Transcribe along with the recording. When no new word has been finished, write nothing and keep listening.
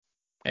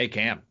Hey,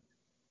 Cam.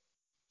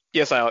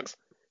 Yes, Alex.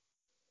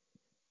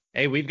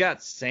 Hey, we've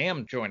got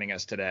Sam joining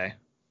us today.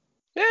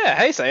 Yeah,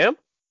 hey Sam.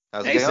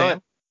 How's it Hey, going?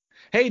 Sam.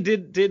 Hey,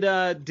 did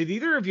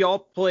either of y'all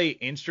play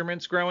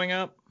instruments growing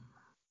up?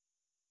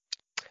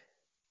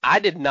 I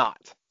did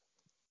not.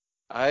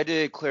 I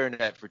did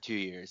clarinet for 2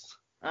 years.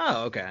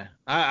 Oh, okay.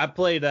 I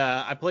played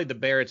the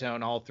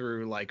baritone all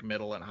through like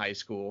middle and high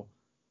school.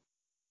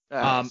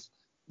 Um,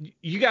 Nice.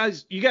 you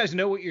guys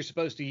know what you're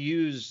supposed to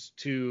use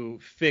to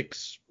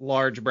fix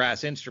large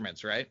brass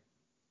instruments, right?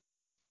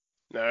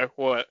 No,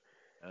 what?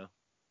 Yeah.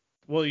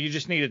 Well, you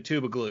just need a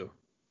tube of glue.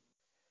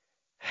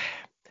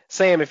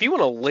 Sam, if you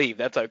want to leave,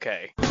 that's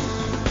okay. Taylor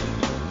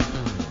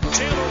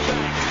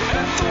back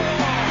at the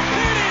wall.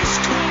 It is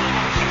gone.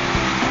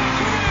 A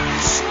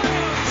grand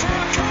slam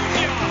for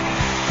Acuna.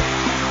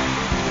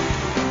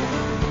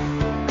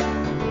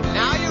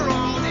 Now you're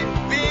all in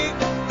big,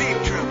 big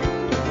trouble.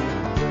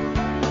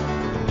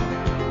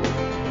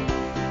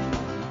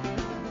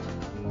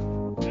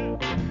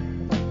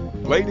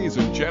 Ladies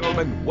and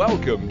gentlemen,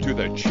 welcome to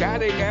the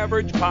Chatting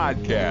Average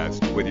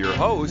Podcast with your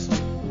hosts,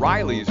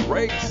 Riley's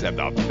Rakes and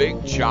the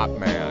Big Chop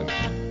Man.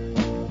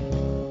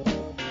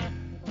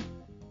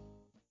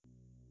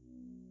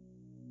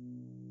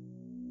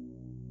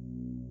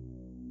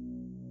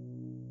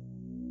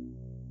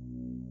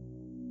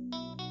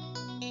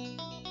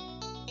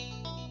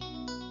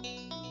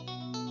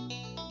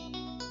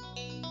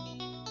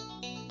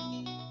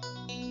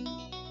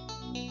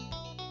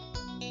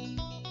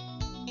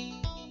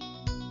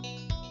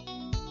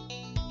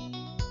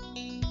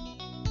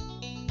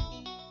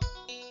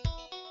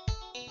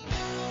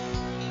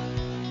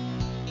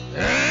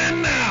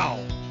 And now,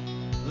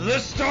 the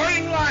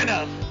starting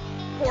lineup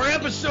for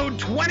episode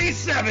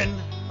 27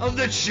 of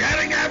the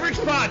Chatting Average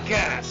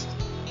Podcast.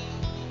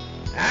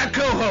 Our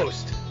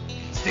co-host,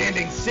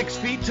 standing 6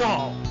 feet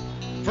tall,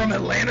 from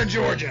Atlanta,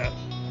 Georgia,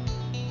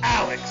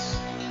 Alex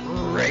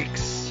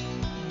Rakes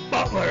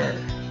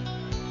Butler.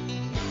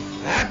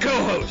 Our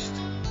co-host,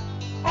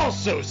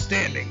 also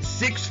standing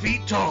 6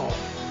 feet tall,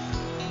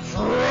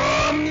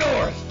 from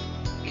North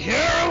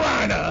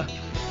Carolina,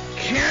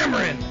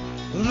 Cameron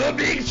the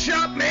Big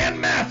Chop Man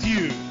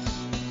Matthews.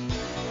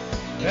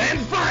 And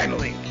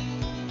finally,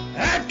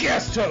 at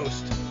guest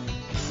host,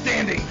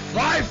 standing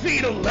 5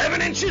 feet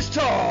 11 inches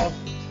tall,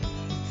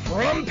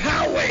 from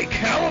Poway,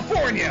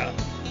 California,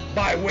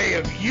 by way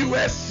of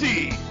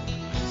USC,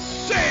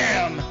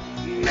 Sam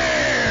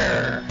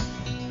Nair.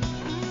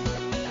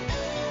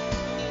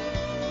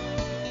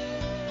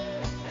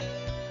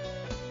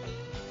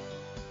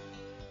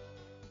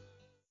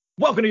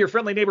 Welcome to your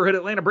friendly neighborhood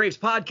Atlanta Braves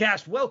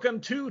podcast. Welcome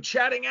to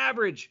Chatting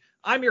Average.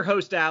 I'm your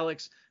host,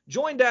 Alex,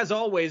 joined as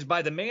always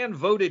by the man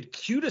voted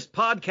cutest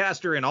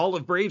podcaster in all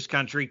of Braves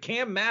country,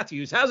 Cam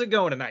Matthews. How's it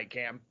going tonight,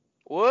 Cam?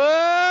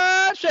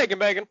 What? Shaking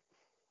bacon.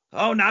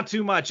 Oh, not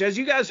too much. As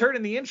you guys heard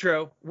in the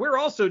intro, we're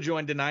also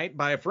joined tonight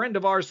by a friend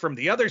of ours from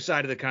the other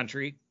side of the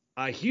country,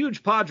 a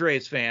huge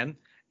Padres fan,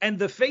 and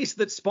the face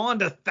that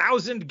spawned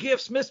 1,000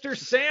 gifts, Mr.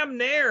 Sam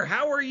Nair.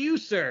 How are you,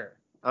 sir?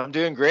 I'm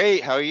doing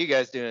great. How are you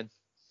guys doing?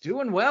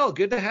 Doing well.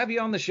 Good to have you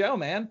on the show,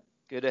 man.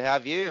 Good to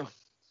have you.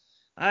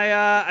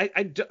 I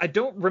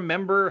don't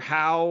remember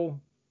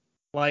how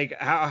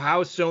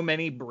so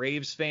many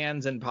Braves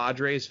fans and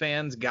Padres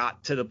fans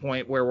got to the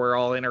point where we're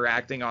all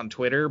interacting on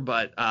Twitter,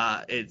 but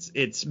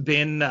it's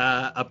been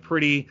a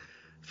pretty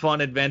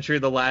fun adventure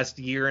the last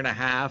year and a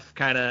half,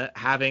 kind of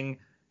having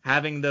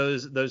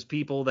those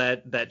people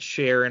that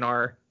share in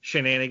our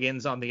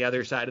shenanigans on the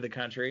other side of the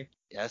country.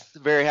 Yes,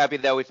 very happy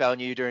that we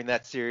found you during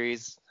that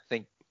series. I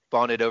think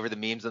bonded over the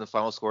memes and the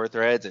final score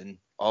threads and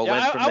all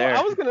went from there.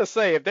 I was gonna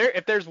say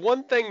if there's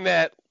one thing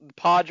that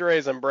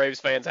Padres and Braves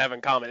fans have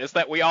in common, it's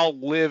that we all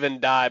live and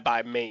die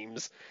by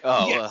memes.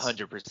 Oh, Yes.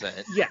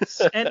 100%.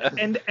 Yes,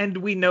 and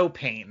we know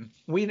pain.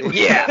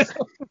 Yeah.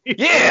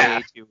 Yeah.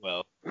 Way too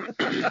well.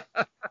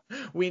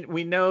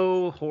 we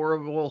know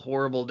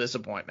horrible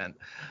disappointment.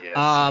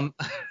 Yes.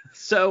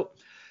 So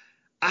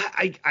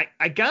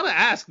I gotta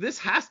ask, this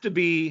has to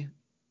be,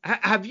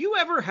 have you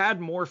ever had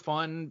more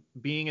fun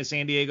being a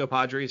San Diego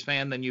Padres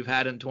fan than you've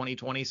had in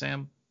 2020,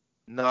 Sam?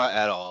 Not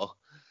at all.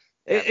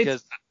 It's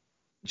Because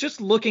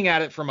just looking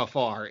at it from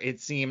afar, it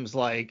seems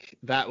like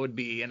that would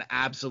be an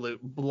absolute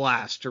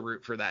blast to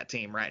root for that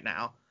team right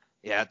now.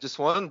 yeah, just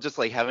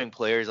like having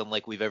players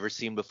unlike we've ever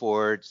seen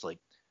before. Just like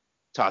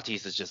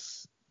Tatis is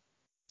just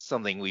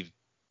something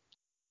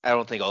I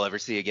don't think I'll ever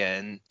see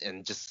again.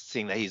 And just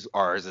seeing that he's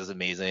ours is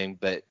amazing.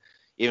 But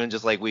even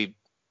just like we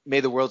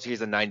made the World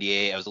Series in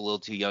 '98, I was a little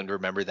too young to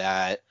remember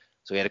that.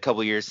 So we had a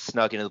couple years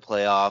snuck into the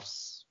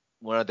playoffs,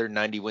 one other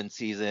 90-win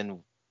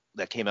season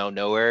that came out of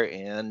nowhere,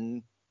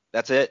 and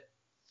that's it.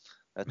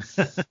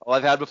 That's all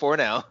I've had before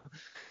now.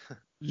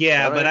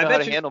 Yeah, I don't but even I know how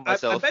bet to you, handle I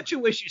myself. bet you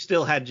wish you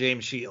still had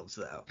James Shields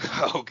though.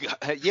 Oh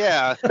god,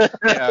 yeah,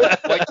 yeah.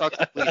 White Sox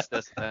fleeced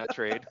us in that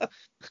trade.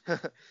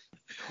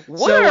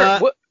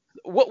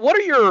 What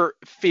are your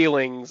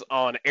feelings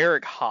on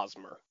Eric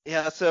Hosmer?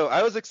 Yeah, so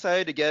I was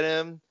excited to get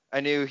him.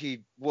 I knew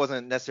he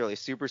wasn't necessarily a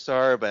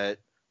superstar, but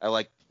I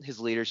liked his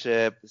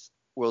leadership.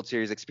 World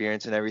Series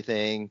experience and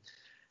everything.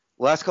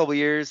 Last couple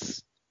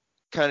years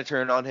kind of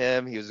turned on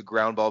him. He was a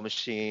ground ball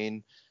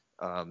machine.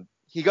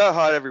 He got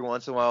hot every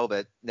once in a while,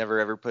 but never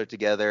ever put it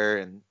together,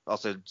 and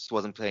also just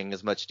wasn't playing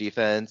as much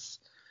defense.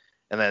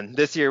 And then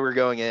this year we're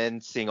going in,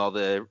 seeing all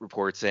the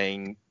reports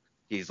saying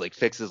he's like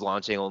fixed his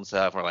launch angle and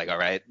stuff. We're like, all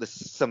right,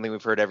 this is something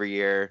we've heard every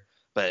year.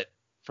 But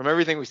from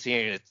everything we've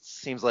seen, it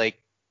seems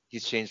like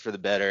he's changed for the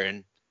better,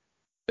 and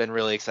been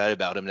really excited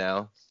about him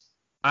now.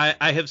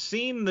 I have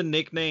seen the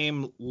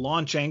nickname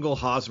Launch Angle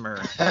Hosmer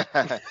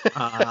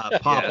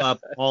pop up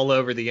all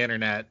over the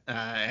internet,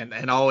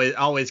 and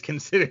always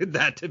considered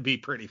that to be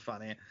pretty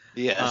funny.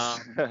 Yes.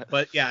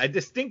 But yeah, I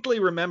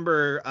distinctly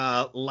remember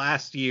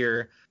last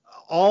year,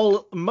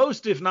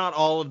 most if not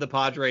all of the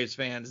Padres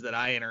fans that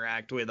I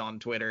interact with on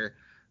Twitter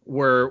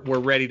were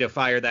ready to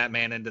fire that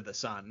man into the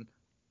sun.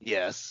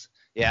 Yes.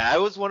 Yeah, I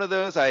was one of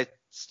those. I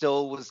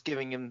still was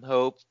giving him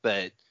hope,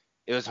 but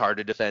it was hard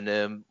to defend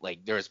him.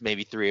 Like, there was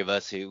maybe 3 of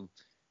us who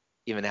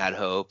even had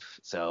hope,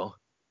 so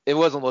it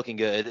wasn't looking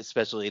good,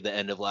 especially the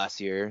end of last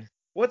year.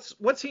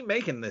 What's he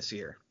making this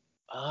year?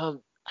 I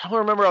don't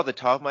remember off the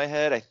top of my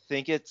head. I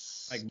think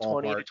it's Like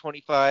 20 to ballpark.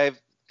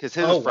 25, because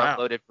his Oh, is front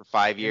wow. loaded for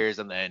 5 years,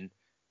 and then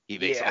he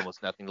makes Yeah.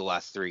 almost nothing the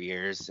last 3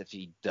 years if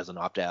he doesn't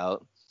opt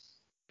out.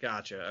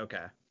 Gotcha.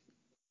 Okay.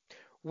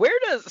 Where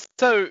does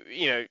so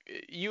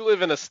you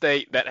live in a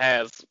state that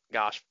has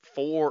five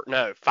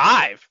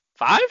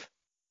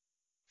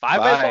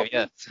baseball teams?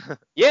 Yes.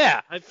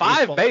 Yeah,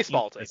 five teams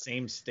baseball in the teams,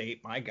 same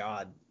state. My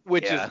God.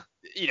 which Yeah.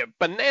 is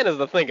bananas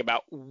to think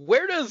about.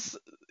 Where does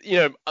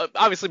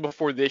obviously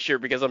before this year,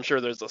 because I'm sure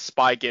there's a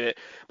spike in it,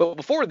 but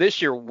before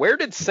this year, where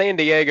did San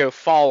Diego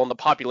fall on the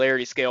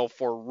popularity scale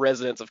for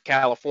residents of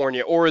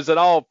California, or is it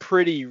all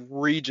pretty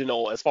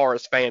regional as far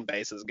as fan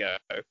bases go?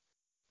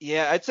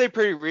 Yeah, I'd say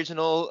pretty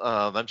regional.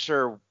 I'm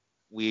sure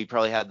we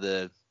probably had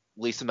the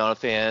least amount of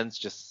fans.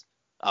 Just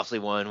obviously,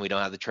 1, we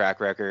don't have the track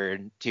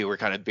record. 2, we're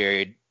kind of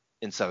buried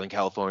in Southern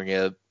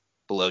California,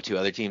 below 2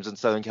 other teams in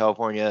Southern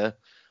California.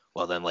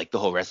 Well, then like the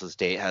whole rest of the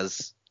state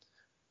has,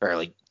 or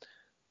like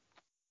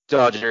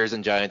Dodgers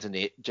and Giants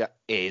and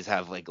A's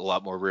have like a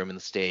lot more room in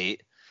the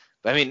state.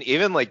 But I mean,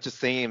 even like just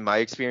saying my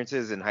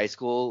experiences in high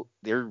school,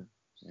 there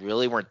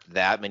really weren't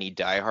that many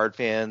diehard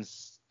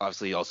fans.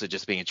 Obviously, also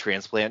just being a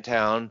transplant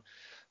town.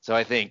 So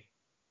I think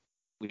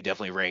we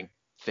definitely rank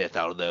 5th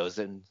out of those,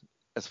 and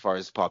as far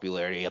as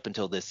popularity up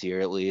until this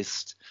year at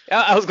least.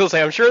 I was gonna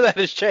say, I'm sure that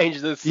has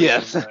changed this season.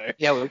 Yes. though.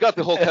 Yeah, we've got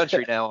the whole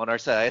country now on our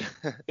side.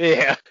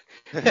 Yeah.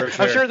 For I'm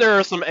sure. sure there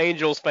are some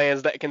Angels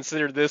fans that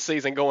consider this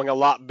season going a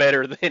lot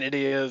better than it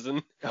is,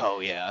 and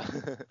Oh yeah.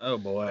 Oh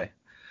boy.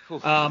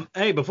 Oof.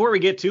 Hey, before we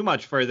get too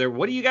much further,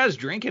 what are you guys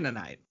drinking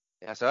tonight?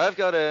 Yeah, so I've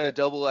got a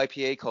double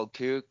IPA called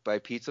Kook by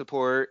Pizza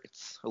Port.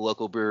 It's a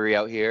local brewery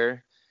out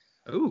here.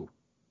 Ooh.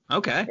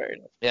 Okay.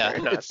 Yeah,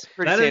 Very nice. it's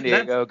pretty That San is-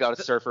 that's- Diego. Got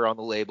a surfer on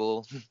the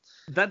label.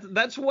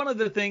 That's one of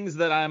the things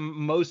that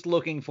I'm most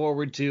looking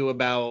forward to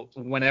about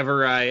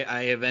whenever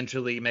I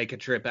eventually make a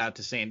trip out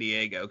to San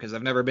Diego, because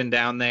I've never been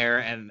down there,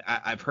 and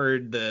I've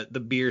heard the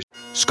beer.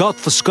 Scott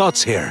for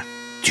Scots here.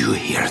 Do you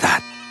hear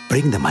that?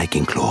 Bring the mic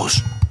in close.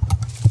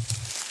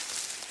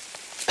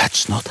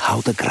 That's not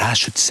how the grass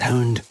should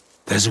sound.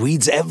 There's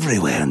weeds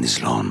everywhere in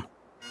this lawn.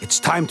 It's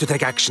time to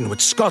take action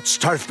with Scott's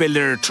Turf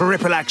Builder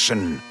Triple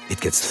Action. It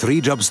gets 3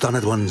 jobs done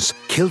at once.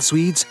 Kills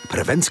weeds,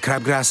 prevents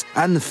crabgrass,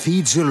 and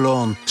feeds your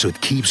lawn so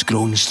it keeps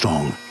growing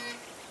strong.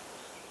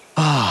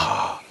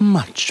 Ah,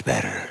 much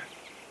better.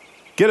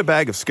 Get a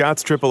bag of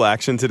Scott's Triple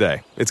Action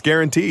today. It's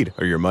guaranteed,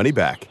 or your money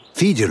back.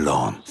 Feed your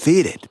lawn.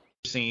 Feed it.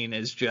 Scene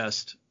is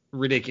just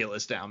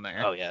ridiculous down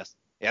there. Oh yes.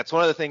 Yeah, it's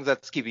one of the things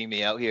that's keeping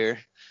me out here.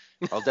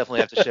 I'll definitely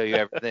have to show you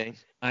everything.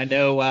 I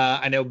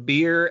know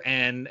beer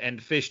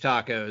and fish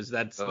tacos.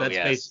 That's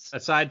yes.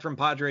 aside from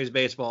Padres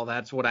baseball,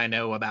 that's what I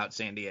know about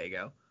San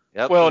Diego.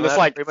 Yep, well, and it's that's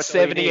like pretty much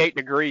all you need. 78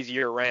 degrees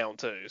year round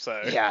too.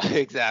 So Yeah,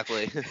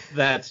 exactly.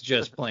 That's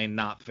just plain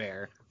not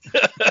fair.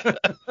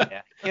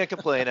 Yeah, can't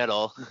complain at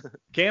all.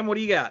 Cam, what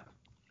do you got?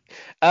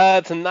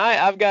 Tonight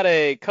I've got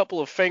a couple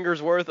of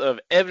fingers worth of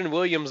Evan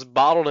Williams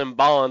bottled in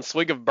bond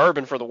swig of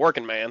bourbon for the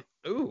working man.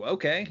 Ooh,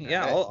 okay.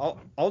 Yeah,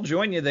 Alright. I'll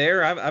join you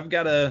there. I've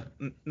got a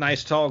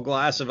nice tall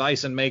glass of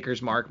ice and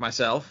Maker's Mark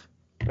myself.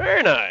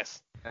 Very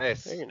nice.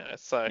 Nice. Very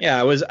nice. So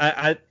Yeah,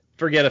 I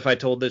forget if I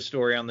told this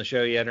story on the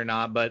show yet or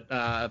not, but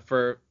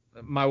for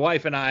my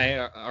wife and I,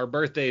 our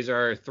birthdays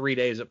are 3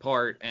 days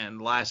apart, and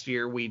last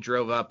year we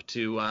drove up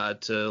to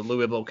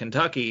Louisville,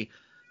 Kentucky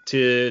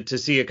to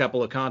see a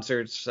couple of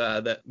concerts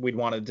that we'd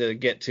wanted to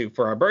get to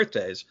for our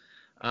birthdays.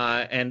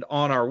 And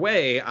on our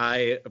way,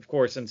 I, of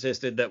course,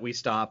 insisted that we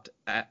stopped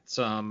at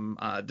some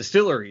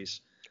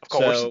distilleries. Of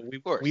course. So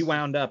Of course. we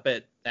wound up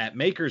at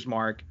Maker's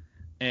Mark,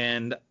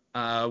 and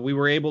we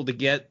were able to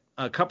get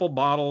a couple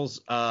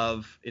bottles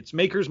of, it's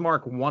Maker's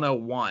Mark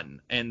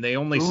 101, and they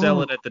only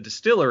sell it at the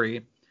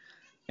distillery.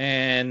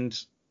 And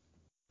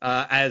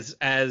as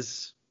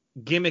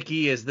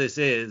gimmicky as this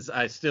is,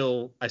 I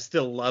still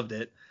loved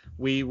it.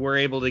 We were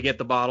able to get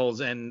the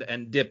bottles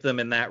and dip them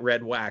in that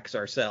red wax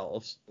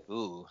ourselves.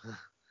 Ooh.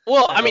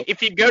 Well, I mean,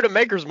 if you go to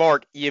Maker's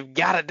Mark, you've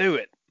got to do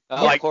it.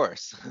 Oh, Like, of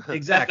course.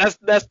 Exactly.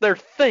 That's their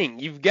thing.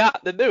 You've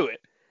got to do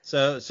it.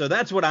 So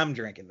that's what I'm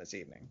drinking this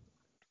evening.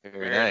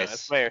 Very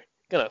nice. Very.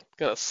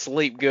 Gonna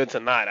sleep good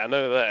tonight. I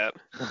know that.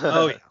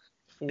 Oh yeah,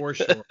 for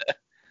sure.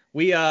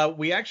 We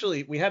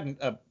had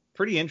a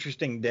pretty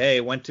interesting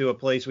day. Went to a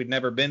place we'd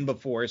never been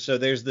before. So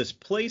there's this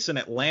place in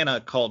Atlanta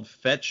called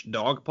Fetch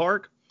Dog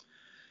Park,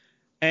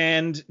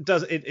 and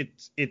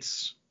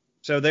it's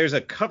so there's a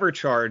cover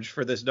charge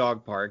for this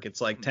dog park. It's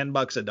like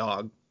 $10 a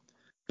dog,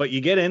 but you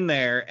get in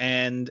there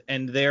and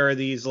there are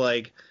these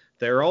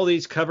there are all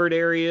these covered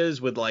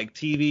areas with like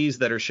TVs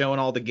that are showing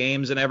all the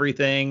games and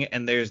everything.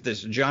 And there's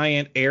this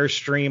giant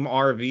Airstream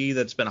RV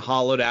that's been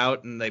hollowed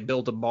out and they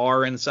built a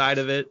bar inside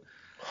of it.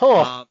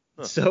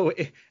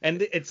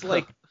 It's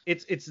like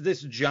it's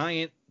this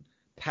giant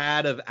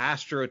pad of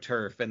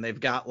AstroTurf, and they've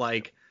got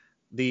like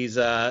these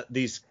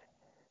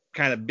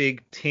kind of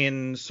big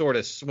tin sort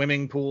of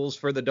swimming pools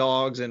for the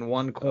dogs in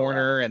one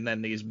corner, and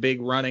then these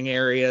big running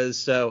areas.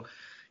 So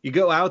you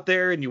go out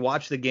there and you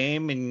watch the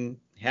game and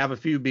have a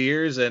few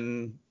beers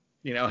and,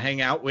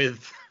 hang out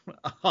with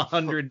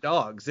 100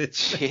 dogs.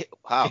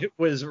 Wow. It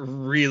was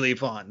really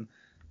fun.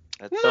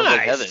 That sounds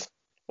like heaven.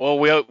 Well,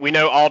 we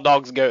know all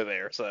dogs go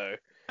there, so.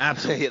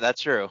 Absolutely. Yeah,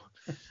 that's true.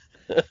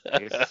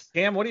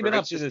 Cam, what have you been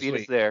up to this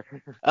week? There.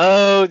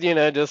 Oh,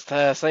 just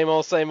same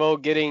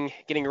old, getting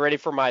ready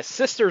for my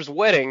sister's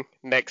wedding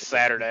next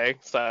Saturday.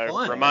 So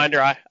Fun.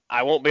 Reminder,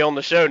 I won't be on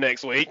the show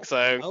next week,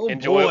 so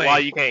enjoy it while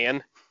you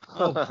can.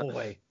 Oh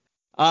boy.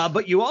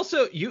 But you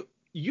also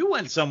you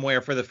went somewhere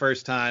for the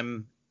first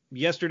time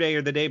yesterday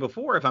or the day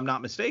before, if I'm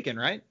not mistaken,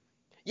 right?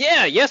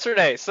 Yeah,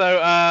 yesterday.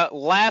 So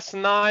last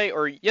night,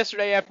 or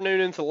yesterday afternoon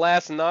into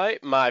last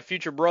night, my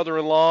future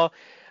brother-in-law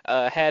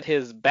had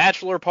his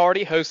bachelor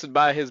party hosted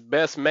by his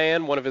best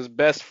man, one of his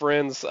best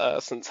friends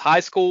since high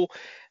school.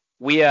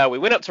 We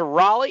went up to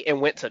Raleigh and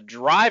went to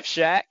Drive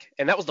Shack,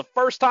 and that was the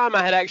first time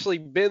I had actually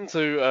been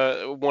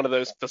to one of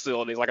those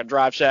facilities, like a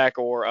Drive Shack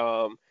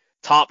or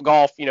Top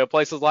Golf,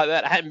 places like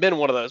that. I hadn't been to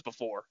one of those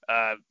before.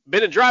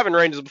 Been in driving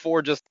ranges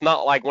before, just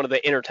not like one of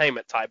the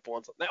entertainment type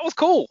ones. That was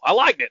cool. I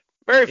liked it.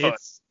 Very fun.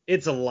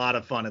 It's a lot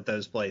of fun at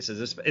those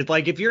places. It's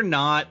like if you're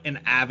not an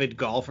avid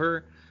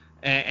golfer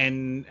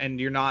and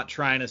you're not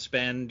trying to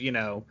spend,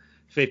 $50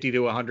 to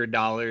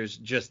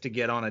 $100 just to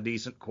get on a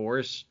decent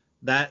course,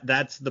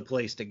 that's the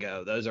place to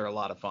go. Those are a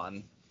lot of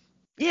fun.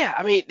 Yeah,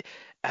 I mean,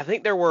 I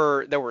think there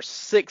were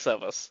 6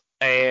 of us,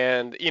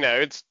 and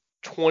it's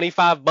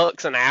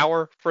 $25 an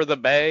hour for the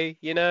bay,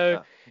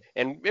 Yeah.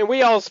 and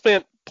we all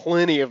spent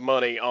plenty of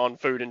money on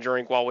food and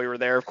drink while we were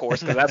there, of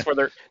course, because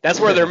that's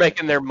where they're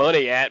making their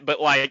money at. But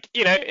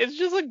it's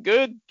just a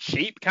good,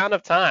 cheap kind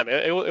of time.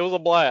 It was a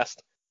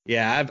blast.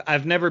 Yeah,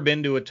 I've never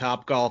been to a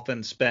Top Golf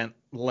and spent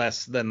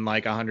less than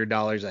like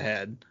 $100 a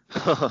head.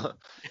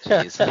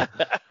 Jeez.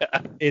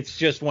 It's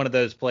just one of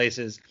those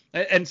places.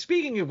 And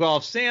speaking of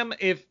golf, Sam,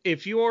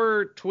 if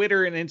your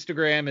Twitter and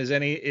Instagram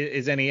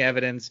is any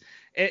evidence,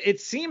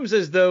 it seems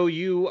as though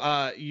you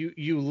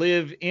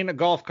live in a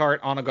golf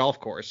cart on a golf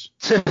course.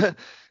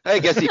 I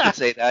guess you could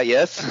say that,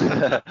 yes.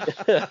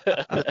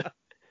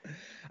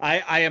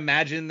 I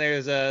imagine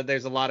there's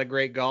a lot of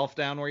great golf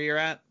down where you're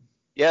at.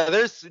 Yeah,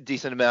 there's a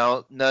decent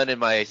amount. None in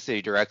my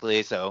city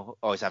directly, so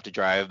always have to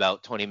drive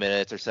about 20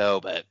 minutes or so,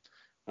 but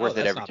worth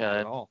it every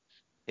time.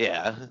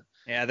 Yeah.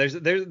 Yeah,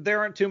 there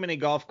aren't too many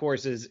golf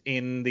courses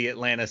in the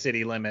Atlanta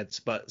city limits,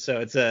 but so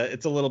it's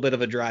a little bit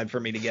of a drive for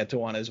me to get to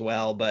one as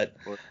well. But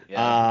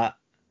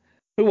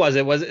who was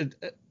it? Was it?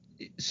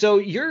 So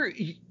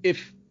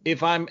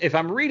if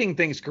I'm reading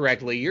things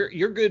correctly,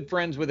 you're good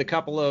friends with a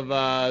couple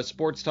of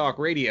sports talk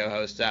radio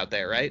hosts out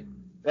there, right?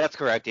 That's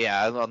correct.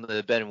 Yeah, I'm on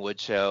the Ben and Wood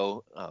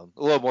show. A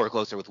little more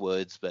closer with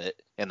Woods,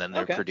 and then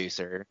their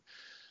producer.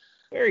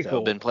 Very cool.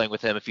 I've been playing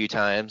with him a few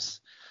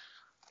times.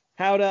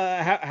 How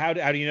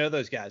do you know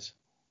those guys?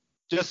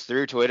 Just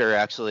through Twitter,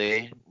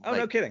 actually. Oh,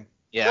 no kidding.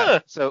 Yeah. Huh.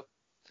 So,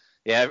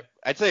 yeah,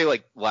 I'd say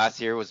last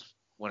year was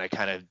when I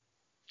kind of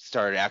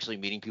started actually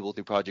meeting people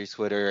through Padres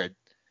Twitter. I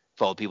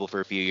followed people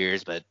for a few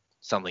years, but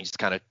something just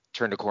kind of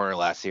turned a corner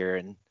last year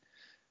and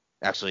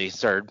actually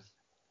started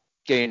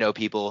getting to know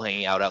people,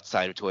 hanging out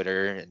outside of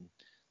Twitter, and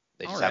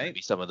they just happen to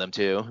be some of them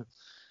too.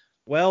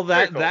 Well,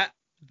 that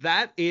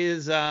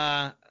is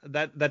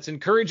that's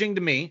encouraging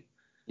to me.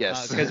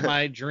 Yes. Because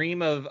my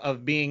dream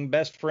of being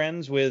best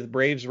friends with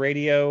Braves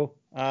radio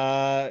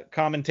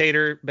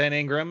commentator Ben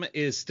Ingram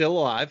is still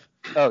alive.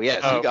 Oh,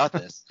 yes, you got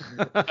this.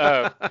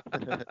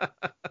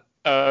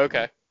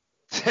 Okay.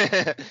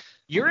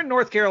 You're in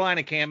North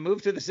Carolina, Cam.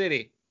 Move to the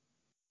city.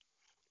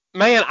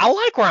 Man, I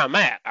like where I'm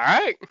at, all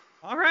right?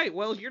 All right,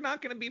 well, you're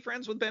not going to be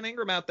friends with Ben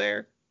Ingram out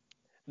there.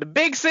 The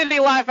big city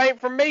life ain't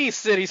for me,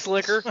 city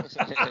slicker.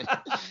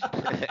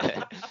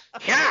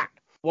 Yeah.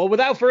 Well,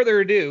 without further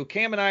ado,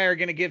 Cam and I are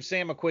going to give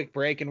Sam a quick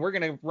break, and we're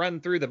going to run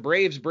through the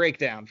Braves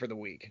breakdown for the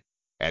week.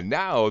 And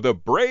now the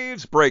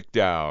Braves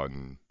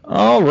breakdown.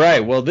 All right.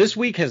 Well, this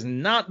week has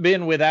not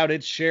been without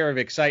its share of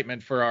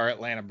excitement for our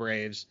Atlanta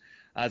Braves.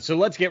 So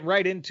let's get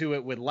right into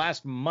it with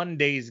last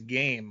Monday's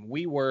game.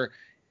 We were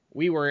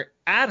we were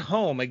at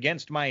home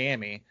against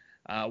Miami.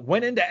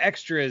 Went into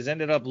extras,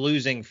 ended up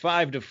losing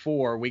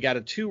 5-4. We got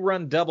a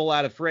 2-run double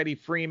out of Freddie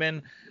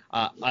Freeman,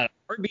 an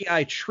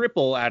RBI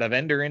triple out of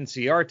Ender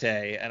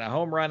Inciarte, and a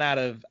home run out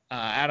of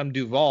Adam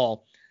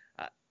Duvall.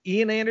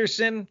 Ian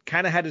Anderson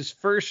kind of had his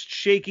first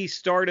shaky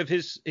start of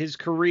his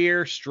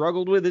career,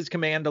 struggled with his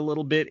command a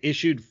little bit,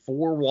 issued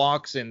 4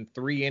 walks in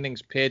 3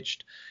 innings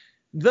pitched.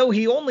 Though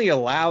he only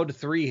allowed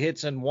 3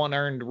 hits and 1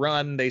 earned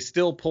run, they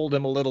still pulled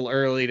him a little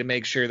early to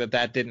make sure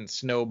that didn't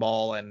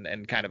snowball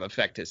and kind of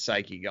affect his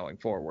psyche going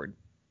forward.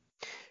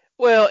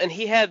 Well, and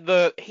he had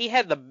the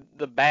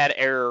bad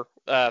error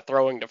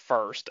throwing to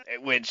first,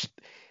 which,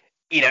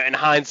 in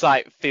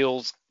hindsight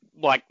feels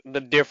like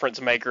the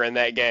difference maker in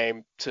that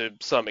game to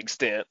some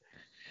extent.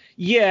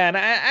 Yeah, and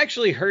I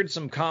actually heard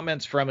some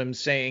comments from him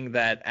saying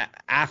that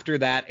after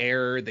that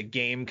error, the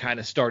game kind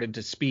of started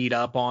to speed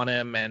up on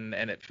him, and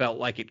it felt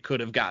like it could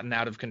have gotten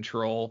out of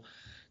control.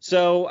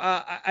 So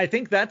I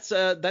think that's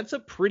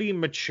a pretty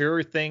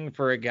mature thing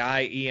for a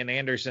guy Ian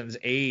Anderson's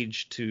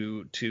age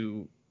to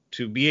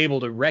be able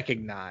to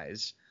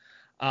recognize.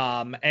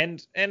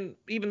 And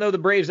even though the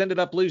Braves ended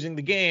up losing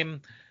the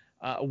game,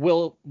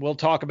 we'll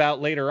talk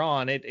about later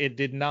on, it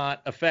did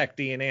not affect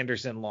Ian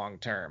Anderson long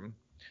term.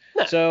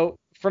 No. So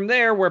from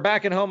there, we're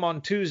back at home on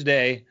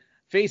Tuesday,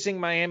 facing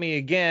Miami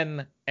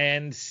again,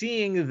 and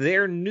seeing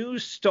their new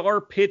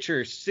star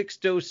pitcher,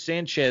 Sixto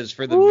Sanchez,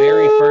 for the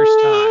very first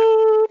time.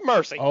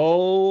 Mercy.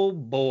 Oh,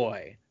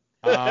 boy.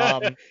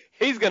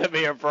 He's going to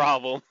be a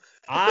problem.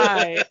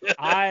 I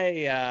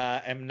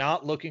am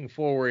not looking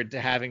forward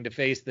to having to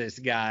face this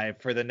guy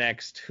for the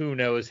next who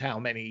knows how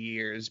many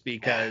years,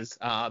 because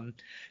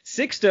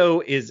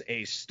Sixto is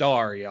a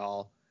star,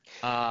 y'all.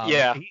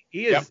 Yeah,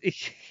 he is. Yep.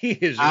 He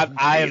is.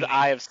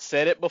 I have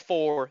said it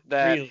before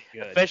that, really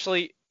good.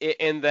 Especially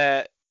in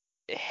that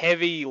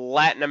heavy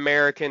Latin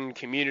American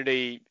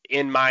community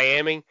in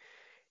Miami,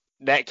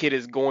 that kid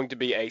is going to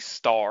be a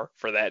star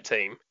for that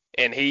team,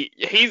 and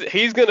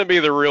he's going to be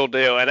the real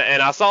deal. And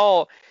I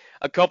saw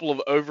a couple of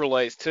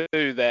overlays too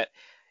that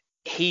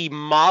he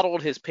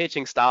modeled his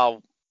pitching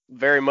style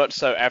very much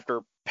so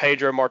after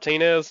Pedro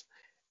Martinez.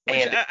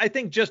 And I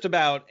think just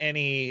about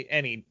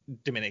any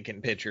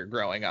Dominican pitcher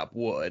growing up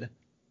would.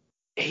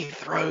 He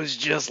throws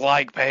just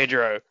like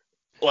Pedro.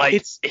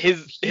 Like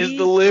his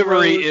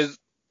delivery is.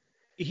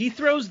 He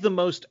throws the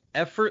most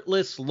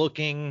effortless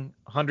looking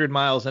 100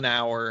 miles an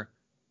hour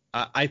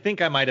I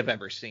think I might have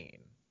ever seen.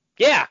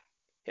 Yeah,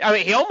 I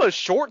mean he almost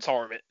short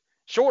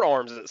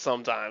arms it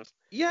sometimes.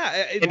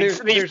 Yeah, and he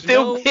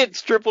still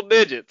hits triple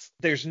digits.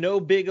 There's no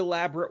big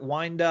elaborate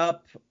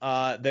windup.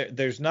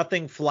 There's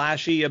nothing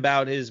flashy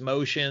about his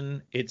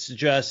motion. It's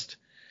just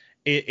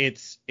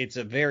it's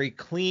a very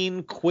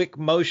clean, quick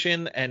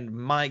motion, and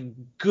my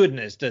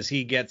goodness, does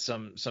he get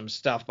some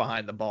stuff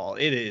behind the ball.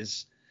 It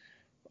is,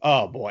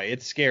 oh boy,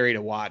 it's scary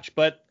to watch.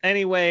 But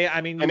anyway, I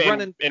mean, we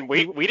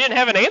didn't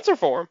have an answer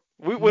for him.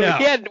 We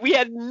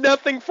had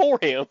nothing for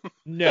him.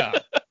 No,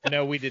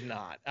 we did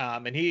not.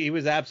 And he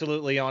was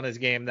absolutely on his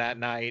game that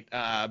night.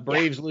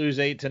 Braves lose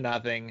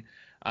 8-0.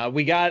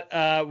 We got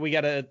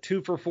a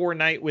 2-for-4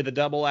 night with a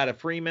double out of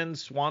Freeman.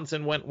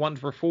 Swanson went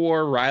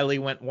 1-for-4. Riley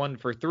went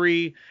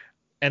 1-for-3.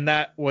 And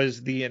that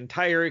was the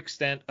entire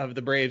extent of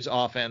the Braves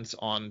offense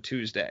on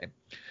Tuesday.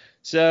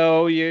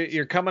 So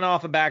you're coming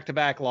off of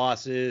back-to-back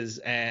losses,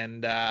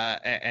 and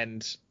I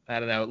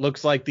don't know, it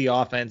looks like the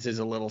offense is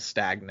a little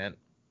stagnant.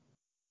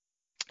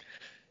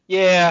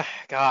 Yeah,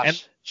 gosh.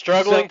 And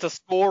struggling to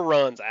score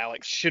runs,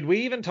 Alex. Should we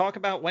even talk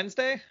about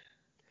Wednesday?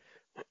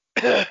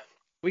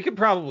 We could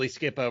probably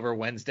skip over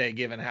Wednesday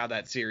given how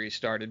that series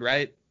started,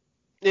 right?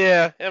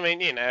 Yeah, I mean,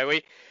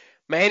 we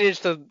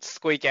managed to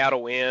squeak out a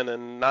win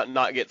and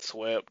not get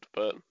swept,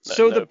 but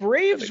the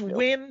Braves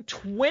win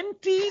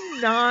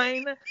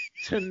 29-9.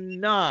 I'm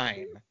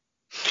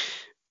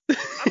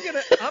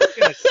gonna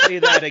say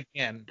that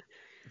again.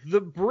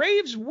 The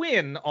Braves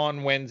win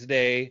on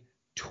Wednesday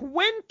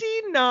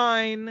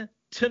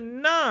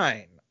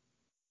 29-9.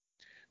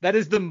 That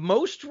is the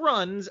most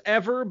runs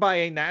ever by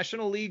a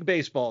National League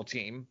baseball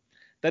team.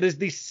 That is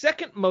the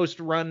second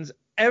most runs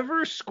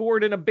ever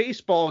scored in a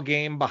baseball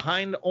game,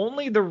 behind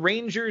only the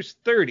Rangers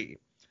 30.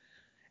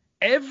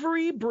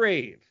 Every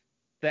Brave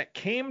that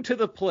came to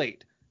the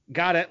plate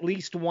got at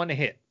least 1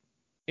 hit,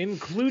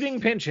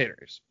 including pinch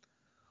hitters.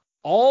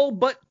 All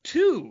but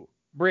 2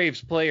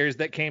 Braves players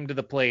that came to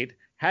the plate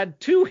had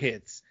 2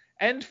 hits,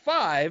 and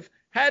 5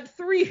 had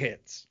 3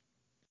 hits.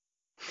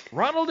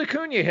 Ronald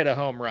Acuna hit a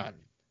home run.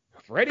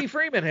 Freddie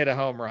Freeman hit a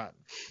home run.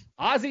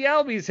 Ozzie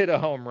Albies hit a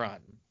home run.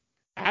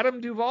 Adam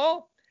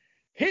Duvall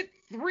hit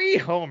 3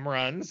 home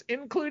runs,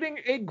 including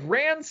a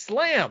grand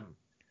slam.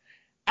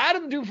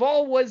 Adam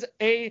Duvall was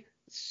a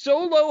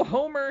solo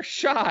homer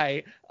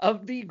shy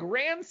of the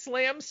grand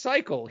slam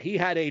cycle. He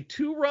had a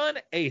 2-run,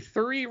 a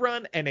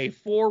 3-run, and a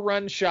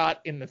 4-run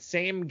shot in the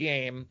same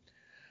game.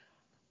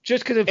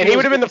 Just because he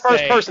would have been the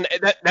first person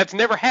that's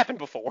never happened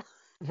before.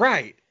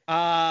 Right.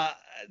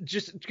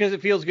 Just because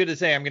it feels good to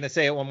say, I'm going to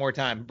say it one more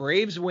time.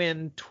 Braves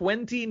win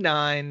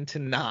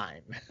 29-9.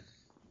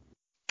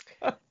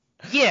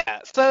 Yeah,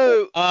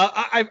 so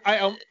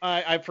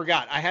I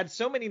forgot. I had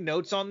so many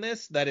notes on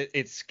this that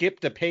it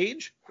skipped a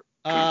page.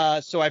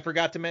 So I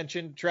forgot to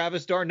mention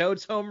Travis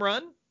d'Arnaud's home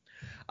run.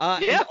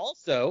 And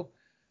also,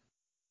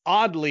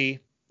 oddly,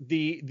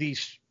 the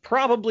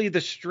probably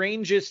the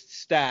strangest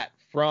stat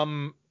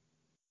from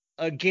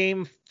a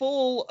game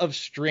full of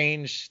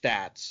strange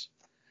stats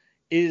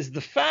is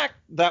the fact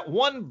that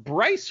one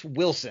Bryce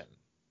Wilson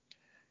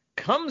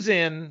comes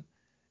in,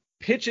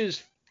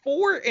 pitches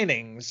 4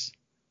 innings,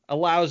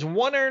 allows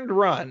 1 earned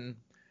run,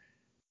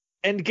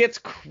 and gets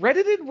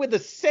credited with a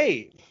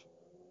save.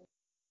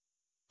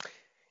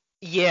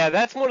 Yeah,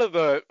 that's one of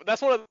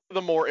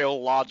the more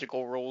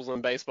illogical rules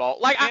in baseball.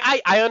 Like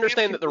I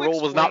understand that the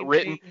rule was not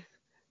written.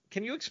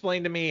 Can you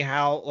explain to me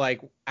how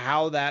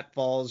that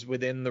falls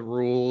within the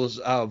rules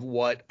of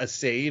what a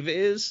save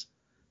is?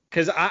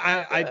 Because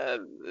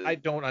I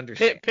don't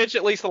understand. Pitch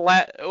at least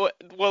well,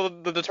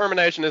 the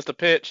determination is to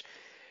pitch.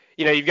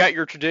 You've got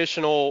your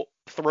traditional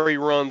 3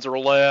 runs or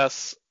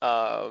less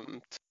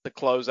to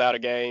close out a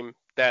game.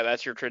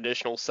 That's your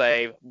traditional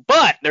save.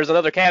 But there's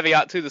another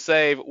caveat to the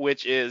save,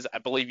 which is I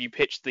believe you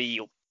pitch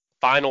the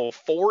final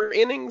 4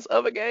 innings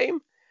of a game,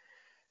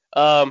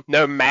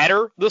 no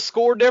matter the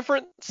score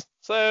difference.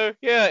 So,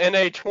 yeah, in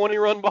a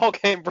 20-run ball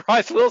game,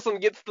 Bryce Wilson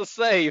gets the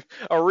save.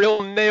 A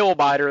real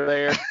nail-biter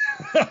there.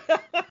 Man,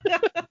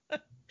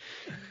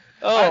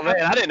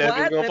 I didn't know if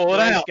he was going to pull it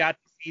out. Got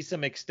to see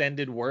some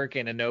extended work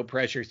in a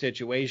no-pressure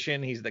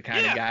situation. He's the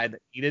kind of guy that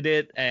needed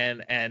it,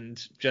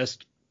 and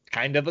just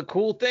kind of a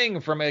cool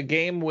thing from a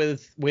game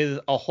with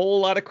a whole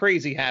lot of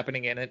crazy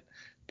happening in it.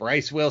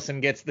 Bryce Wilson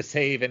gets the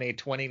save in a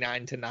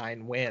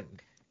 29-9 win.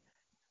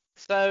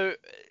 So...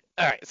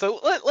 All right, so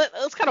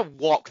let's kind of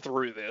walk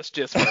through this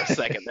just for a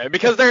second, though,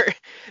 because there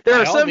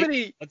are so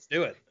many. Let's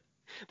do it.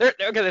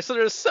 So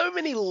there's so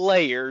many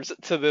layers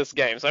to this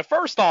game. So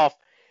first off,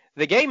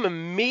 the game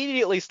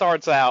immediately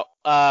starts out.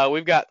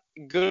 We've got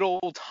good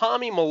old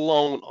Tommy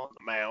Milone on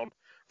the mound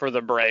for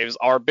the Braves,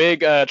 our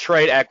big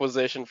trade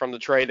acquisition from the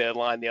trade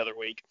deadline the other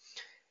week,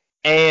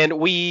 and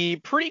we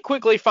pretty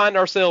quickly find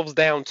ourselves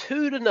down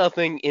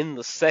 2-0 in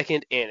the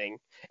second inning.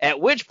 At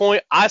which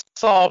point, I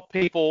saw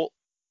people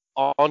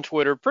on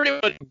Twitter pretty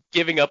much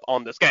giving up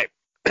on this game.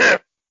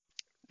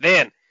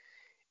 Then,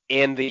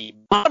 in the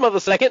bottom of the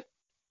second,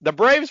 the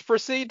Braves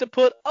proceed to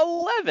put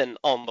 11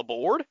 on the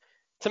board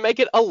to make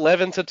it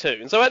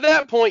 11-2. And so at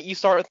that point, you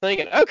start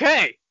thinking,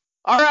 okay,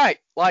 all right,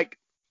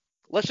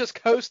 let's just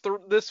coast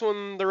through this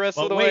one the rest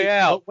of the way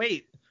out. But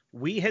wait,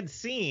 we had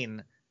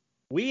seen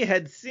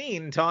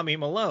Tommy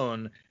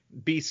Milone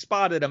be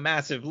spotted a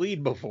massive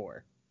lead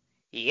before.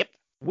 Yep.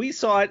 We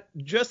saw it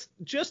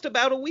just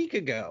about a week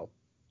ago.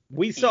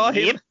 We saw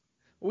him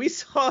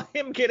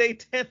get a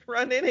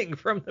 10-run inning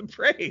from the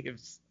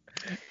Braves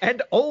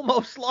and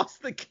almost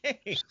lost the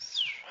game.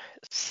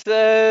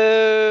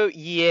 So,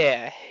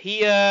 yeah,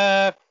 he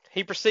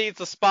proceeds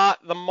to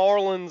spot the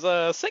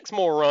Marlins 6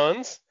 more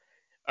runs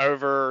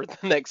over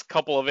the next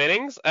couple of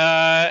innings,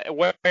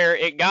 where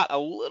it got a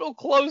little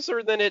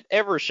closer than it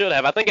ever should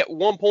have. I think at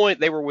one point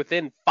they were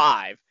within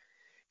 5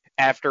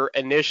 after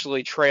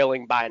initially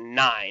trailing by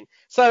 9.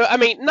 So, I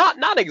mean,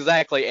 not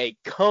exactly a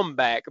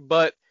comeback,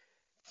 but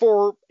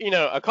for,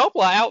 a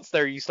couple of outs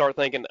there, you start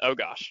thinking, oh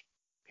gosh,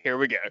 here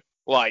we go.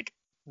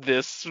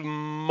 This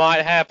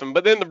might happen.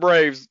 But then the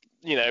Braves,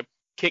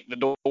 kicked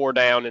the door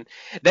down, and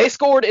they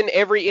scored in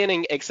every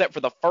inning except for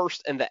the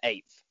first and the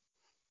 8th.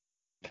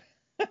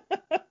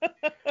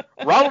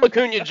 Ronald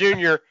Acuna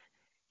Jr.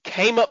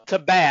 came up to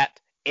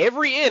bat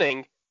every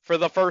inning for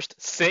the first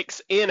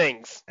 6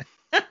 innings.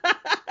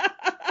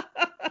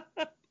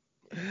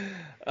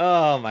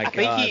 Oh, my God. I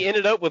think he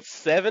ended up with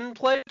 7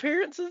 plate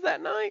appearances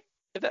that night.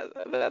 If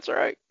that's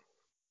right.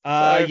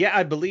 Yeah,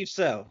 I believe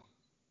so.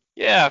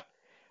 Yeah.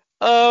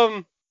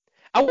 I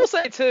will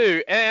say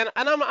too, and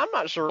I'm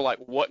not sure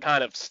what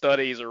kind of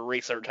studies or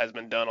research has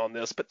been done on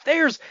this, but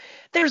there's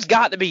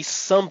got to be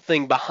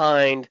something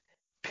behind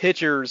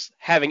pitchers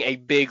having a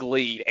big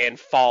lead and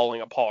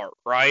falling apart,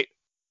 right?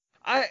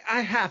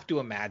 I have to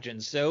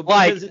imagine so.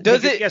 Does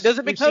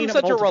it become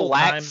such a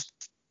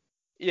relaxed?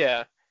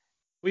 Yeah.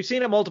 We've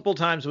seen it multiple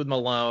times with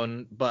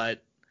Milone,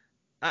 but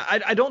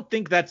I don't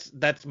think that's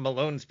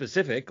Milone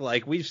specific.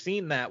 We've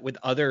seen that with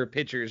other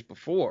pitchers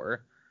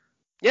before.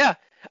 Yeah.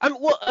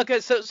 Well, okay.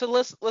 So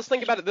let's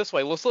think about it this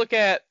way. Let's look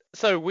at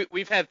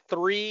we've had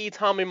 3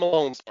 Tommy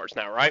Milone starts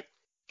now, right?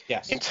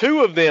 Yes. In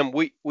 2 of them,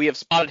 we have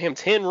spotted him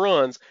 10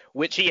 runs,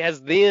 which he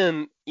has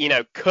then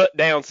cut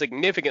down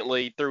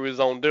significantly through his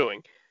own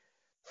doing.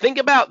 Think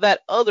about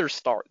that other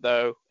start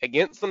though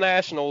against the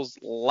Nationals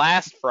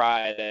last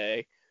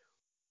Friday,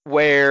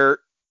 where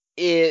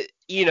it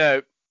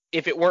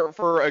if it weren't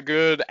for a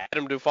good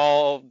Adam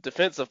Duvall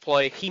defensive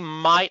play, he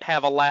might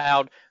have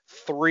allowed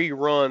 3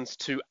 runs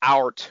to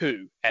our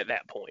 2 at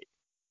that point.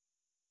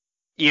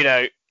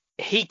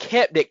 He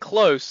kept it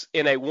close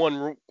in a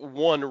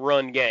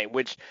one-run game,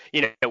 which,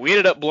 we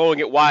ended up blowing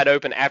it wide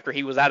open after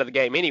he was out of the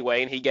game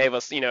anyway, and he gave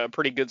us, a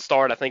pretty good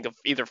start, I think, of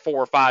either 4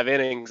 or 5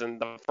 innings in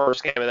the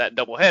first game of that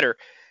doubleheader.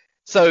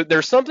 So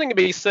there's something to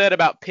be said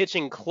about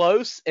pitching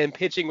close and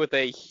pitching with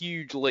a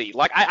huge lead.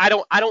 Like I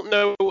don't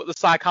know what the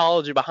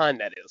psychology behind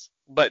that is,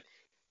 but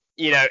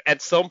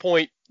at some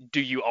point,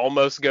 do you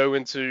almost go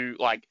into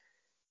like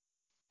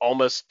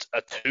almost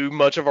a too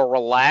much of a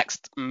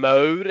relaxed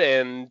mode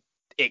and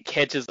it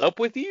catches up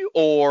with you?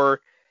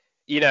 Or,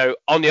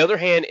 on the other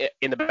hand,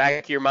 in the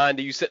back of your mind,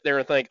 do you sit there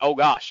and think, oh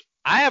gosh,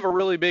 I have a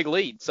really big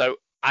lead, so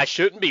I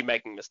shouldn't be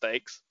making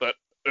mistakes, but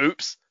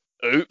oops.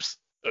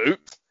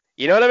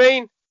 You know what I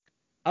mean?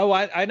 Oh,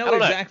 I know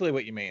exactly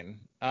what you mean.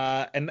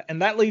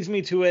 And that leads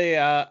me to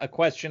a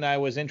question I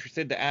was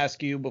interested to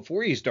ask you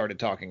before you started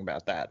talking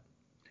about that.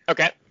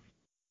 Okay.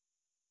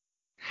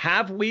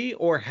 Have we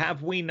or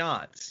have we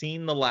not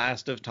seen the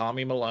last of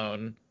Tommy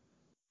Milone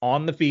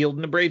on the field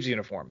in a Braves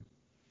uniform?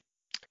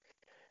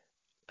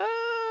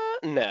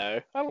 No,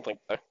 I don't think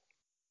so.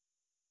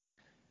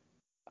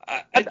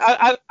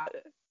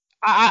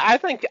 I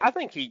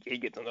think he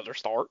gets another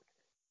start.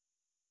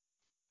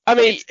 I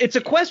mean, it's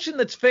a question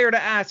that's fair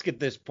to ask at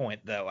this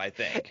point, though. I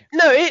think.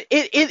 No,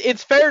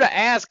 it's fair to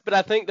ask, but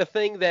I think the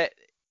thing that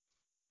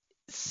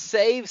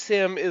saves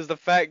him is the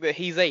fact that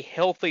he's a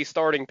healthy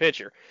starting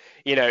pitcher.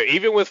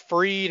 Even with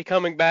Fried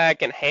coming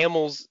back and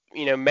Hamels,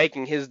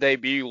 making his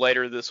debut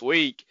later this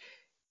week,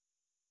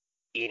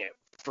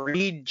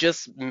 Fried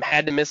just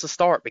had to miss a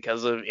start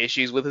because of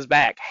issues with his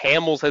back.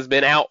 Hamels has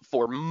been out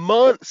for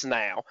months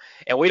now,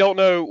 and we don't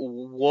know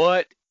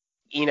what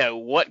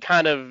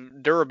kind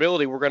of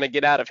durability we're going to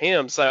get out of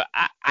him. So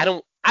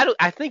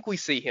I think we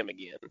see him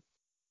again.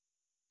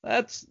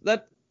 That's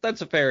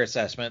a fair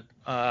assessment.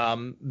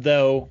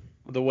 Though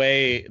the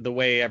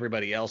way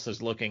everybody else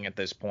is looking at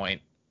this point,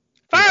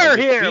 fire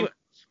him.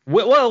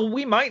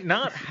 We might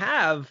not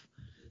have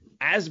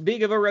as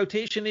big of a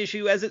rotation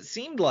issue as it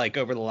seemed like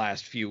over the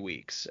last few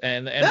weeks,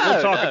 and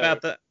we'll talk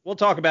about that. We'll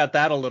talk about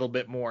that a little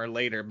bit more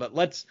later. But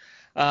let's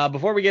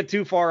before we get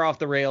too far off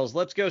the rails,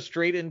 let's go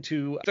straight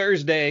into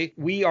Thursday.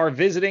 We are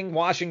visiting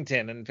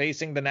Washington and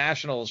facing the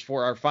Nationals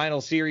for our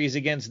final series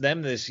against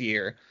them this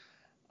year.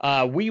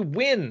 We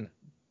win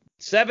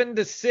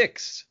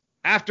 7-6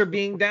 after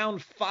being down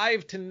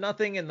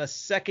 5-0 in the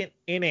second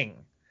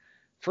inning.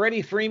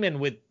 Freddie Freeman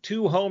with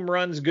 2 home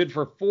runs, good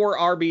for 4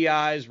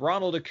 RBIs.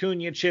 Ronald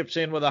Acuna chips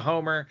in with a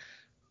homer.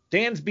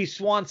 Dansby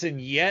Swanson,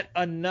 yet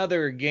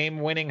another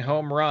game-winning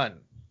home run.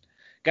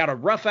 Got a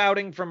rough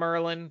outing from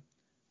Erlin.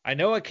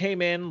 Inoa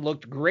came in,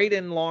 looked great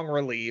in long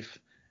relief.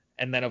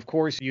 And then, of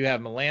course, you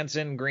have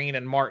Melanson, Green,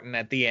 and Martin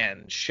at the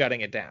end, shutting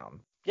it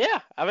down.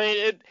 Yeah, I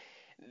mean,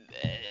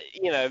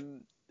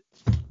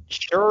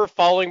 sure,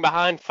 falling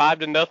behind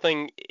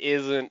 5-0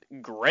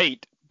 isn't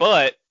great,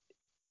 but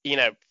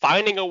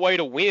finding a way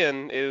to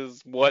win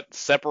is what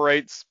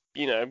separates,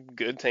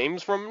 good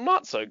teams from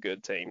not so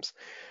good teams.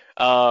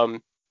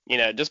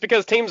 Just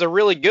because teams are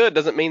really good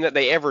doesn't mean that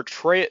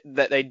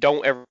they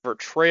don't ever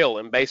trail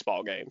in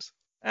baseball games.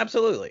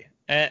 Absolutely.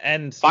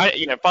 And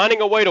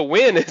finding a way to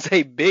win is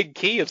a big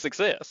key of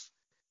success.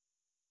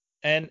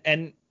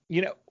 And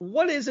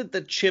what is it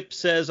that Chip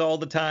says all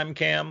the time,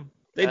 Cam?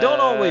 They don't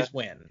always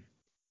win,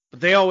 but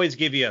they always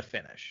give you a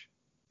finish.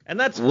 And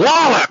that's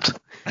walloped.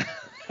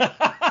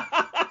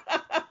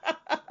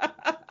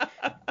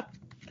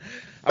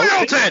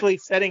 I was basically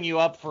setting you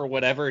up for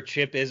whatever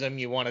Chipism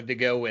you wanted to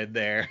go with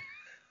there.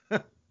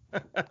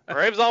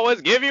 Braves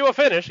always give you a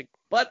finish.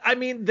 But I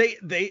mean,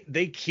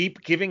 they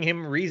keep giving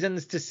him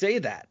reasons to say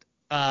that.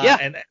 Yeah.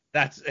 And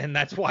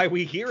that's why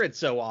we hear it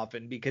so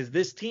often, because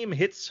this team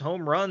hits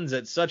home runs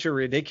at such a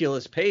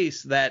ridiculous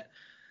pace that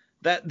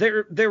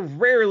they're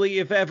rarely,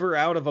 if ever,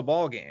 out of a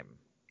ball game.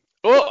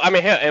 Well, I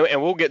mean,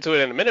 and we'll get to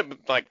it in a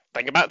minute, but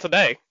think about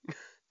today.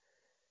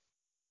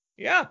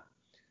 Yeah.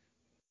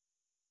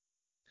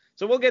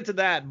 So we'll get to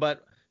that,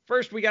 but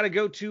first we got to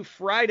go to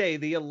Friday,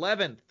 the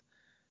 11th.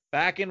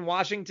 Back in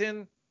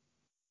Washington,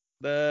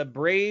 the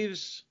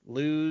Braves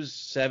lose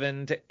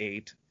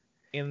 7-8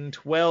 in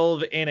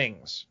 12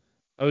 innings.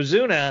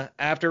 Ozuna,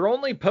 after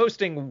only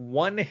posting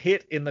 1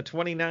 hit in the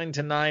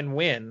 29-9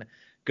 win,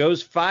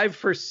 goes 5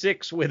 for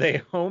 6 with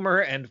a homer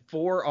and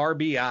 4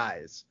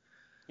 RBIs.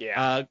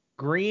 Yeah.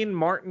 Green,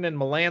 Martin, and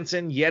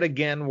Melanson, yet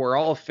again, were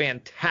all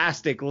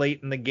fantastic late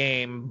in the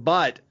game,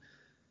 but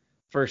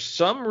for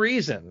some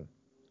reason,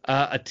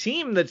 a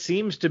team that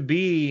seems to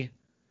be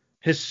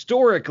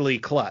historically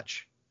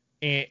clutch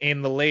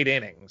in the late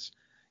innings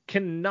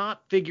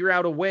cannot figure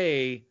out a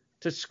way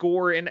to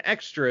score in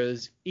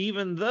extras,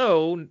 even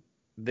though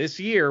this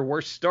year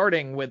we're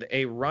starting with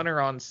a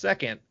runner on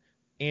second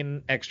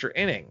in extra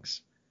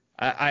innings.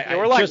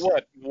 We're like,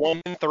 what,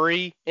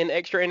 1-3 in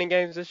extra inning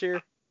games this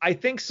year? I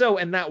think so,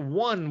 and that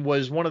one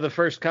was one of the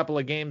first couple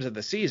of games of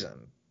the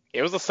season.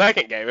 It was the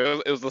second game.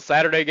 It was the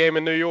Saturday game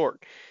in New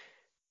York.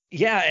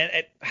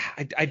 Yeah,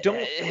 and it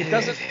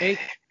doesn't make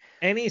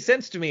any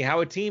sense to me how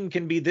a team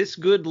can be this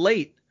good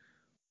late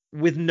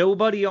with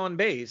nobody on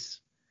base,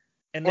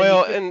 and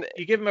then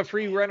you give them a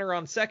free runner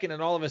on second,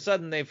 and all of a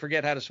sudden they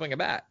forget how to swing a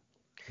bat.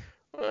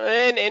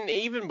 And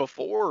even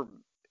before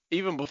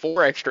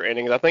extra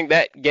innings, I think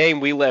that game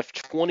we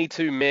left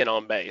 22 men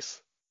on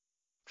base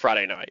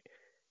Friday night.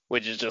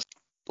 which is just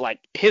like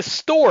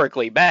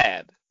historically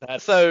bad.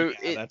 That's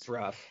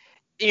rough.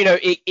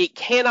 It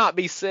cannot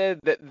be said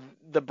that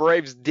the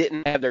Braves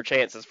didn't have their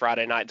chances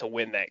Friday night to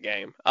win that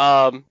game.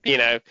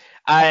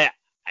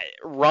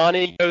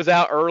 Ronnie goes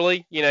out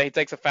early. He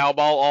takes a foul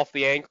ball off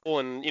the ankle,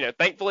 and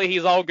thankfully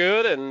he's all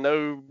good and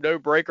no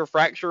break or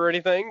fracture or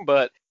anything.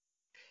 But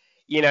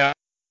I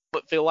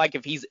feel like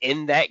if he's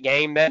in that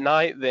game that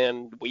night,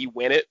 then we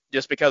win it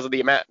just because of the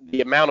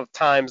amount of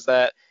times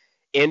that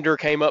Ender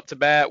came up to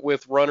bat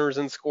with runners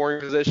in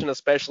scoring position,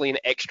 especially in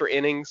extra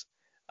innings.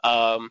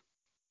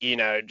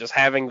 Just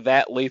having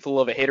that lethal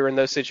of a hitter in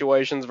those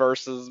situations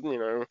versus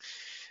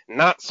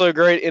not so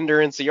great Ender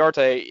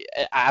Inciarte.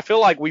 I feel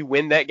like we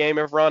win that game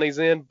if Ronnie's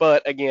in,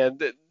 but again,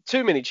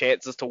 too many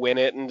chances to win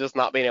it and just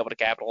not being able to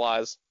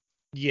capitalize.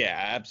 Yeah,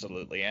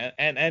 absolutely.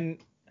 And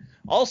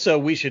also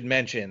we should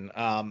mention,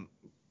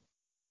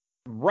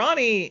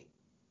 Ronnie,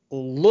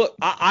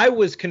 I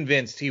was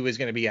convinced he was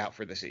going to be out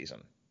for the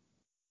season.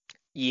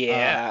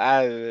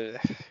 Yeah.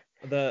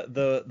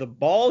 The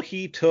ball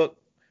he took,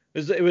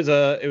 it was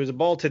a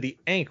ball to the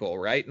ankle,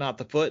 right? Not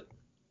the foot.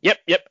 Yep,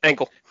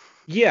 ankle.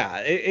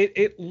 Yeah,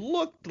 it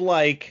looked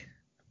like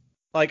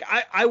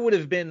I would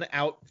have been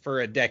out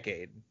for a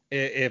decade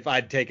if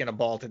I'd taken a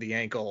ball to the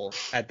ankle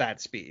at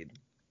that speed.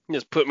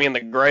 Just put me in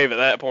the grave at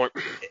that point.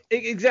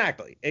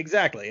 Exactly.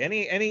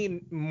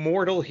 Any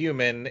mortal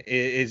human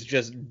is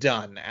just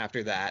done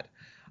after that.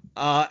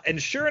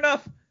 And sure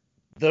enough,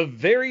 the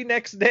very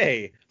next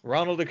day,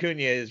 Ronald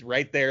Acuna is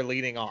right there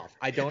leading off.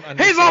 I don't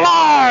understand. He's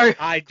alive!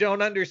 I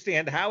don't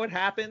understand how it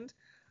happened.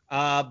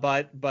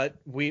 But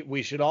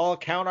we should all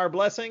count our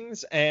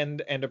blessings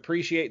and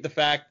appreciate the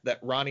fact that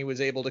Ronnie was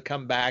able to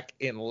come back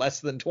in less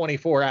than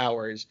 24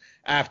 hours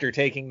after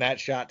taking that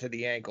shot to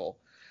the ankle.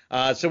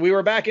 So we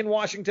were back in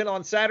Washington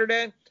on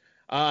Saturday,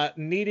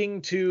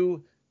 needing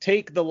to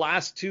take the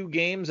last two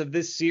games of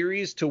this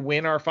series to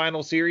win our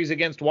final series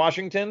against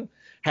Washington.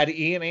 Had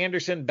Ian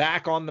Anderson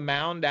back on the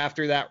mound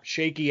after that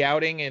shaky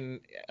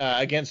outing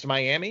against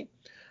Miami.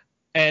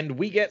 And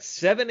we get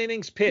 7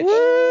 innings pitched,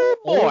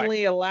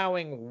 only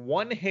allowing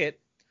 1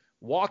 hit,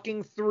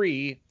 walking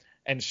 3,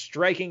 and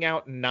striking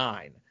out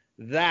 9.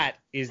 That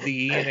is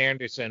the Ian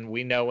Anderson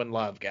we know and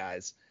love,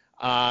 guys.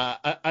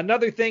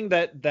 Another thing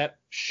that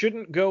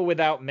shouldn't go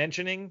without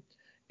mentioning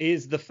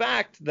is the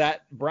fact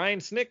that Brian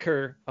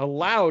Snitker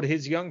allowed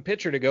his young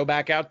pitcher to go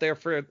back out there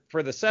for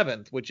the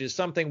 7th, which is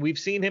something we've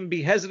seen him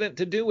be hesitant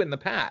to do in the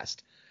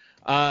past.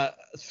 Ian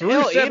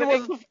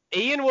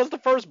was the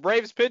first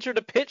Braves pitcher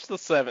to pitch the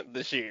 7th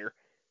this year.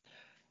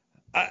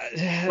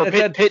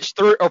 Pitch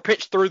through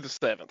the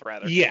 7th,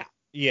 rather.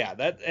 Yeah,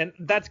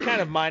 that's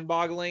kind of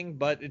mind-boggling,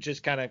 but it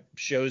just kind of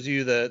shows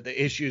you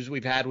the issues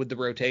we've had with the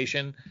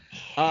rotation.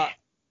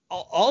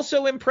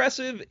 Also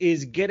impressive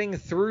is getting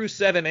through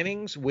 7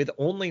 innings with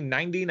only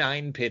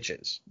 99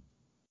 pitches.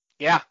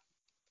 Yeah,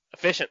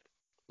 efficient.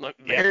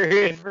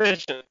 Very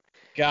efficient.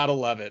 Gotta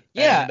love it.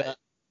 Yeah. And,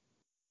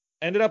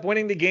 ended up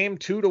winning the game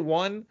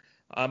 2-1.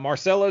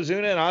 Marcell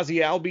Ozuna and Ozzie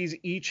Albies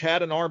each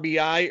had an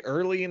RBI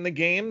early in the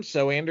game,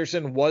 so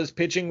Anderson was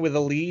pitching with a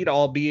lead,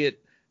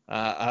 albeit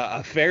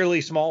a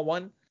fairly small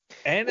one.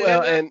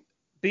 And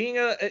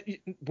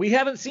we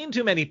haven't seen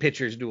too many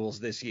pitchers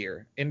duels this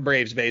year in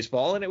Braves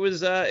baseball, and it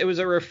was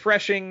a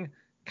refreshing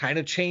kind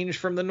of change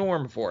from the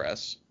norm for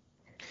us.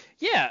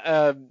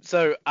 Yeah,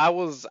 so I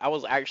was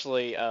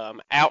actually out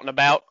and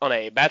about on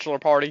a bachelor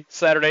party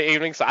Saturday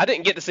evening, so I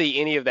didn't get to see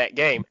any of that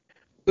game.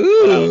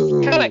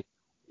 Ooh.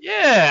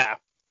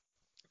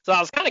 So I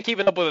was kind of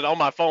keeping up with it on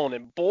my phone,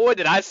 and boy,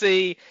 did I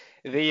see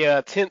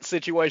the tense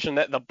situation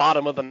that the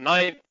bottom of the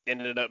 9th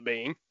ended up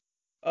being.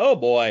 Oh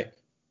boy,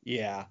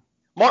 yeah.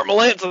 Mark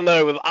Melancon,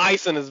 though, with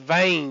ice in his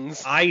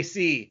veins.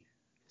 Icy.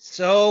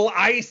 So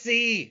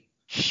icy.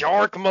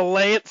 Shark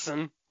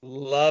Melancon.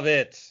 Love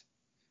it.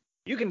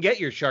 You can get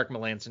your Shark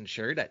Melancon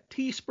shirt at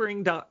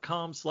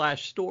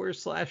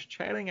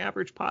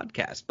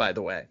teespring.com/store/chattingaveragepodcast, by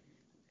the way.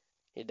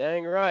 You're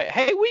dang right.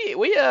 Hey, we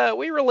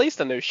released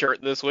a new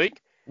shirt this week.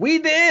 We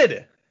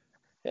did.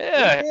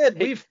 Yeah. We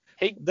did.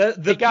 He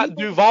got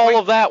Duvall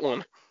of that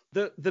one.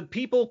 The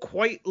people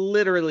quite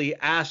literally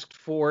asked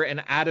for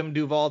an Adam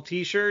Duvall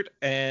t-shirt,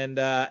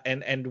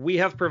 and we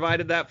have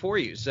provided that for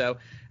you. So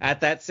at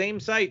that same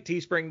site,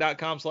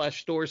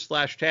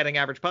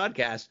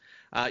 teespring.com/store/chattingaveragepodcast,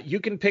 you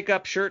can pick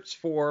up shirts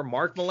for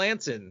Mark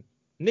Melancon,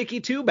 Nikki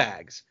Two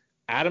Bags,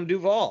 Adam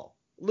Duvall,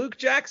 Luke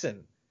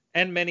Jackson,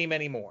 and many,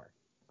 many more.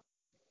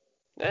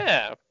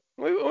 Yeah,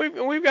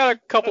 we've got a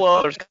couple of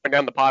others coming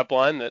down the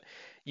pipeline that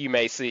you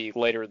may see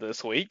later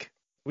this week.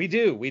 We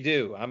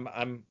do.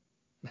 I'm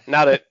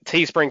now that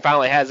Teespring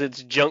finally has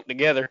its junk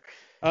together.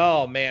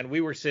 Oh man,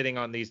 we were sitting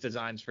on these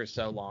designs for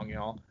so long,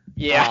 y'all.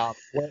 Yeah,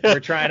 we're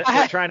trying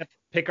to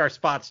pick our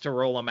spots to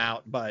roll them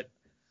out, but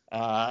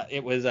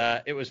it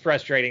was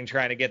frustrating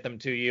trying to get them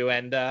to you,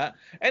 and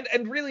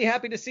really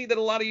happy to see that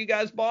a lot of you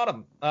guys bought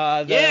them.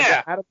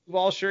 The Adam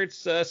Duvall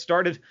shirts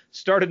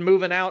started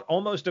moving out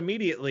almost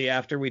immediately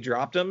after we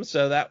dropped them,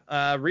 so that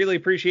really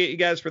appreciate you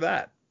guys for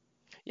that.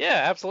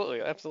 Yeah,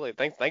 absolutely.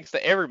 Thanks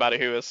to everybody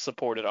who has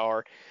supported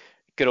our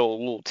Good old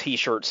little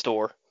T-shirt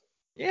store.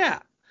 Yeah.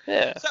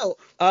 Yeah. So,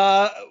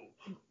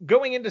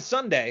 going into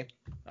Sunday,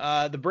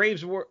 the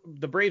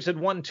Braves had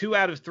won 2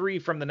 out of 3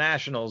 from the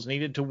Nationals,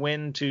 needed to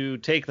win to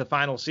take the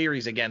final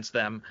series against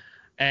them,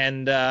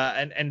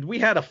 and we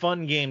had a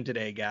fun game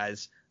today,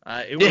 guys.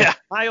 It was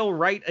Kyle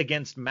Wright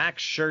against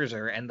Max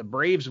Scherzer, and the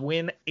Braves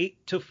win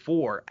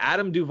 8-4.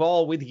 Adam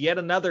Duvall with yet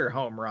another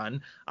home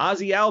run.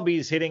 Ozzie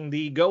Albies hitting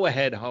the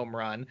go-ahead home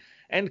run,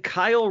 and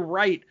Kyle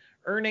Wright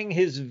earning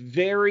his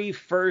very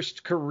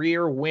first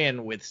career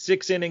win with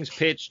 6 innings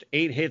pitched,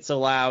 8 hits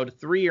allowed,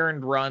 3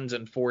 earned runs,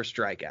 and 4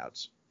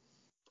 strikeouts.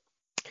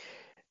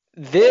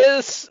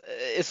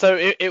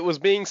 It was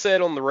being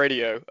said on the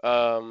radio.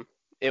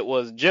 It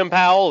was Jim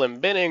Powell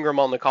and Ben Ingram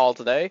on the call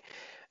today.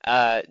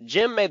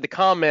 Jim made the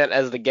comment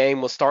as the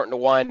game was starting to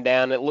wind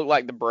down. It looked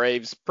like the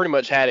Braves pretty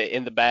much had it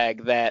in the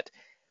bag that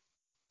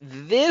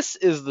this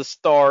is the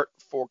start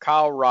for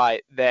Kyle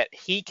Wright that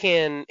he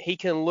can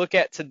look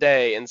at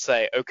today and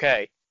say,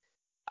 okay,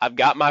 I've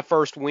got my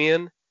first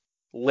win.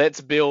 Let's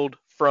build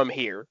from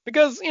here.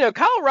 Because,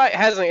 Kyle Wright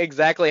hasn't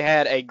exactly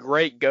had a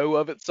great go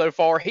of it so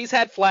far. He's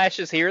had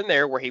flashes here and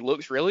there where he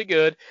looks really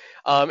good.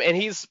 And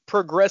he's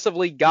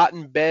progressively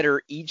gotten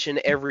better each and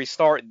every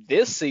start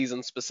this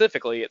season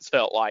specifically, it's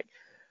felt like.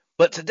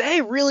 But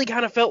today really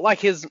kind of felt like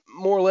his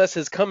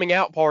coming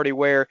out party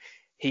where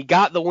he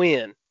got the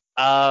win.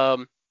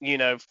 4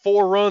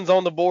 runs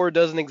on the board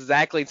doesn't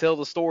exactly tell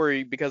the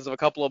story because of a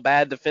couple of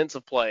bad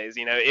defensive plays.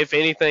 If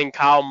anything,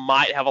 Kyle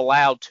might have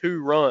allowed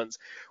 2 runs,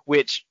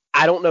 which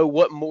I don't know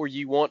what more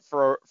you want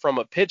from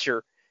a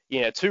pitcher.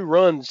 2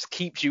 runs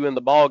keeps you in the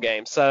ball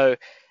game. So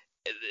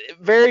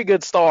very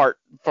good start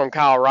from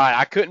Kyle Wright.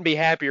 I couldn't be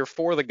happier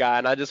for the guy,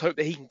 and I just hope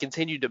that he can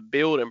continue to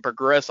build and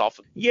progress off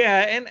of it.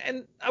 Yeah,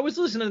 and I was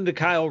listening to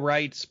Kyle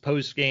Wright's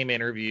post-game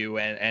interview,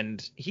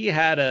 and he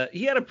had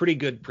a pretty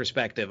good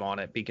perspective on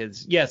it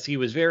because, yes, he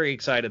was very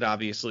excited,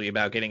 obviously,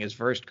 about getting his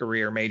first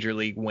career major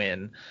league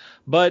win,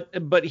 but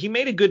he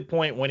made a good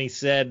point when he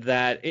said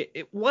that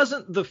it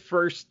wasn't the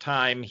first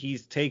time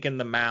he's taken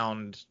the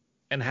mound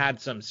and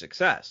had some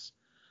success.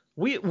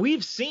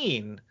 We've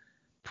seen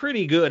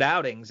pretty good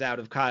outings out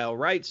of Kyle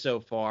Wright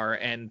so far,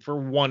 and for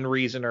one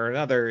reason or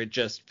another, it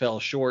just fell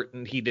short,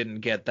 and he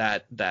didn't get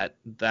that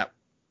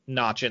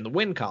notch in the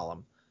win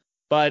column.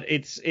 But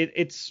it's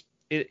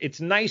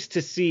nice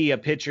to see a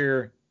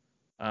pitcher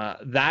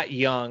that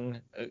young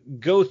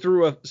go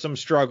through some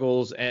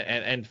struggles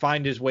and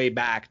find his way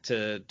back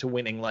to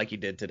winning like he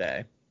did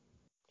today.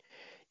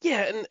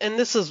 Yeah, and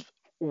this is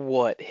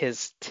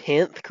his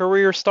 10th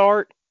career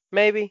start,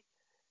 maybe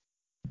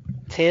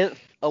 10th,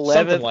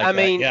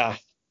 11th. Yeah.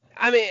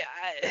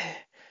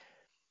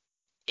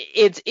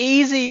 It's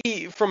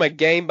easy from a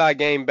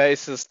game-by-game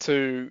basis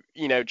to,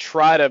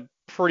 try to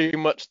pretty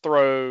much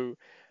throw,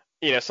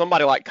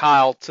 somebody like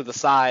Kyle to the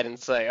side and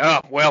say,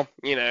 oh, well,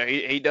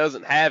 he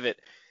doesn't have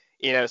it.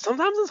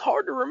 Sometimes it's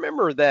hard to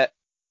remember that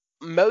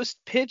most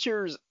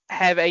pitchers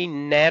have a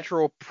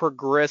natural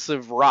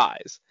progressive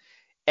rise.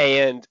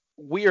 And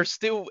we are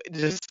still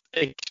just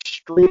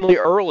extremely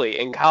early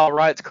in Kyle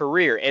Wright's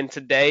career, and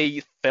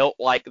today felt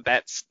like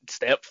that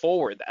step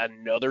forward,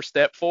 another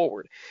step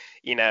forward.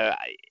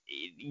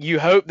 You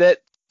hope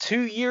that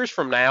 2 years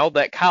from now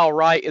that Kyle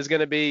Wright is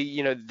going to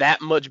be, that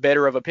much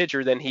better of a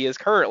pitcher than he is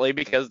currently,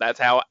 because that's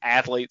how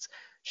athletes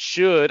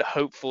should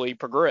hopefully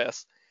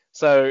progress.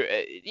 So,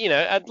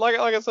 like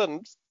I said,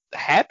 I'm just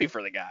happy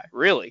for the guy,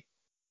 really.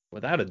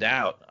 Without a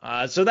doubt.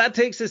 So that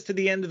takes us to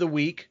the end of the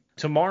week.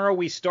 Tomorrow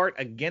we start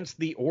against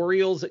the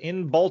Orioles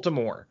in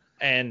Baltimore.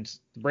 And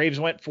the Braves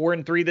went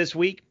 4-3 this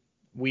week.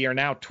 We are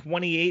now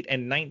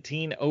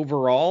 28-19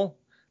 overall,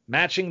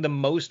 matching the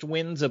most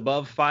wins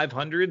above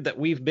 500 that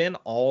we've been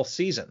all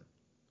season.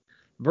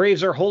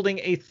 Braves are holding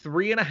a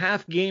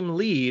 3.5 game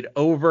lead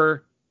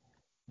over,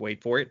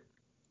 wait for it,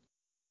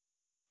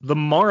 the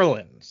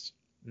Marlins,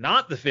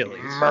 not the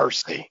Phillies.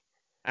 Mercy.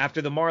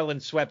 After the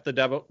Marlins swept the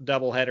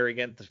doubleheader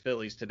against the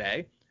Phillies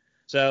today.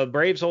 So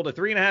Braves hold a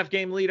 3.5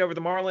 game lead over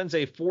the Marlins,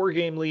 a 4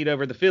 game lead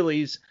over the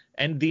Phillies,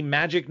 and the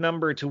magic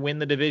number to win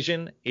the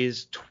division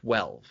is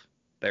 12.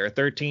 There are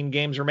 13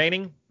 games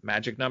remaining.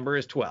 Magic number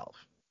is 12.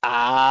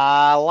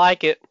 I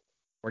like it.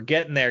 We're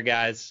getting there,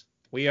 guys.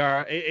 We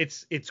are.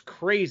 It's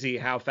crazy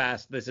how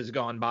fast this has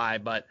gone by,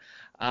 but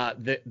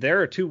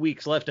there are 2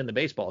 weeks left in the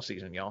baseball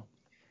season, y'all.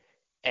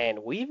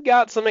 And we've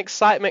got some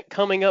excitement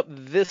coming up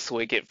this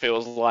week, it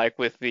feels like,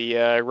 with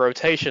the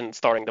rotation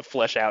starting to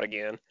flesh out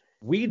again.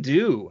 We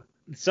do.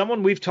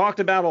 Someone we've talked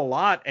about a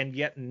lot and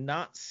yet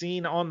not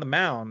seen on the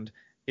mound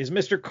is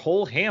Mr.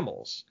 Cole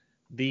Hamels.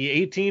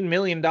 The $18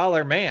 million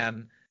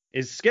man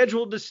is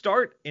scheduled to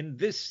start in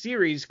this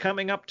series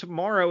coming up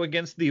tomorrow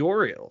against the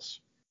Orioles.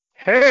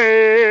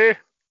 Hey!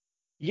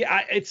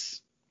 Yeah,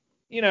 it's,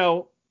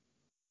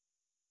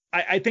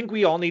 I think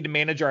we all need to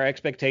manage our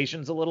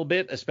expectations a little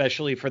bit,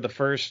 especially for the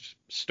first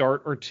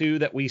start or two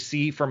that we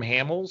see from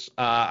Hamels.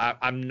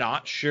 I'm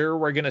not sure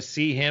we're going to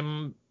see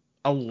him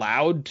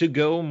allowed to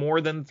go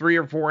more than 3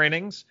 or 4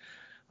 innings.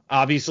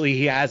 Obviously,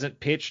 he hasn't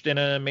pitched in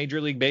a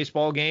Major League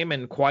Baseball game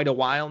in quite a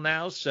while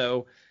now,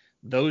 so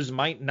those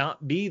might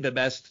not be the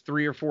best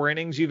 3 or 4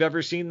 innings you've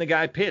ever seen the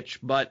guy pitch,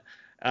 but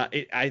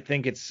I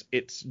think it's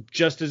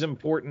just as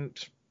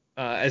important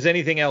as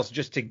anything else,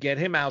 just to get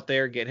him out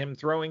there, get him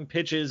throwing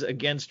pitches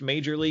against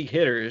major league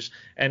hitters,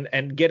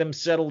 and get him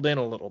settled in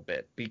a little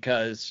bit,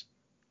 because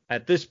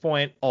at this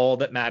point, all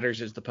that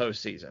matters is the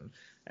postseason.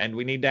 And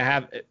we need to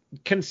have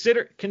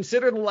consider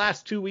the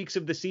last 2 weeks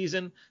of the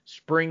season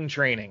spring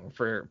training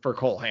for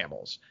Cole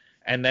Hamels.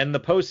 And then the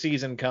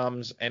postseason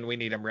comes and we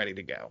need him ready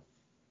to go.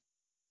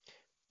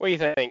 What do you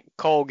think?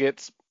 Cole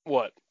gets,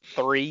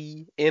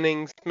 3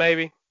 innings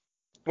maybe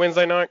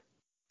Wednesday night?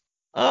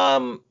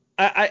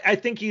 I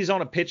think he's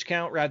on a pitch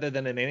count rather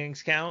than an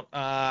innings count.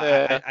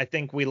 I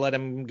think we let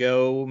him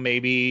go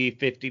maybe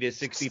 50 to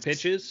 60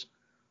 pitches.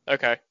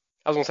 Okay.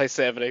 I was going to say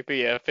 70, but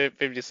yeah,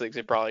 50 to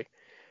 60 probably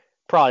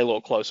a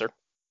little closer.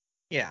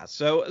 Yeah,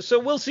 so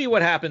we'll see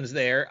what happens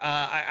there.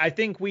 I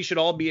think we should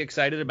all be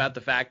excited about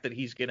the fact that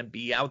he's going to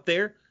be out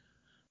there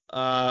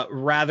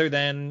rather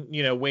than,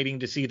 waiting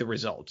to see the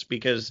results,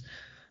 because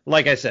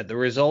like I said, the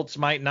results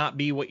might not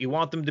be what you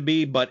want them to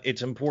be, but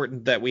it's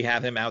important that we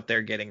have him out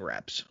there getting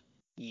reps.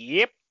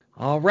 Yep.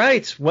 All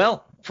right.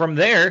 Well, from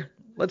there,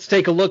 let's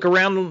take a look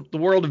around the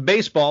world of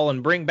baseball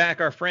and bring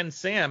back our friend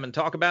Sam and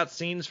talk about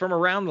scenes from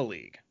around the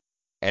league.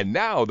 And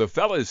now the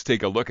fellas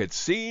take a look at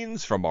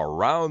scenes from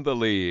around the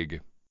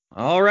league.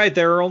 All right,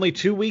 there are only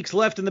 2 weeks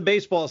left in the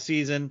baseball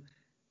season,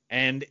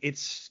 and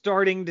it's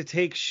starting to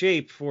take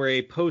shape for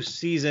a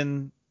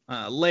postseason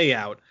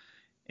layout.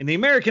 In the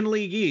American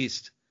League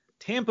East,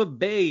 Tampa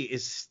Bay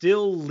is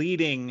still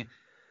leading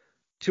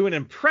to an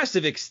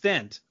impressive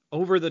extent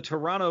over the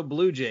Toronto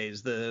Blue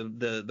Jays.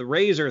 The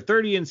Rays are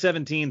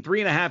 30-17,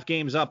 3.5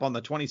 games up on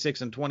the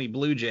 26-20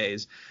 Blue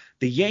Jays.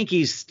 The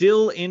Yankees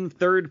still in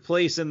third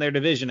place in their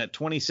division at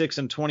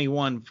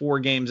 26-21, 4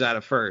 games out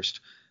of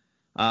first.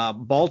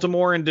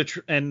 Baltimore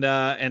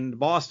and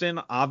Boston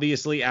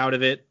obviously out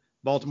of it.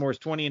 Baltimore is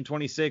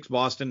 20-26.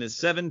 Boston is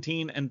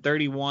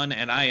 17-31,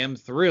 and I am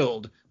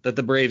thrilled that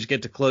the Braves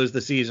get to close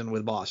the season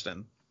with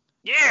Boston.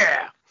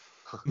 Yeah.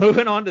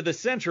 Moving on to the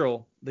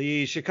Central,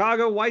 the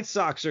Chicago White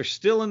Sox are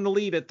still in the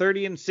lead at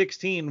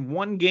 30-16,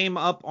 1 game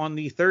up on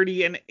the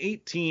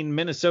 30-18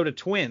 Minnesota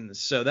Twins.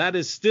 So that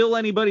is still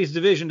anybody's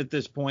division at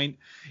this point.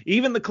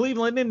 Even the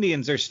Cleveland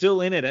Indians are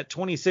still in it at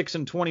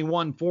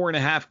 26-21,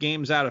 4.5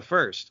 games out of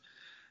first.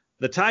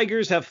 The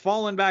Tigers have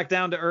fallen back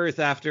down to earth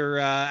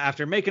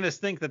after making us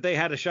think that they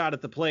had a shot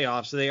at the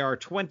playoffs. They are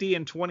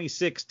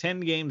 20-26, 10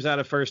 games out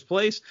of first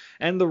place,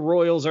 and the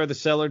Royals are the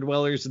cellar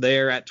dwellers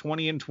there at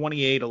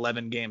 20-28,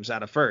 11 games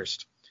out of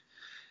first.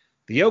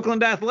 The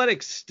Oakland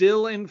Athletics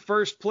still in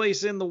first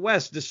place in the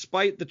West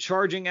despite the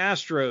charging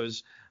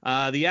Astros.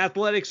 The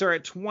Athletics are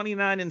at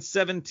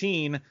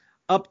 29-17.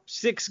 Up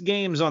 6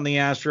 games on the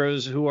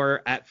Astros, who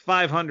are at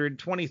 500,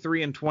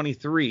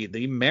 23-23.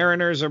 The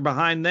Mariners are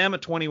behind them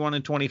at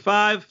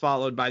 21-25,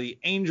 followed by the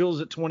Angels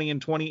at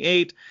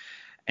 20-28,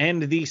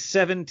 and the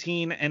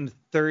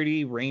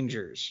 17-30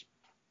 Rangers.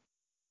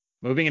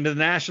 Moving into the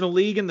National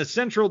League in the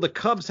Central, the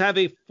Cubs have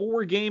a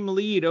 4-game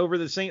lead over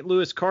the St.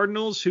 Louis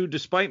Cardinals, who,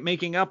 despite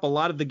making up a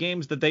lot of the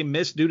games that they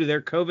missed due to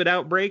their COVID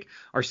outbreak,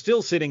 are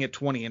still sitting at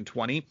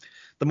 20-20.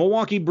 The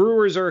Milwaukee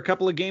Brewers are a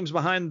couple of games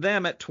behind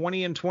them at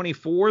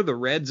 20-24. The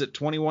Reds at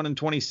 21-26,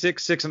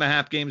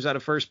 6.5 games out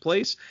of first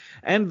place.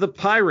 And the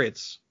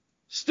Pirates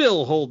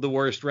still hold the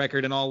worst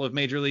record in all of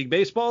Major League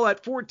Baseball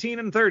at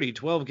 14-30,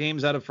 12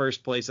 games out of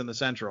first place in the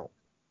Central.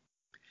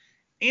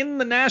 In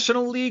the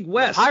National League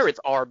West, the Pirates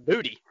are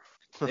booty.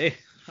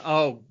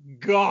 Oh,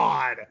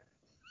 God.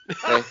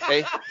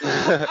 Hey.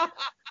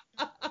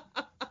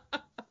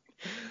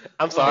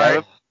 I'm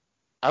sorry.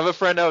 I have a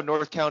friend out in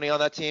North County on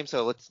that team,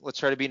 so let's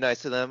try to be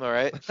nice to them. All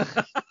right.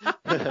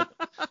 Okay,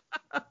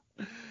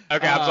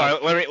 I'm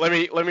sorry. Let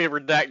me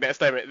redact that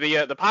statement.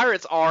 The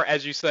Pirates are,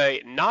 as you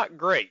say, not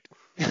great.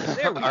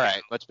 All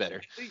right, much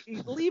better.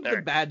 Leave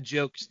the bad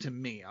jokes to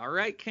me, all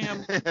right,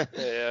 Cam?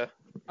 Yeah.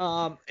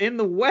 In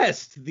the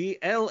West, the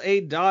LA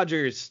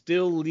Dodgers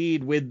still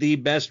lead with the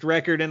best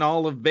record in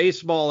all of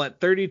baseball at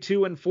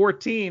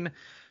 32-14.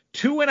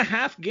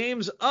 2.5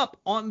 games up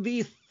on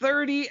the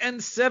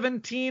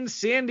 30-17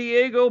 San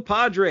Diego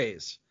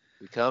Padres.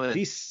 We coming.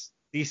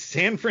 The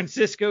San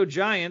Francisco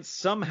Giants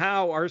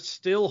somehow are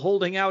still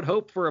holding out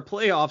hope for a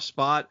playoff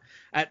spot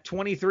at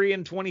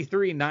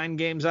 23-23, 9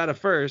 games out of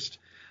first.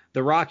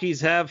 The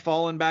Rockies have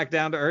fallen back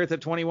down to earth at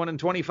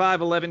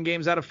 21-25, 11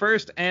 games out of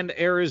first, and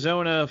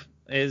Arizona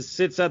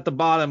sits at the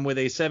bottom with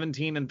a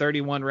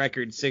 17-31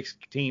 record,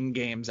 16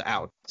 games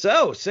out.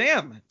 So,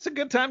 Sam, it's a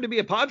good time to be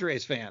a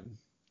Padres fan.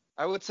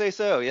 I would say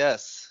so,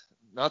 yes.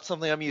 Not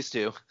something I'm used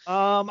to.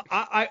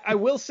 I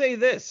will say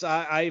this.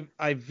 I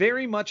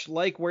very much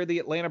like where the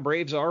Atlanta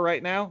Braves are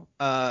right now.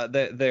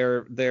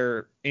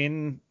 They're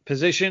in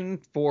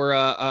position for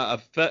a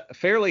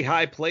fairly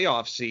high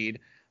playoff seed,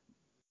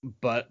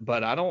 but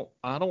I don't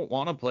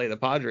want to play the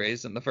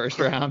Padres in the first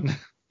round.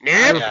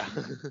 Yeah.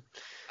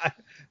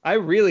 I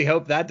really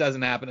hope that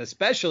doesn't happen,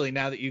 especially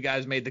now that you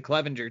guys made the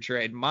Clevenger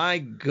trade. My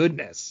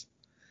goodness.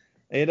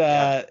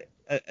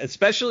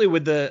 Especially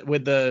with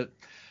the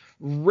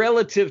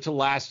relative to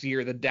last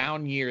year, the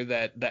down year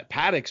that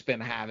Paddock's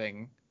been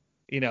having,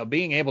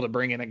 being able to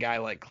bring in a guy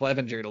like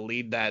Clevenger to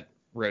lead that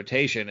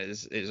rotation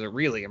is a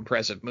really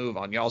impressive move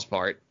on y'all's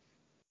part.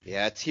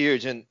 Yeah, it's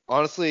huge. And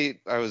honestly,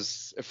 I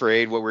was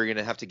afraid what we're going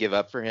to have to give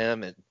up for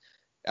him. And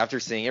after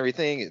seeing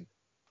everything,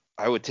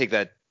 I would take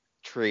that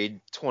trade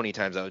 20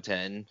 times out of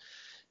 10.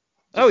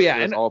 Oh, yeah.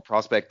 And all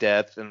prospect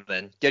depth. And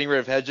then getting rid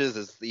of Hedges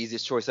is the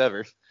easiest choice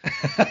ever.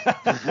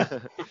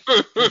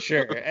 For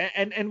sure.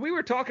 And we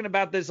were talking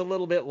about this a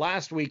little bit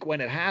last week when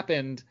it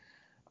happened.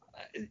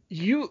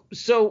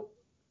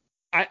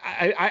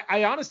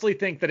 I honestly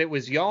think that it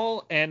was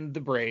y'all and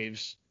the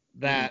Braves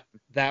that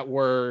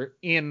were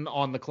in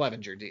on the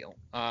Clevenger deal.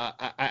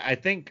 I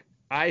think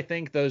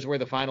those were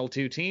the final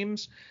two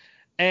teams.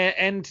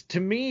 And to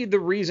me, the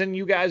reason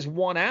you guys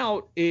won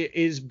out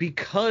is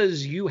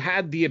because you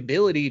had the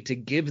ability to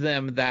give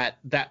them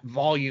that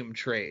volume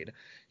trade.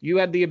 You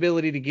had the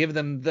ability to give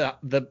them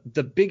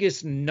the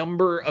biggest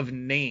number of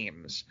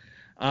names.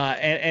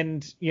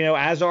 And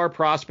as our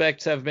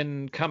prospects have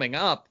been coming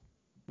up,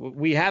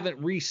 we haven't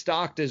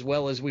restocked as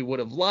well as we would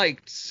have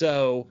liked.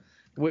 So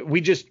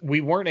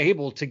we weren't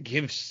able to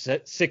give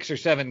 6 or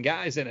 7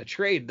 guys in a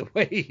trade the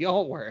way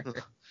y'all were.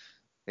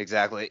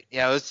 Exactly.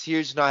 Yeah, it was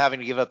huge not having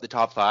to give up the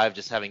top 5,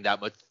 just having that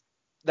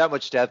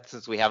much depth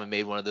since we haven't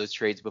made one of those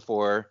trades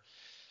before.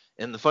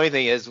 And the funny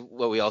thing is,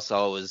 what we all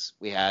saw was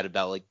we had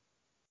about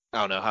I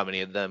don't know how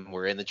many of them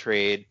were in the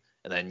trade,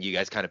 and then you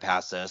guys kind of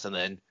passed us,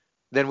 and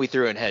then we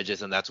threw in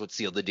Hedges, and that's what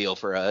sealed the deal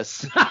for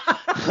us.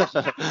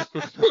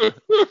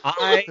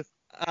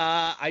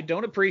 I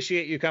don't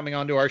appreciate you coming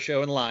onto our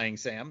show and lying,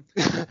 Sam.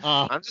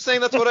 I'm just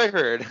saying that's what I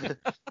heard.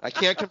 I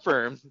can't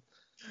confirm.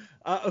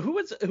 Who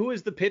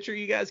was the pitcher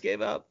you guys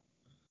gave up?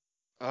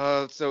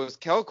 So it was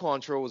Cal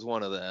Quantrill was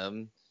one of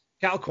them.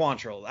 Cal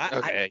Quantrill.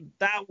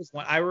 That was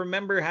one. I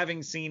remember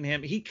having seen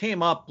him. He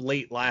came up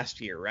late last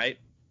year, right?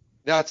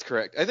 That's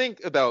correct. I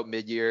think about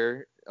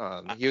mid-year.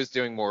 He was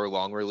doing more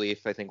long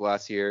relief, I think,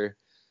 last year.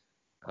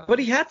 But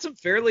he had some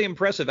fairly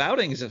impressive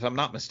outings, if I'm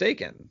not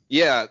mistaken.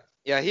 Yeah,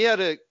 he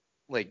had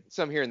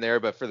some here and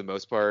there, but for the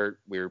most part,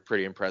 we were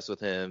pretty impressed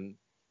with him.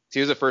 He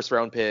was a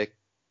first-round pick.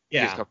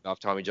 Yeah. He was coming off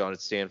Tommy John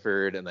at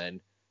Stanford, and then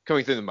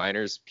coming through the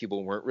minors,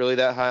 people weren't really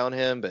that high on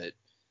him, but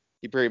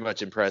he pretty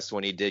much impressed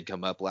when he did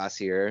come up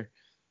last year.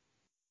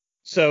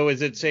 So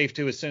is it safe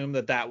to assume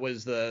that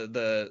was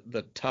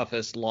the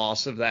toughest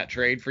loss of that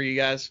trade for you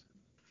guys?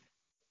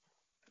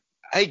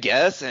 I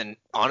guess, and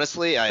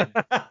honestly, I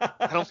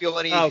don't feel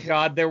any. Oh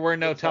God, there were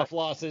no tough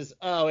losses.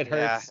 Oh, it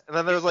hurts. And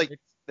then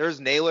there's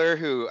Naylor,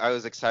 who I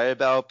was excited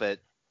about, but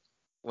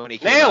when he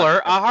came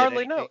Naylor, out, I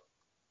hardly know.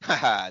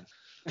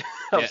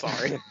 I'm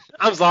sorry.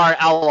 I'm sorry.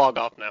 I'll log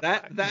off now.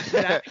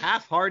 That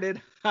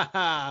half-hearted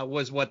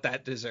was what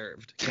that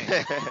deserved.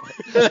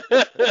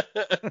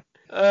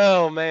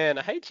 Oh man,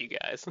 I hate you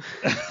guys.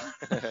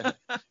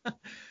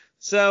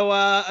 So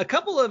a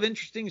couple of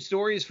interesting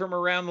stories from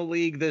around the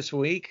league this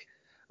week.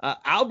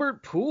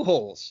 Albert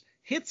Pujols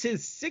hits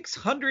his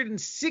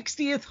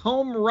 660th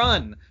home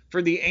run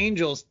for the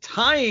Angels,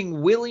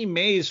 tying Willie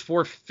Mays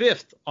for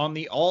 5th on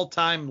the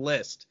all-time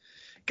list.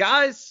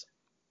 Guys,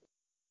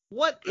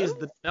 what is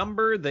the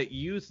number that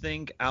you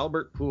think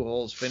Albert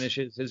Pujols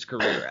finishes his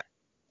career at?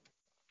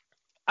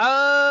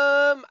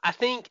 I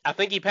think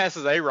he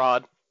passes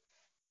A-Rod.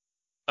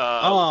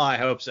 I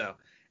hope so.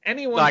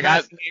 Anyone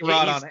passing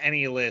A-Rod on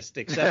any list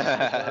except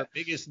the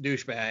biggest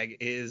douchebag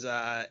is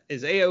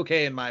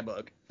A-okay in my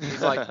book. He's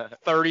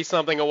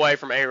 30-something away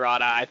from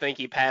A-Rod. I think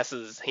he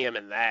passes him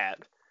in that.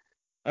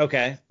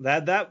 Okay,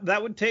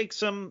 that would take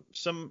some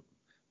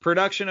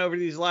production over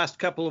these last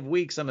couple of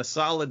weeks and a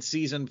solid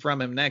season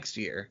from him next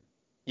year.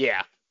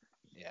 Yeah.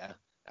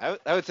 I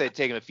would say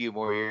take him a few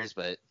more years,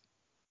 but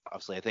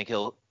obviously I think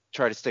he'll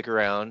try to stick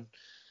around.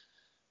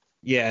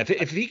 Yeah,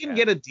 if he can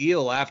get a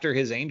deal after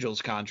his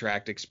Angels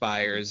contract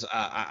expires,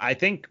 I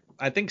think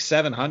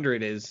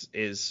 700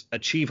 is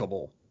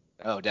achievable.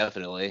 Oh,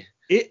 definitely.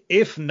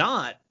 If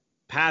not,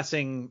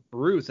 passing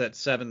Ruth at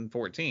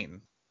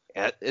 714.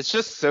 Yeah, it's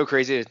just so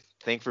crazy to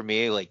think for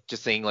me,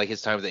 just seeing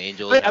his time with the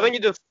Angels. I think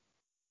it just.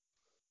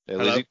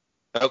 Hello.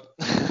 Oh.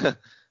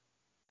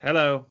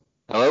 Hello.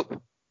 Hello.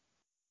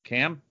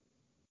 Cam.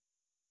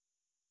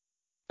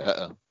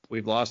 Uh-oh.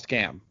 We've lost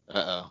Cam.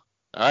 Uh-oh.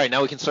 All right,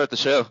 now we can start the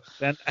show.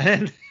 What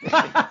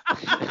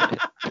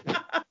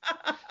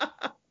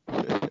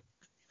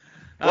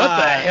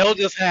the hell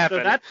just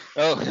happened?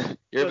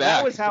 You're back.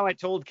 That was how I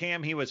told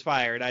Cam he was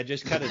fired. I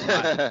just cut his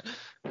mic.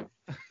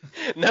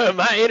 No,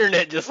 my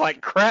internet just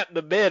crapped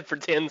the bed for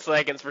 10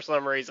 seconds for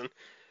some reason.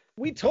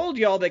 We told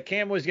y'all that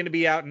Cam was going to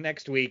be out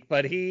next week,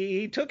 but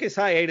he took his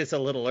hiatus a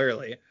little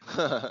early.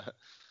 I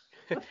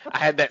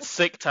had that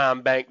sick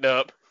time banked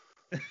up.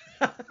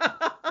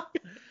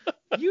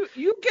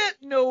 You get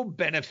no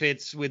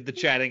benefits with the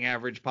Chatting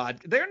Average pod.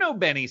 There are no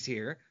bennies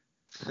here.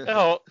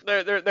 No,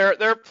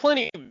 there are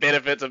plenty of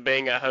benefits of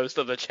being a host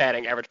of the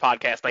Chatting Average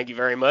podcast. Thank you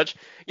very much.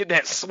 Get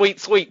that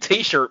sweet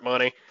T-shirt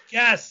money.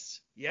 Yes.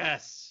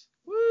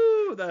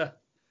 Woo, the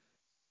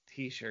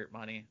T-shirt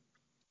money.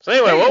 So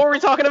anyway, what were we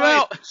talking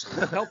about?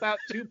 To help out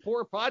two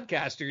poor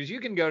podcasters, you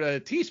can go to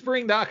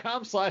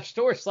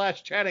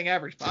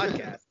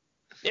teespring.com/store/chattingaveragepodcast.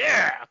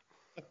 Yeah.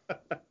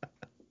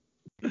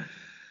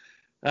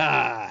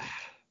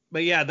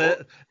 But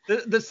yeah,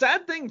 the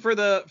sad thing for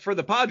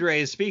the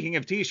Padres, speaking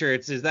of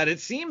t-shirts, is that it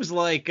seems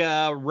like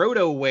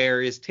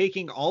RotoWear is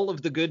taking all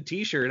of the good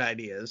t-shirt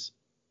ideas.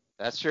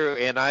 That's true,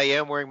 and I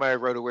am wearing my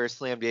RotoWear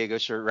Slam Diego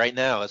shirt right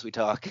now as we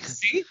talk.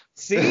 See?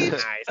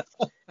 Nice.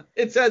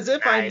 It's as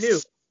if I Nice. knew.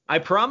 I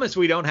promise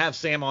we don't have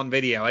Sam on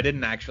video. I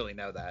didn't actually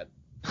know that.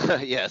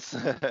 Yes.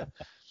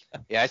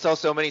 Yeah, I saw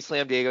so many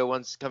Slam Diego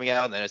ones coming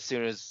out, and then as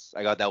soon as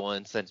I got that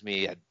one sent to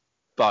me, I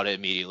bought it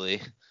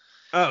immediately.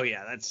 Oh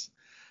yeah, let's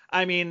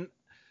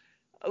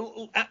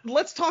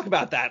talk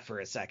about that for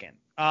a second.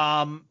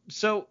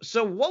 So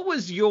what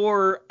was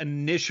your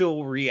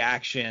initial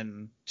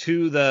reaction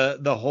to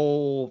the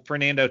whole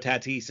Fernando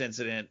Tatis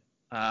incident?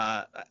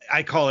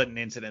 I call it an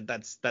incident.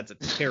 That's a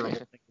terrible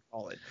thing to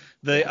call it.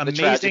 The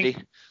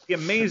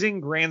amazing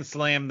grand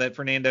slam that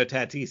Fernando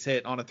Tatis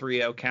hit on a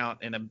 3-0 count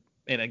in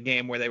a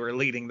game where they were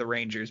leading the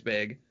Rangers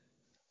big.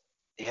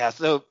 Yeah,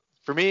 so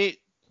for me,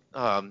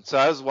 so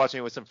I was watching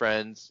it with some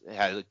friends. I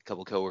had a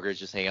couple coworkers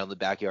just hanging out in the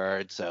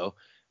backyard, so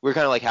we were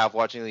kind of like half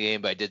watching the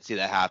game, but I did see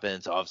that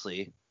happen, so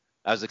obviously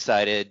I was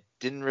excited.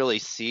 Didn't really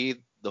see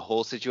the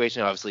whole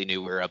situation. Obviously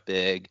knew we were up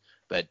big,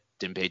 but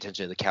didn't pay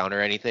attention to the count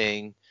or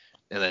anything.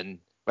 And then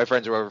my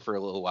friends were over for a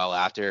little while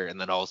after,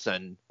 and then all of a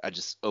sudden I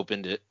just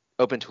opened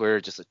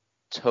Twitter, just a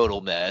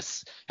total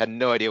mess. Had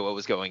no idea what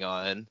was going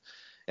on.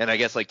 And I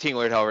guess like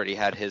Tingler had already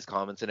had his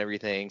comments and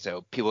everything,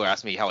 so people were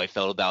asking me how I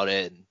felt about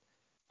it, and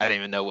I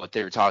didn't even know what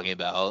they were talking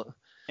about.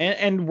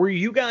 And were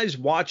you guys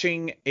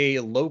watching a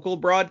local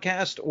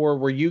broadcast, or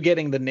were you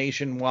getting the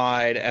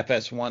nationwide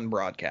FS1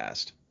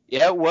 broadcast?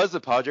 Yeah, it was the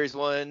Padres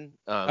one.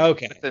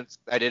 Okay. Since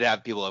I did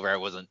have people over, I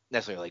wasn't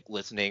necessarily like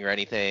listening or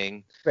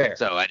anything. Fair.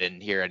 So I didn't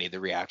hear any of the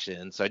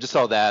reactions. So I just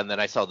saw that, and then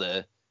I saw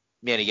the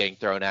Manny getting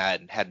thrown at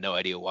and had no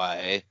idea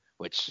why,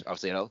 which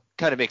obviously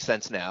kind of makes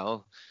sense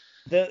now.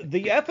 The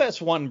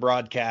FS1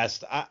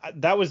 broadcast,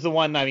 that was the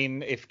one. I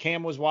mean, if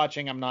Cam was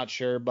watching, I'm not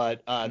sure,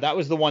 but that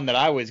was the one that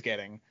I was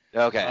getting.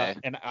 Okay.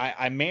 And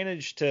I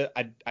managed to.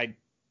 I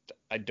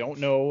don't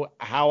know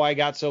how I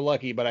got so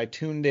lucky, but I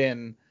tuned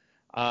in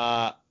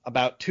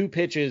about 2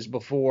 pitches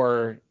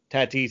before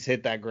Tatis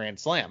hit that grand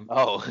slam.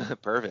 Oh,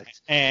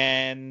 perfect.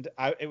 And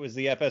it was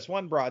the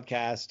FS1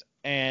 broadcast,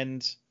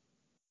 and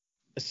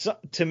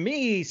to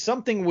me,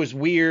 something was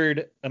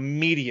weird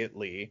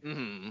immediately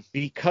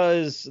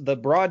because the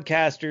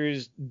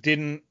broadcasters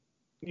didn't,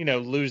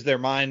 lose their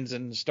minds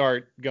and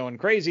start going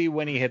crazy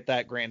when he hit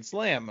that grand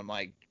slam. I'm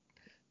like,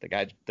 the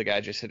guy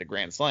just hit a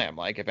grand slam.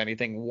 Like, if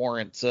anything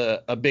warrants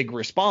a big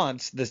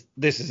response, this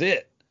is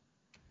it.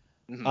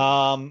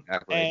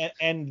 Exactly.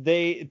 And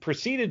they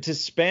proceeded to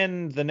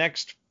spend the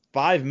next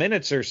 5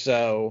 minutes or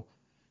so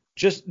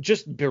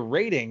just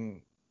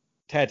berating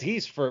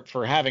Tatis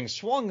for having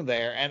swung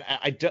there, and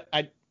I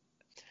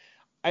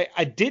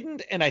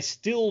didn't, and I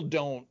still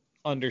don't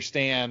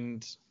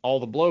understand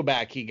all the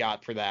blowback he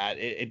got for that.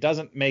 It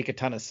doesn't make a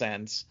ton of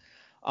sense.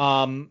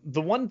 The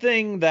one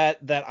thing that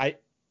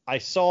I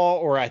saw,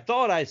 or I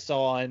thought I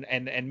saw,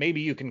 and maybe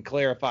you can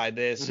clarify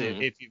this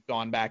if you've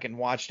gone back and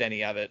watched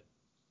any of it,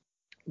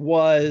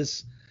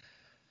 was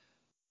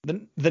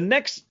the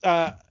next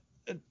Hosmer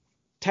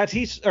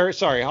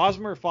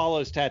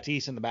follows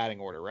Tatis in the batting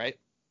order, right?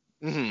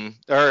 Okay.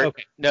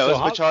 No, it was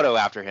Machado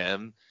after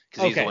him,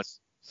 because he's the one.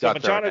 So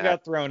Machado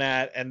got thrown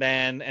at, and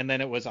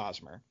then it was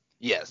Hosmer.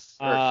 Yes.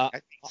 I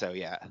think so,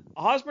 yeah.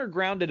 Hosmer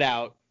grounded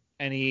out,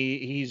 and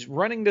he's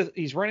running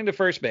to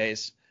first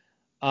base.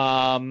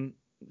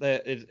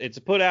 It's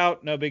a put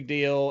out, no big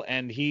deal,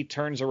 and he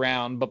turns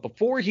around. But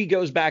before he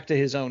goes back to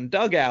his own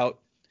dugout,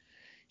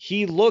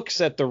 he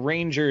looks at the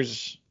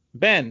Rangers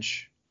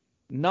bench,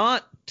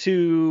 not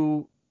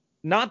to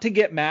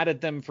get mad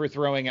at them for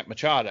throwing at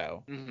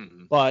Machado,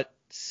 but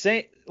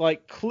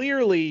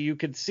clearly you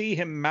could see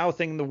him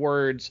mouthing the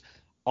words,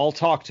 "I'll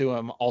talk to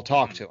him. I'll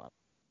talk to him."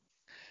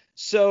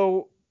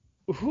 So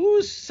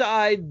whose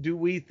side do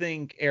we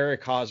think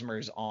Eric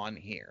Hosmer's on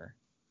here?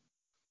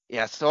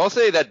 Yeah, so I'll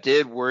say that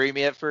did worry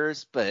me at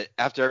first, but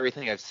after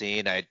everything I've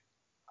seen, I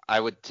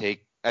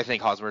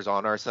think Hosmer's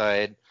on our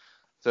side.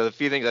 So the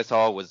few things I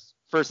saw was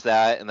first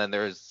that, and then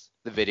there's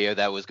the video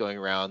that was going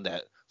around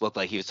that looked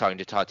like he was talking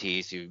to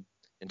Tatis,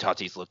 and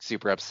Tatis looked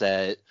super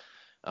upset.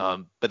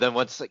 But then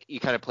once you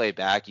kind of play it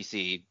back, you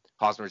see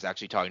Hosmer's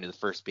actually talking to the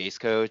first base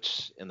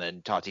coach, and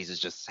then Tatis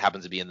just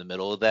happens to be in the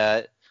middle of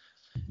that.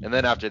 And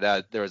then after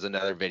that, there was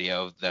another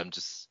video of them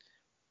just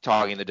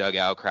talking in the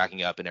dugout,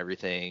 cracking up and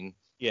everything.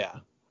 Yeah.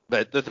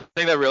 But the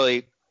thing that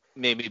really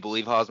made me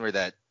believe Hosmer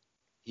that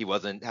he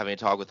wasn't having a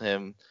talk with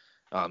him,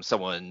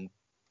 someone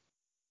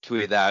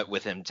tweeted that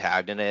with him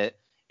tagged in it,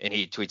 and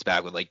he tweets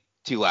back with like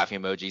 2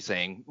 laughing emojis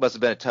saying, "Must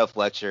have been a tough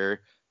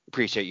lecture.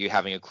 Appreciate you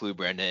having a clue,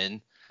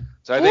 Brendan."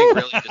 So I think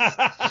really just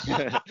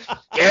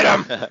get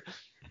him.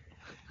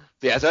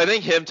 Yeah, so I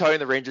think him talking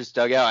the Rangers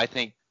dugout, I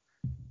think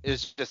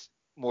is just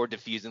more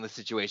diffusing the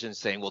situation,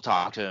 saying we'll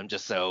talk to him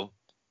just so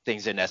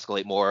things didn't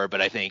escalate more.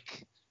 But I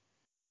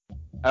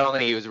don't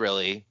think he was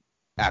really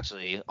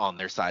actually on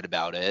their side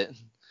about it.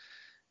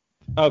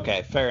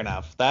 Okay, fair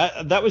enough.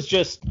 That was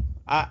just,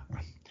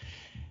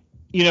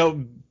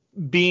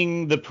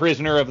 being the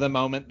prisoner of the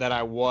moment that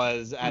I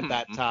was at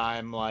that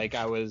time. Like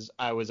I was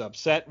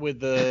upset with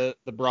the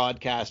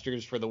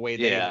broadcasters for the way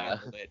they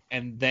handled it,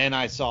 and then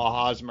I saw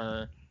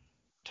Hosmer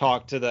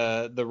talk to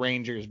the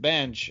Rangers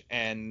bench,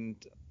 and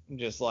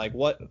just like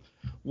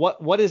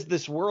what is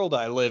this world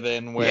I live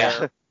in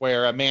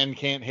where a man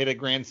can't hit a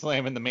grand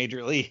slam in the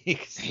major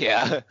leaes?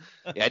 Yeah,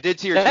 I did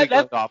see your that, tweet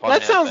that, off on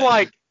that that. sounds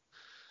like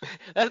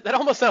that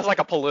almost sounds like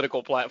a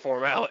political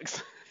platform,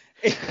 Alex.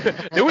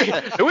 do we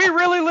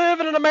really live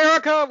in an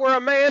America where a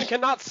man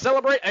cannot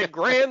celebrate a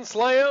grand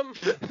slam?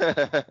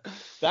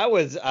 That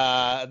was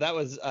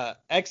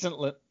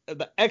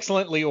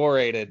excellently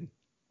orated,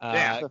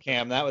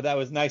 Cam. That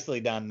was nicely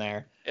done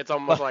there. It's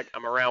almost like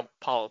I'm around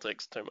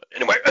politics too much.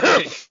 Anyway,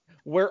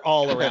 we're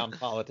all around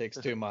politics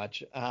too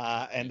much,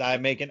 and I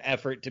make an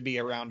effort to be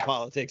around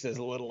politics as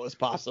little as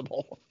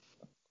possible.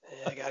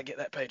 Yeah, I gotta get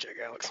that paycheck,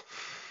 Alex.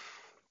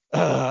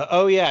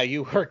 Oh yeah,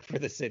 you work for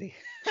the city.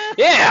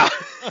 Yeah.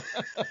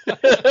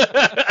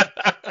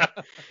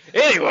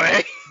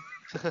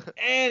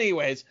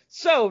 Anyways,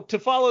 so to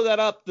follow that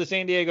up, the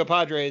San Diego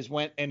Padres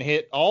went and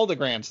hit all the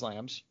grand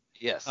slams.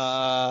 Yes.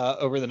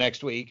 Over the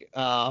next week.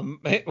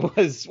 It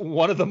was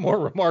one of the more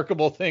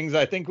remarkable things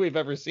I think we've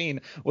ever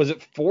seen. Was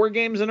it 4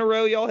 games in a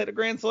row y'all hit a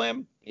grand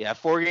slam? Yeah,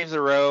 4 games in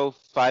a row,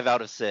 5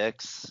 out of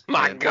 6.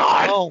 My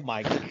God. Oh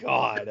my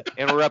God.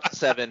 And we're up to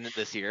 7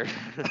 this year.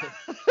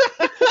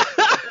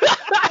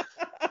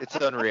 It's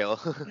unreal.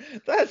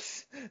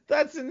 That's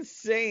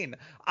insane.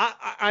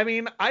 I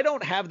mean, I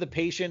don't have the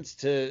patience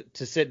to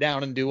sit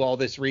down and do all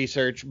this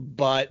research,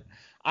 but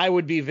I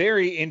would be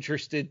very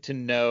interested to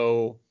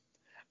know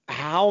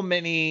how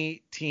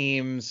many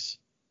teams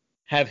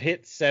have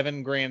hit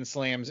 7 grand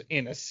slams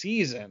in a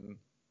season,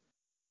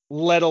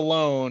 let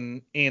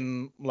alone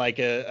in like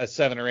a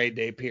 7 or 8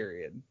 day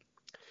period.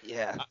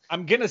 Yeah.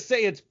 I'm going to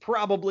say it's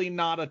probably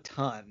not a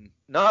ton.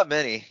 Not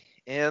many.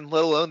 And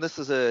let alone this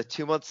is a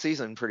 2-month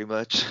season pretty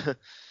much.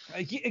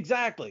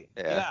 Exactly.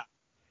 Yeah.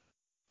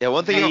 Yeah,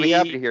 one thing I'll be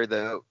happy to hear,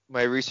 though,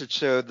 my research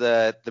showed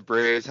that the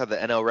Braves have the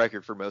NL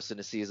record for most in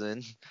a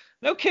season.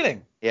 No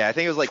kidding. Yeah, I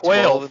think it was like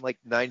 12 and like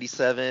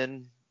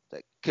 97.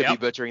 That could be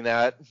butchering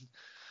that.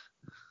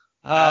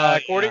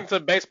 According to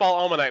Baseball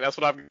Almanac, that's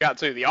what I've got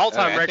too. The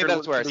all-time record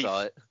that's where I was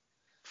saw it.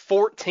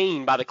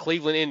 14 by the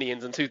Cleveland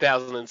Indians in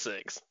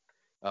 2006.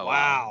 Oh,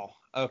 wow.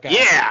 Okay.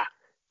 Yeah.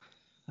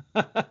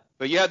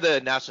 But you had the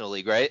National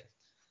League, right?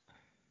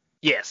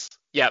 Yes.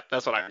 Yep,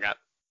 that's what I got.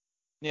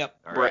 Yep.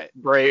 All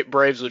right.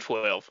 Braves with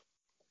 12.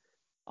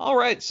 All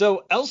right.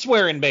 So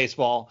elsewhere in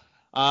baseball,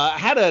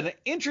 had an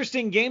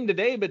interesting game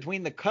today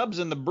between the Cubs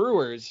and the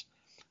Brewers.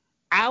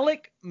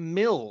 Alec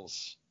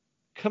Mills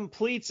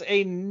completes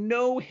a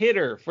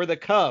no-hitter for the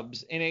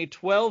Cubs in a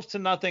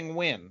 12-0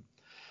 win.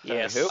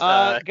 Yes.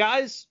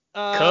 Guys.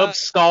 Cubs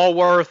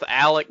stalwart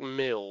Alec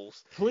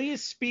Mills.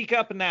 Please speak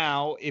up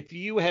now if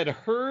you had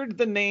heard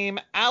the name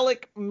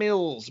Alec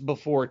Mills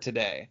before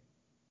today.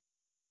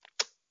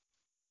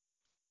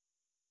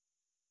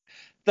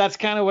 That's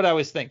kind of what I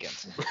was thinking.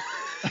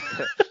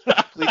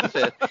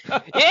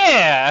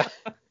 Yeah.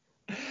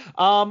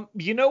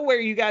 You know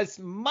where you guys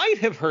might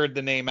have heard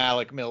the name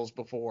Alec Mills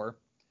before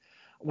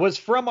was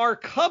from our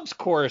Cubs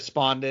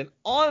correspondent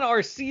on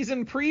our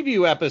season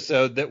preview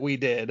episode that we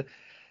did.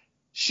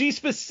 She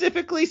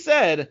specifically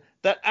said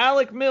that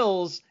Alec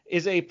Mills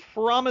is a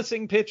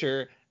promising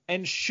pitcher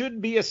and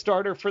should be a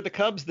starter for the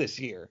Cubs this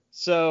year.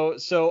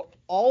 So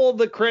all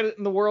the credit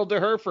in the world to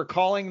her for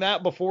calling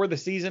that before the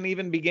season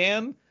even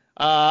began.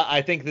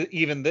 I think that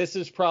even this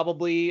is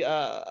probably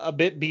a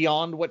bit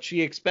beyond what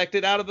she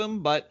expected out of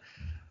him, but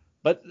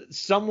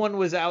someone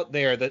was out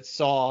there that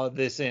saw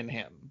this in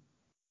him.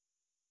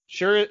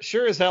 Sure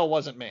as hell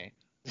wasn't me.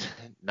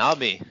 Not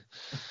me.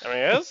 I mean,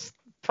 that's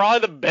probably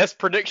the best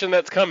prediction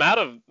that's come out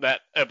of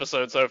that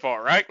episode so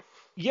far, right?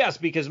 Yes,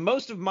 because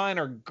most of mine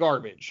are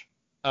garbage.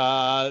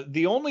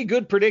 The only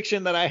good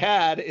prediction that I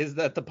had is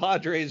that the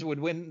Padres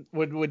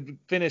would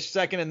finish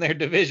second in their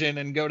division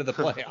and go to the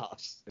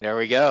playoffs. There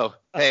we go.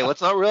 Hey,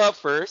 let's not rule out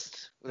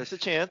first. There's a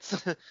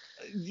chance.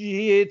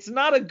 It's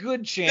not a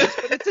good chance,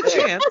 but it's a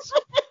chance.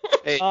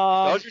 Hey,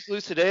 Dodgers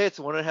lose today. It's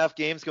 1.5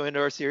 games going into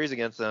our series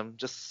against them.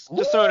 Just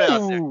throw it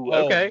out there.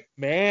 Okay.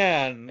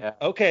 Man. Yeah.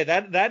 Okay,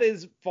 that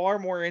is far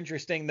more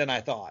interesting than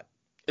I thought.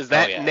 Is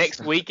that next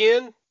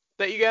weekend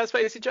that you guys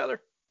face each other?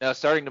 No,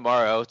 starting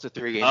tomorrow. It's a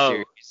 3-game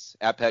series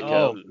at Petco.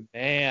 Oh,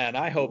 man.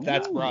 I hope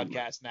that's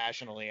broadcast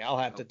nationally. I'll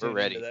have to tune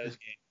into those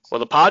games. Well,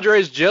 the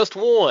Padres just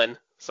won,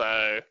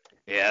 so.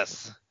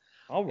 Yes.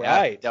 All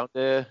right. Down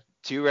to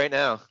 2 right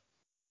now.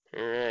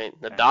 All right.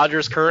 The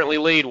Dodgers currently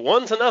lead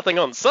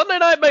 1-0 on Sunday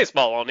Night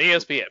Baseball on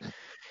ESPN.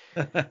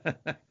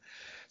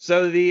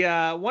 So the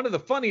one of the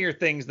funnier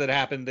things that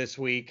happened this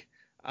week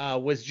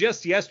was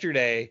just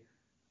yesterday.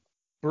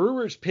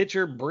 Brewers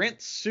pitcher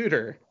Brent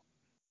Suter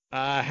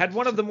had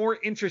one of the more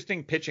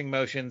interesting pitching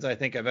motions I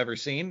think I've ever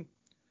seen.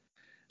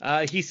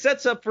 He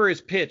sets up for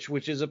his pitch,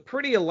 which is a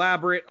pretty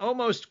elaborate,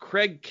 almost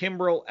Craig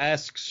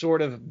Kimbrell-esque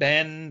sort of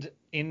bend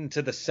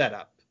into the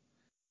setup.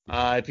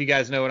 If you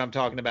guys know what I'm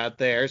talking about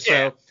there. Yeah.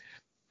 So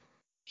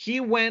he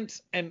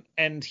went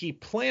and he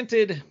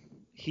planted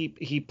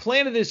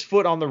his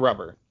foot on the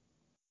rubber.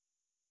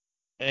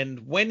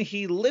 And when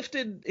he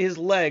lifted his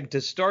leg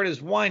to start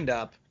his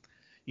windup,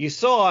 you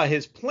saw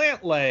his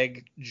plant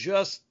leg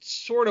just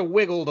sort of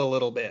wiggled a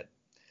little bit.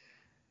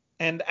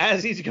 And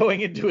as he's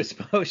going into his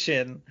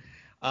motion,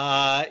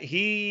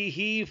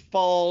 he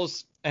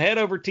falls head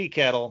over tea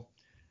kettle,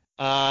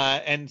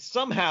 and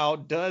somehow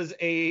does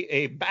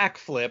a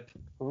backflip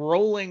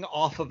rolling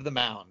off of the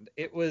mound.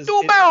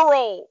 Barrel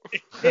roll.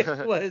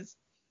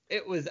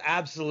 It was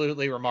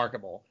absolutely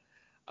remarkable.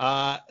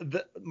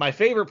 My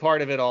favorite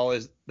part of it all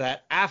is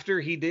that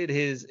after he did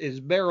his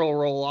barrel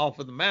roll off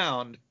of the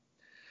mound,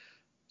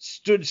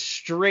 stood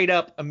straight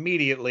up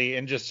immediately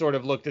and just sort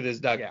of looked at his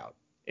dugout.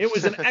 It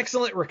was an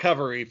excellent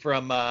recovery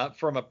from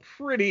a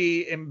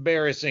pretty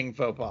embarrassing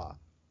faux pas.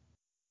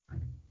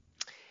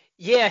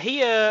 Yeah,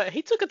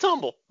 he took a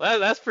tumble.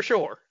 That's for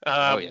sure.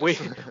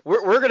 Yes.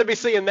 We're going to be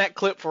seeing that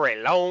clip for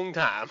a long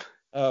time.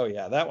 Oh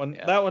yeah, that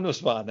one was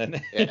fun,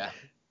 and Yeah.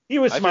 he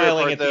was My favorite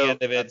smiling part, at the though-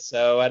 end of it,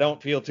 so I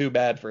don't feel too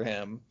bad for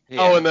him.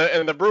 Yeah. Oh, and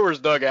the Brewers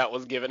dugout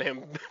was giving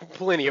him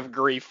plenty of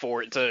grief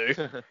for it too.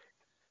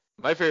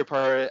 My favorite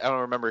part, I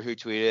don't remember who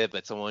tweeted it,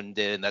 but someone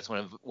did, and that's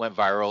when it went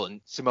viral.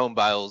 And Simone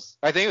Biles,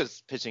 I think it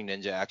was Pitching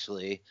Ninja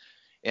actually,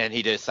 and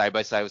he did a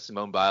side-by-side with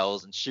Simone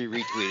Biles, and she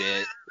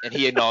retweeted it, and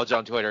he acknowledged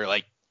on Twitter,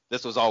 like,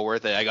 this was all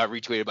worth it. I got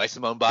retweeted by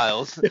Simone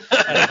Biles.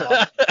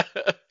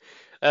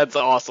 That's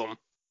awesome.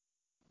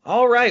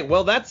 All right,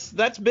 well that's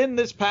been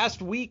this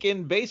past week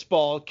in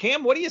baseball.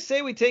 Cam, what do you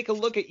say we take a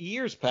look at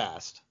years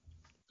past?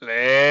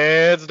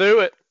 Let's do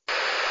it.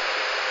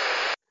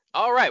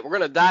 All right, we're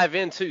going to dive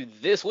into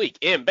this week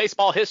in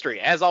baseball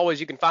history. As always,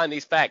 you can find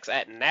these facts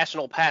at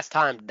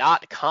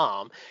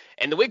nationalpastime.com.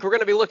 And the week we're going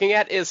to be looking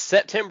at is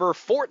September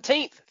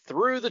 14th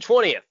through the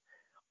 20th.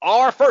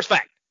 Our first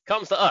fact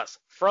comes to us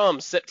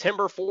from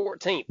September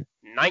 14th,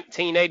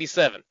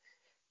 1987.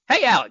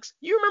 Hey, Alex,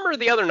 you remember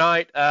the other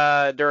night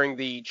during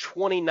the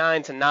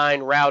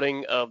 29-9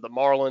 routing of the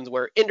Marlins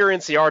where Ender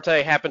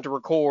Inciarte happened to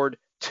record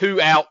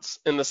 2 outs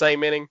in the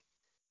same inning?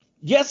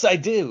 Yes, I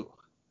do.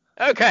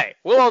 Okay,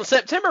 well, on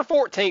September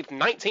 14th,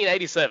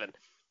 1987,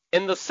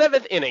 in the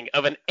 7th inning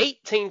of an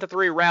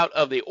 18-3 rout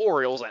of the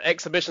Orioles at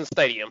Exhibition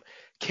Stadium,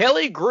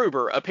 Kelly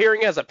Gruber,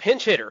 appearing as a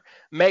pinch hitter,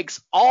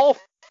 makes all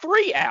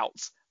 3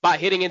 outs by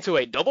hitting into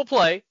a double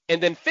play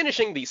and then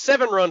finishing the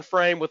 7-run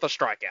frame with a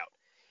strikeout.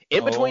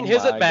 In between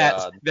his my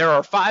at-bats, God. there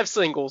are 5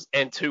 singles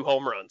and 2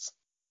 home runs.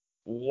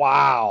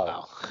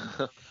 Wow.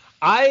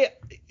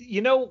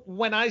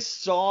 When I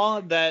saw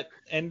that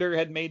Ender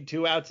had made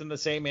 2 outs in the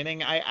same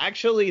inning, I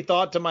actually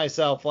thought to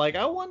myself, like,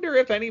 I wonder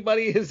if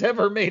anybody has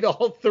ever made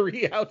all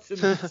 3 outs in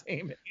the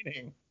same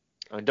inning.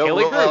 And don't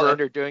Kelly rule out Gruber.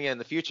 Ender doing it in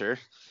the future.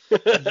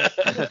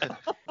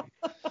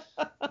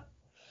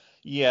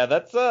 Yeah,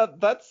 that's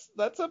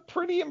a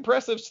pretty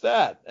impressive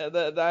stat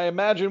that I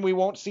imagine we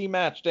won't see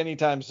matched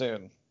anytime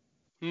soon.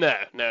 No,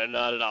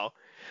 not at all.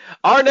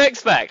 Our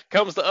next fact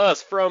comes to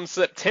us from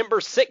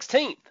September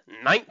 16th,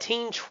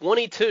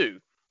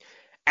 1922.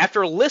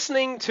 After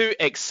listening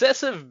to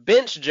excessive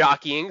bench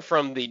jockeying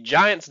from the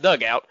Giants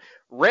dugout,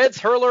 Reds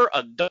hurler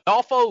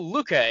Adolfo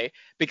Luque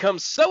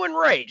becomes so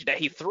enraged that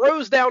he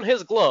throws down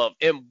his glove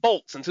and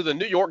bolts into the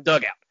New York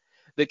dugout.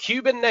 The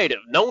Cuban native,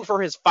 known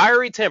for his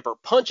fiery temper,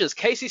 punches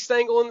Casey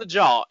Stengel in the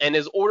jaw and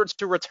is ordered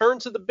to return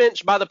to the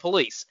bench by the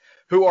police,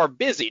 who are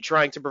busy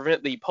trying to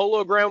prevent the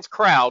Polo Grounds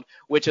crowd,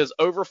 which has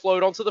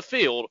overflowed onto the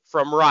field,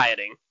 from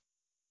rioting.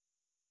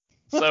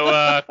 So,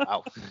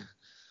 Wow.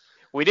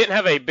 we didn't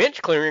have a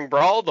bench clearing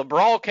brawl. The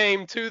brawl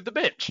came to the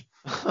bench.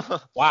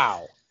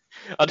 Wow.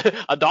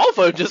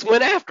 Adolfo just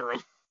went after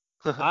him.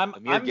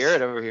 Amir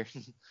Garrett over here.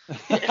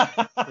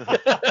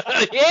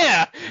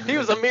 Yeah, he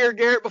was Amir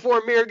Garrett before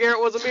Amir Garrett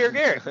was Amir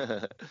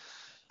Garrett.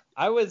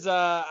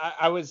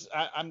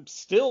 I'm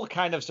still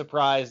kind of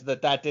surprised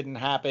that didn't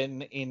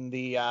happen in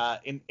the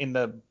in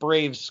the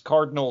Braves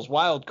Cardinals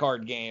wild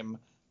card game,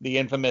 the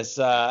infamous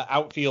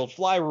outfield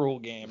fly rule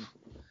game.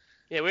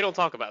 Yeah, we don't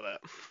talk about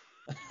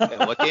that.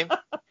 Yeah, what game?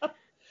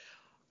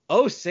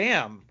 Oh,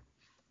 Sam.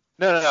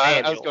 No, I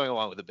was Samuel. going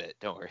along with the bit.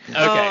 Don't worry. Okay,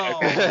 Oh.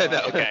 okay.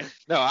 No. Okay.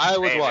 No, I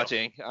was Samuel.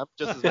 watching. I'm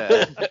just as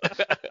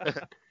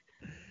bad.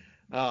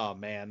 Oh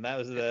man, that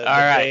was the All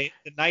right.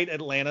 the night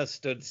Atlanta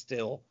stood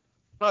still.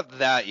 Not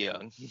that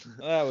young.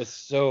 That was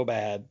so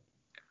bad.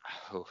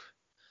 Oh.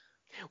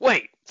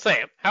 Wait,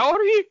 Sam, how old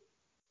are you?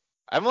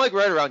 I'm like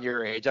right around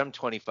your age. I'm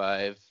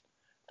 25.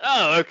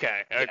 Oh,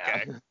 okay.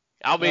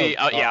 I'll be,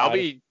 Oh, I'll God.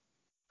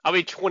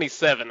 be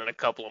 27 in a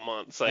couple of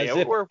months. So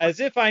yeah, we're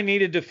As if I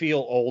needed to feel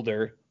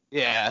older.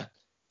 Yeah.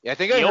 I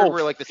think I You heard old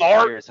we're like the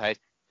fart. same year as high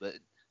school, but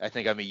I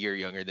think I'm a year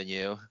younger than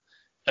you.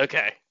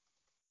 okay.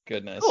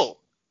 Goodness. Cool.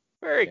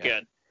 Very Yeah.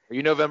 good. Are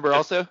you November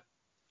also?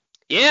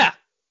 Yeah.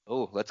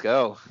 Oh, let's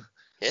go.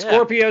 Yeah.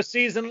 Scorpio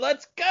season,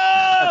 let's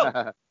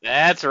go!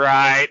 That's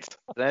right.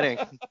 Exciting.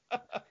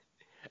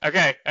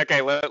 Okay.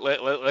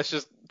 Let's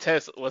just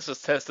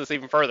test this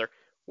even further.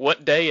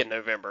 What day in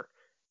November?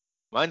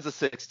 Mine's the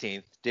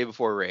 16th, day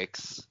before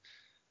Rakes.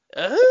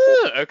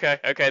 Okay.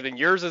 Then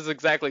yours is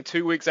exactly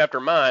 2 weeks after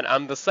mine.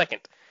 I'm the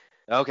 2nd.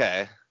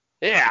 Okay.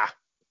 Yeah.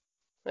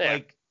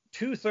 Like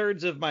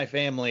 2/3 of my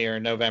family are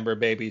November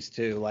babies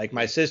too. Like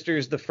my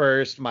sister's the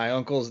 1st, my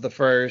uncle's the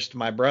 1st,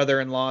 my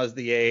brother-in-law is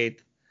the 8th.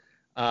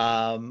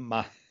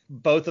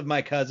 Both of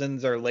my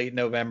cousins are late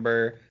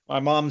November. My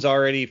mom's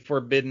already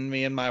forbidden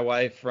me and my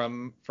wife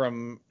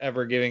from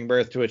ever giving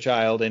birth to a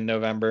child in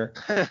November.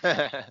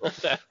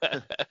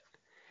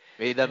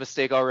 Made that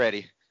mistake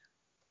already.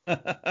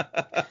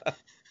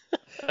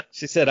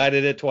 She said I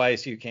did it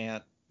twice. You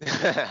can't.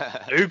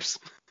 Oops.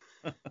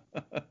 All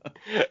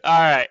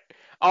right.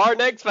 Our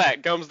next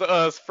fact comes to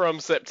us from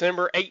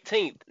September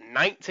 18th,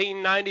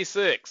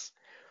 1996.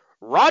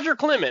 Roger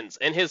Clemens,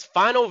 in his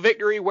final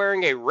victory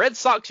wearing a Red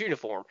Sox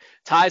uniform,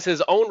 ties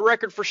his own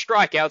record for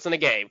strikeouts in a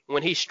game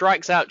when he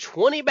strikes out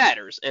 20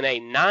 batters in a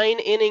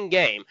 9-inning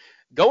game,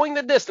 going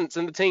the distance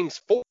in the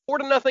team's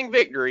 4-0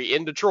 victory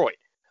in Detroit.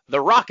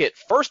 The Rocket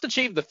first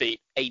achieved the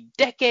feat a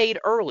decade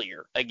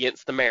earlier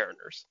against the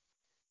Mariners.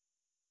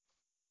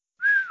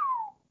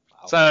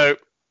 Wow. So,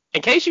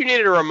 in case you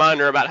needed a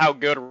reminder about how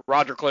good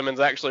Roger Clemens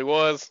actually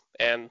was,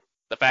 and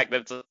the fact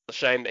that it's a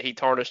shame that he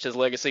tarnished his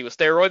legacy with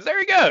steroids, there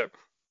you go.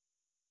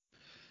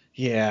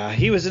 Yeah,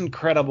 he was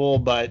incredible,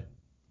 but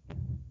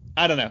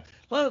I don't know.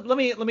 Let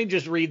me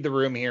just read the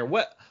room here.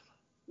 What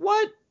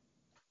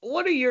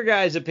are your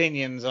guys'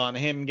 opinions on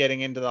him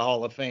getting into the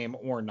Hall of Fame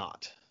or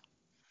not?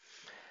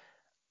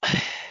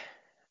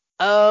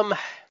 I'm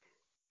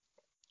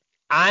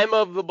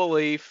of the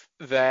belief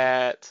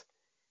that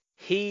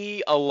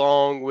he,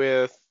 along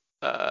with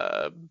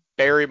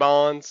Barry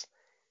Bonds,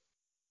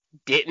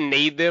 didn't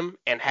need them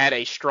and had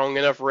a strong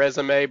enough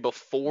resume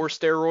before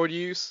steroid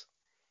use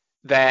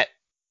that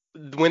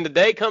when the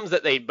day comes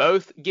that they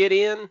both get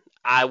in,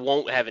 I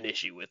won't have an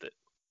issue with it.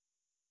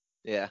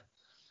 Yeah,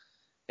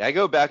 I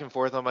go back and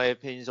forth on my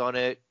opinions on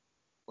it.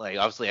 Like,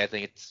 obviously, I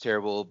think it's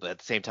terrible, but at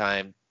the same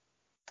time,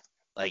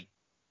 like,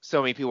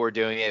 so many people were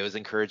doing it. It was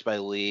encouraged by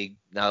the league.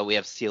 Now that we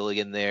have Selig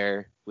in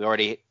there,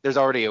 there's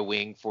already a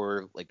wing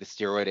for, like, the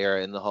steroid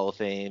era in the Hall of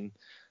Fame.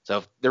 So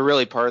if they're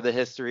really part of the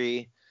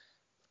history,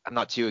 I'm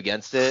not too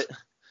against it.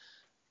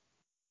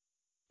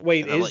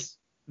 Wait, And I'm is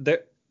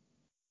there?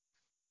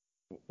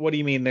 What do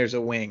you mean? There's a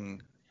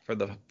wing for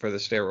the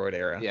steroid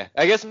era? Yeah,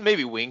 I guess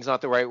maybe wing's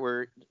not the right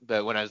word,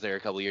 but when I was there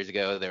a couple years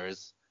ago, there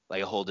was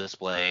like a whole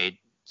display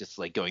just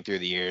like going through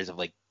the years of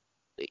like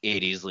the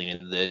 80s leading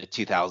into the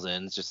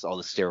 2000s, just all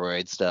the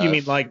steroid stuff. You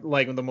mean like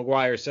the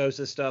McGuire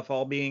Sosa stuff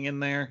all being in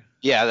there?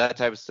 Yeah, that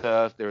type of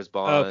stuff. There was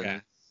Bonds. Okay.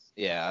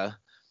 Yeah.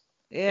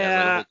 Yeah.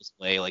 Like a whole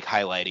display like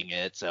highlighting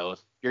it. So if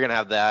you're gonna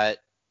have that,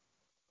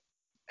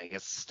 I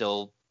guess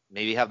still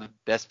maybe have the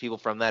best people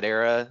from that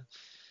era.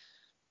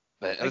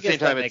 But at the same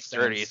time, it's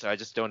dirty, sense. so I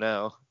just don't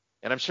know.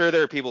 And I'm sure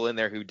there are people in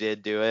there who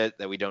did do it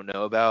that we don't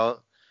know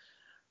about.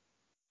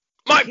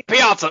 Mike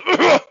Piazza!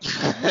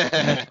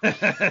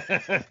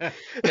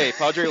 Hey,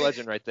 Padre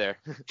legend right there.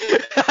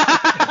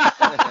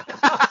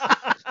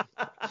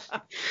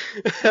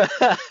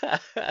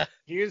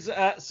 Here's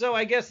so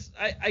I guess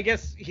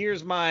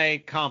here's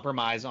my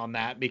compromise on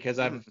that, because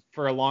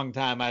for a long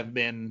time I've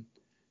been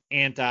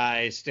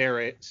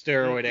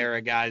anti-steroid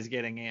era guys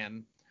getting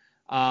in.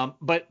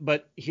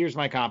 But here's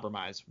my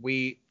compromise.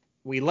 We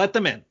let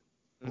them in.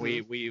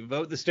 Mm-hmm. We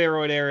vote the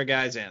steroid era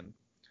guys in.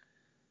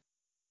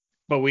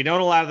 But we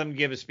don't allow them to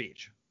give a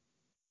speech.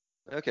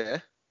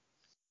 Okay.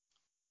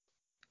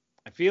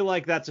 I feel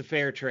like that's a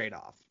fair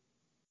trade-off.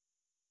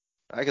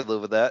 I could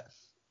live with that.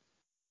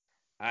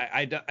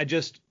 I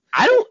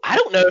I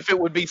don't know if it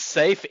would be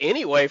safe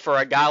anyway for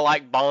a guy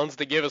like Bonds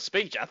to give a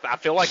speech. I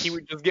feel like he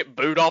would just get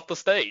booed off the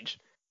stage.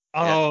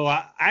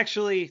 Oh,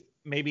 actually,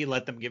 maybe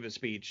let them give a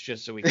speech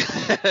just so we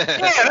can.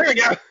 Yeah, there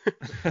you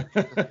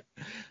go.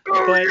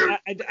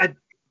 But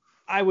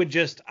I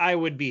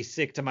would be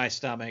sick to my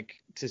stomach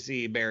to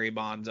see Barry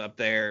Bonds up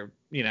there,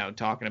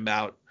 talking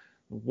about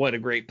what a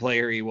great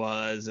player he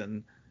was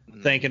and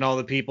thanking all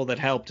the people that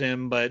helped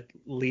him, but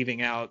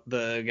leaving out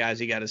the guys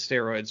he got his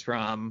steroids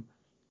from.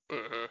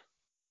 Mm-hmm.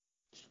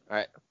 All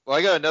right. Well,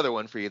 I got another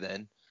one for you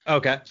then.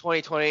 Okay.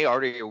 2020,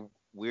 already a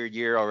weird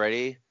year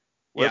already.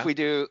 What if we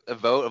do a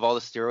vote of all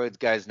the steroids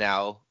guys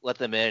now, let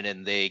them in,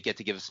 and they get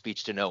to give a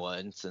speech to no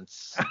one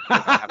since.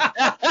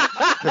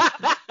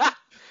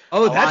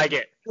 Oh, I that's like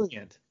it.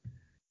 Brilliant.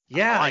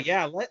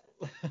 Yeah.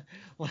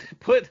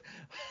 Put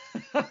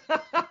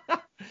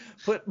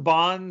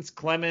Bonds,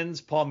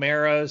 Clemens,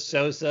 Palmeiro,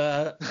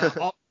 Sosa.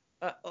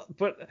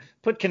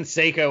 Put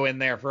Canseco in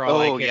there for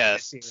all I care.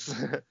 Yes.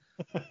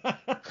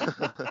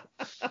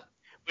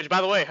 Which,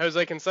 by the way,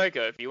 Jose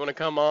Canseco, if you want to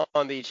come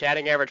on the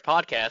Chatting Average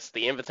podcast,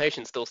 the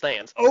invitation still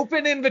stands.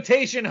 Open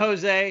invitation,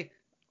 Jose.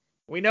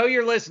 We know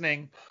you're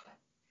listening.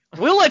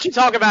 We'll let you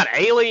talk about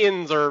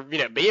aliens or,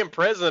 being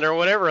president or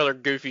whatever other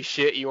goofy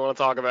shit you want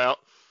to talk about.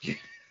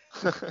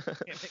 Damn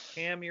it,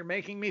 Cam, you're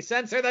making me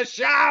censor the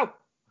show.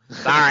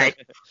 Sorry.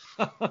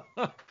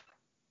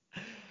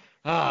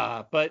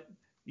 But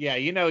yeah,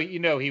 you know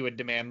he would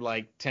demand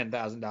like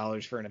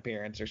 $10,000 for an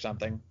appearance or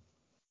something.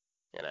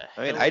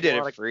 I mean, I did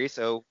it for free,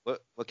 so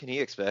what can he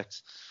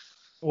expect?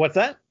 What's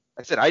that?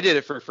 I said I did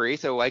it for free,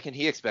 so why can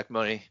he expect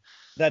money?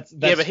 That's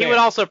yeah, but fair. he would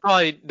also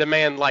probably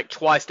demand like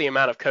twice the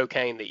amount of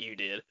cocaine that you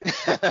did.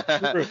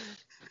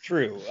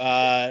 True.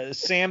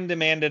 Sam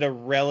demanded a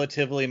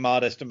relatively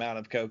modest amount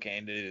of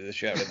cocaine to do the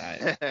show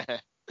tonight.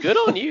 Good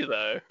on you,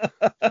 though.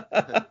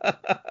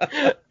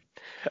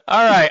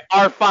 All right,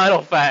 our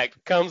final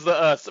fact comes to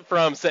us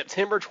from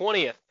September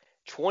 20th,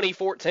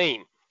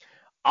 2014.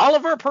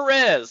 Oliver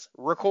Perez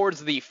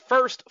records the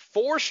first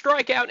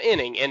 4-strikeout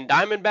inning in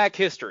Diamondback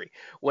history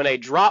when a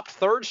dropped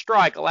third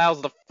strike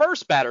allows the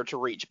first batter to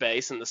reach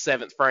base in the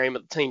 7th frame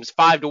of the team's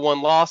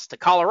 5-1 loss to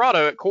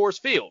Colorado at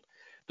Coors Field.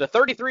 The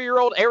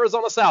 33-year-old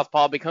Arizona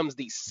Southpaw becomes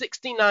the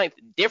 69th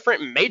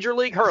different Major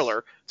League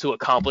hurler to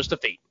accomplish the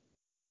feat.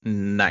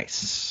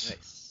 Nice.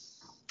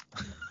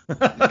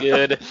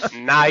 Good,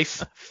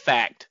 nice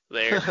fact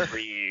there for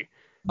you.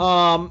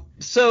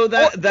 So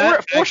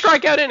that 4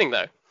 strikeout inning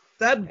though.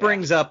 That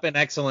brings up an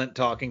excellent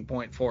talking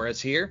point for us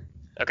here.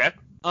 Okay.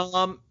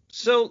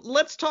 So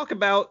let's talk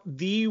about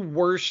the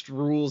worst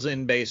rules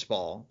in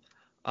baseball.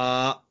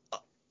 A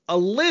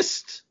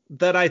list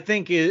that I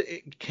think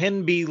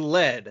can be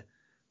led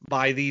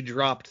by the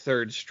dropped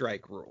third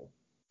strike rule.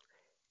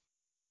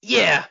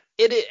 Yeah,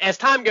 as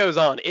time goes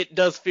on, it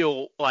does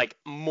feel like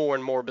more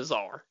and more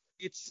bizarre.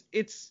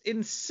 It's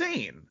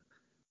insane.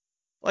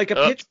 Like a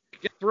pitcher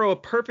can throw a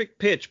perfect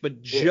pitch,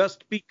 but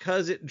just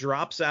because it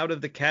drops out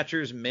of the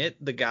catcher's mitt,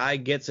 the guy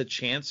gets a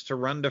chance to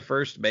run to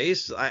first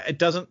base. It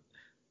doesn't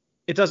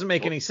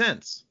make any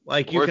sense.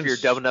 Like or if you're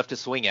dumb enough to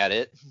swing at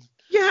it.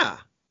 Yeah,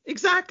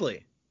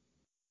 exactly.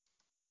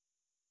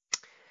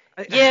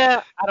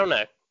 I don't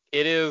know.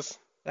 It is.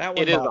 That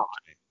it is odd.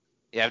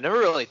 Yeah, I've never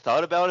really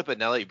thought about it, but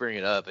now that you bring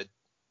it up, it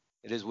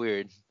is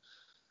weird.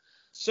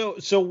 So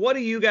what do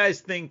you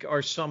guys think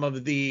are some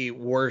of the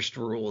worst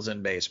rules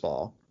in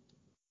baseball?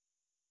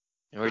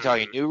 And we're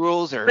talking new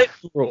rules or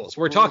written rules?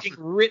 We're talking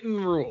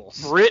written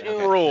rules. Written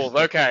rules.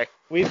 Okay.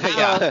 We've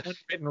had a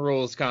written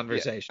rules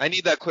conversation. Yeah, I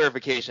need that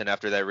clarification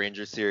after that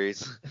Rangers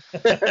series.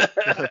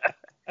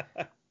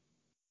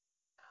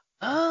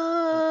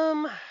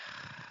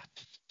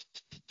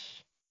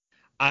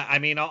 I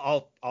mean,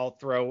 I'll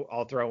throw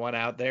one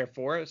out there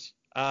for us.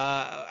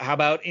 How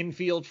about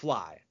infield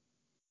fly?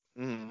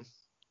 Mm.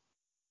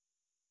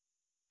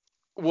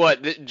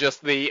 What?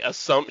 Just the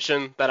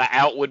assumption that an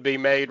out would be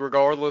made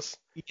regardless?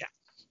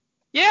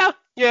 Yeah.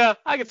 Yeah,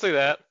 I can see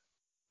that.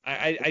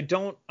 I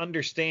don't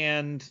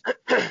understand.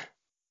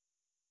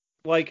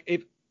 Like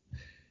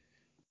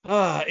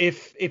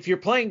if you're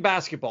playing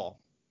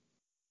basketball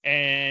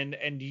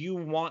and you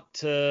want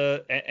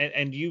to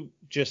and you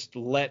just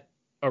let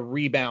a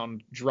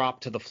rebound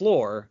drop to the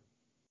floor,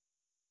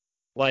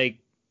 like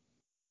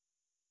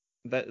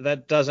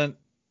that doesn't,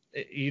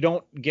 you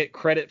don't get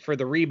credit for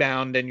the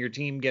rebound and your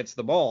team gets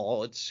the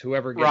ball. It's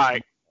whoever gets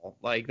the ball.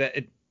 Like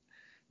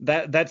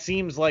that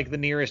seems like the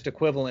nearest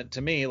equivalent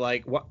to me.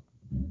 Like what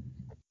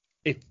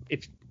if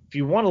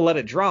you want to let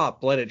it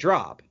drop, let it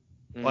drop.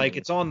 Mm. Like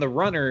it's on the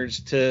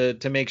runners to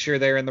make sure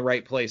they're in the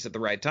right place at the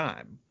right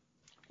time.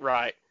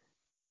 Right.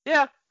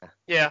 Yeah.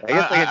 Yeah. I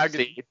guess I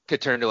it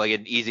could turn to like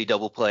an easy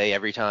double play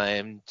every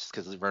time just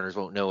because the runners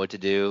won't know what to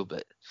do.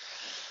 But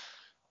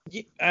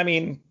I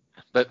mean,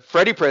 but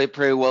Freddie played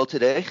pretty well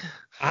today.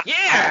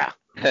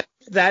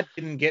 That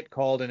didn't get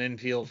called an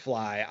infield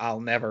fly.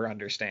 I'll never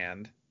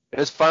understand. It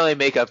was finally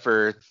make up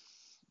for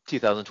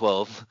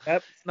 2012.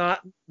 That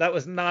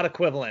was not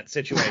equivalent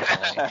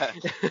situationally.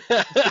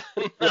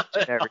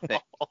 Everything.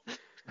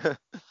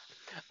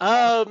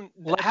 How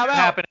about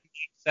happen in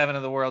Game 7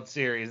 of the World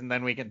Series, and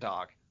then we can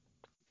talk.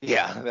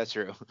 Yeah, that's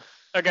true.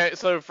 Okay,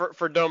 so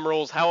for dumb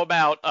rules, how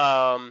about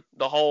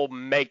the whole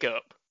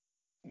makeup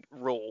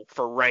rule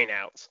for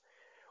rainouts,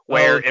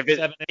 where if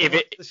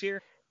it this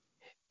year?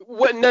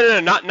 Well,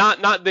 no,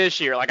 not this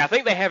year. Like I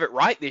think they have it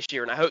right this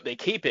year, and I hope they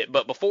keep it.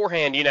 But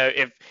beforehand,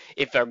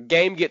 if a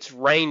game gets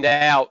rained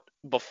out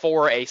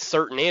before a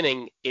certain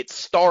inning, it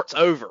starts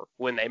over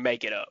when they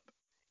make it up.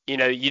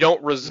 You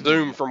don't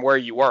resume from where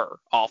you were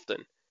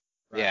often.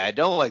 Right. Yeah, I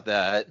don't like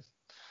that.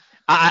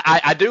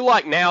 I do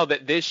like now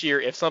that this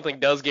year, if something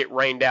does get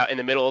rained out in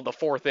the middle of the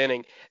 4th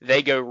inning,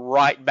 they go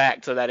right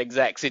back to that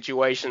exact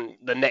situation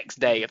the next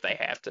day if they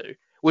have to,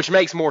 which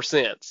makes more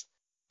sense.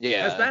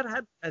 Yeah.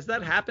 Has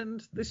that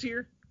happened this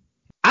year?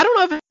 I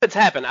don't know if it's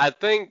happened. I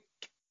think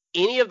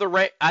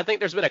I think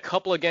there's been a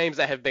couple of games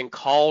that have been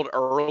called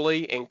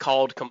early and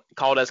called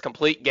as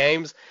complete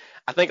games.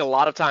 I think a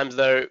lot of times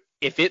though,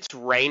 if it's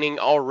raining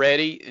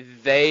already,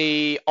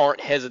 they aren't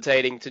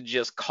hesitating to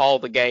just call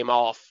the game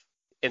off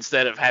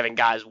instead of having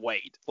guys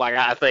wait. Like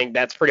I think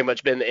that's pretty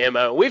much been the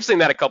MO. We've seen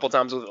that a couple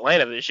times with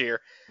Atlanta this year.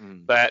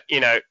 But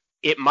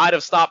it might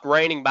have stopped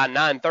raining by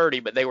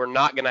 9:30, but they were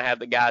not going to have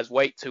the guys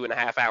wait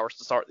 2.5 hours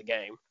to start the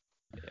game.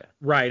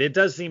 Right. It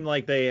does seem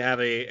like they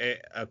have a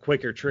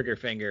quicker trigger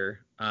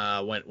finger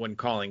when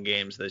calling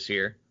games this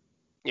year.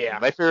 Yeah.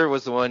 My favorite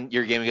was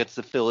your game against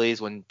the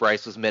Phillies when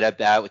Bryce was mid at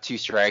bat with 2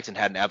 strikes and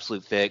had an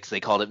absolute fix. They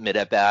called it mid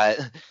at bat.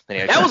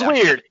 That was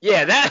weird.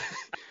 Yeah, that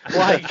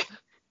like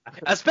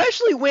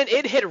especially when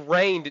it had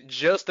rained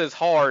just as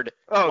hard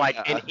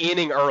an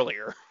inning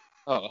earlier.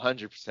 Oh,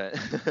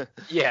 100%.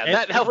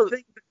 Yeah, that was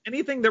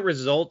anything that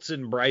results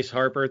in Bryce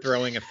Harper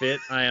throwing a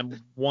fit, I am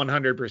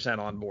 100%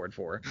 on board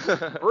for.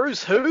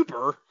 Bruce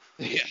Hooper.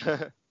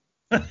 Yeah.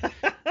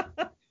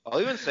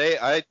 I'll even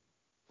say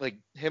like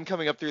him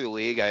coming up through the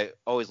league. I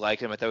always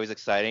liked him. I thought he was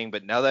exciting.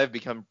 But now that I've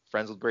become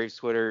friends with Braves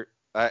Twitter,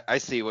 I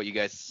see what you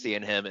guys see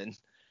in him, and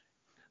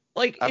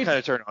like I've kind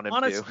of turned on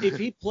him too. If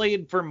he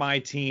played for my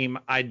team,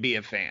 I'd be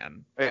a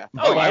fan. Yeah.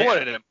 Oh, I yeah.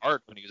 wanted him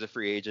art when he was a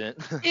free agent.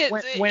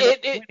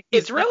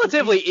 It's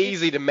relatively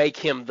easy to make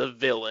him the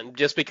villain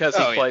just because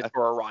he plays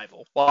for a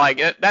rival.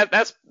 Like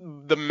that's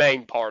the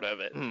main part of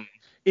it.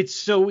 It's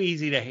so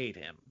easy to hate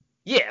him.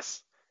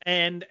 Yes.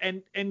 And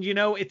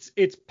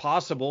it's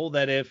possible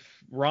that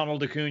if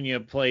Ronald Acuna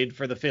played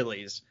for the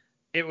Phillies,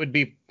 it would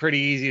be pretty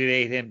easy to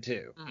hate him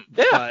too.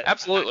 Yeah, but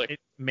absolutely.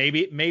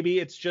 Maybe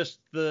it's just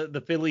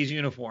the Phillies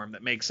uniform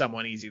that makes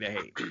someone easy to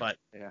hate. But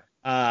yeah,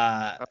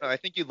 I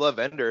think you'd love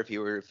Ender if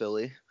you were a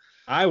Philly.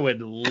 I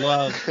would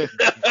love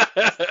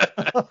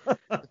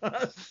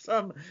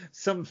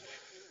some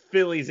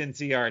Phillies in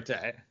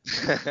Ciarte.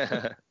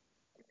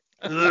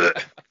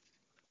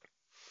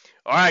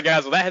 All right,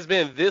 guys. Well, that has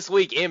been This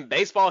Week in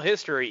Baseball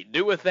History.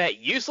 Do with that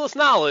useless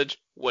knowledge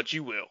what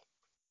you will.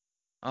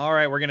 All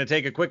right, we're going to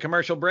take a quick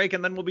commercial break,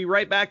 and then we'll be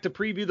right back to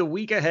preview the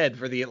week ahead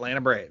for the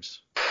Atlanta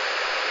Braves.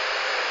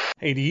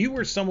 Hey, do you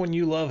or someone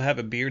you love have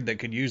a beard that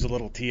could use a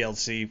little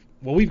TLC?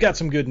 Well, we've got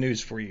some good news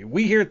for you.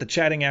 We here at the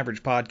Chatting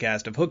Average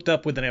podcast have hooked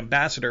up with an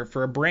ambassador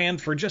for a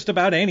brand for just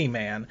about any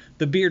man,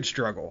 The Beard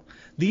Struggle.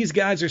 These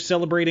guys are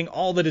celebrating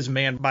all that is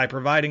man by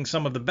providing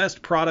some of the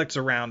best products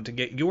around to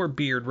get your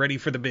beard ready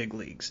for the big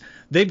leagues.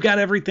 They've got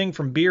everything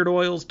from beard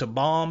oils to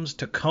balms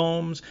to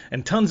combs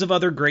and tons of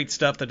other great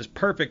stuff that is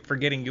perfect for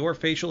getting your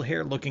facial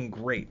hair looking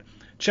great.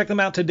 Check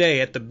them out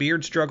today at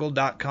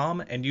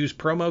thebeardstruggle.com and use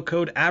promo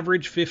code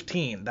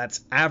AVERAGE15, that's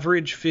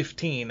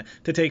AVERAGE15,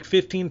 to take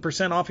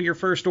 15% off of your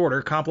first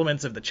order,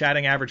 compliments of the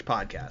Chatting Average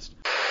podcast.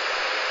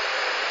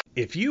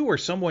 If you or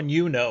someone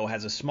you know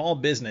has a small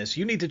business,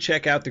 you need to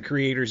check out the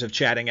creators of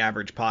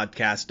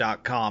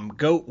chattingaveragepodcast.com,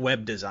 Goat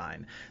Web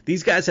Design.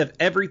 These guys have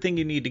everything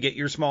you need to get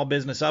your small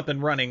business up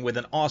and running with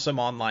an awesome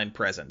online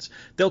presence.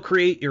 They'll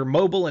create your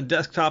mobile and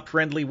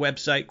desktop-friendly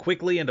website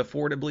quickly and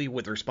affordably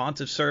with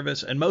responsive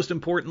service, and most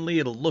importantly,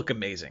 it'll look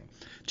amazing.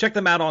 Check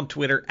them out on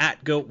Twitter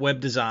at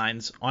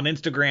GoatWebDesigns, on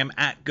Instagram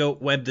at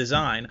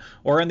GoatWebDesign,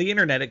 or on the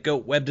internet at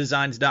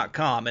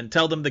GoatWebDesigns.com, and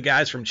tell them the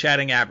guys from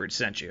Chatting Average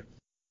sent you.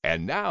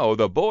 And now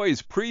the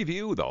boys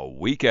preview the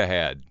week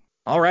ahead.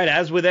 All right,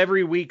 as with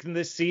every week in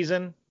this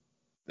season,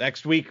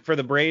 next week for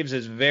the Braves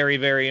is very,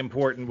 very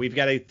important. We've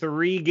got a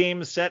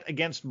 3-game set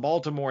against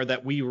Baltimore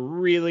that we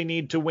really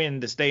need to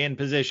win to stay in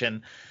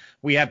position.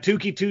 We have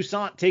Touki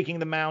Toussaint taking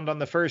the mound on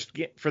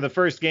for the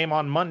first game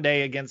on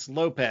Monday against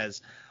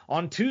Lopez.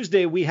 On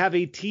Tuesday, we have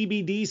a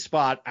TBD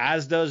spot,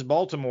 as does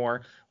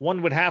Baltimore.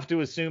 One would have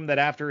to assume that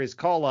after his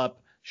call-up,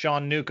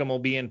 Sean Newcomb will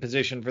be in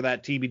position for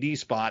that TBD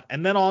spot.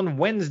 And then on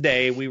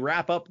Wednesday, we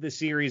wrap up the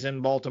series in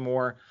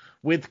Baltimore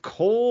with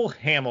Cole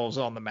Hamels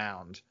on the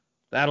mound.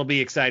 That'll be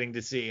exciting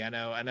to see.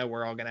 I know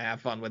we're all going to have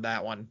fun with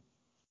that one.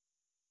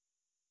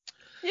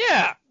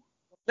 Yeah.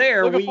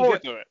 Looking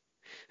forward to it.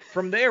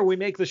 From there, we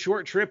make the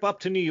short trip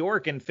up to New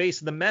York and face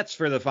the Mets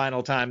for the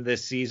final time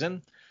this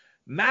season.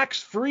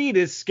 Max Fried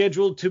is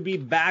scheduled to be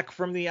back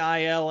from the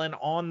IL and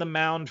on the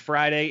mound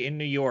Friday in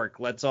New York.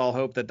 Let's all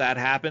hope that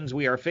happens.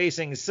 We are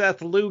facing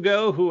Seth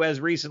Lugo, who has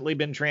recently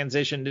been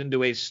transitioned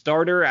into a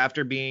starter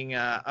after being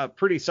a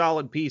pretty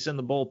solid piece in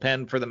the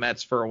bullpen for the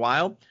Mets for a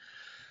while.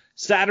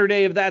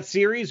 Saturday of that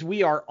series,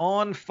 we are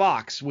on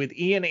Fox with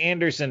Ian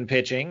Anderson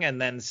pitching,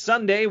 and then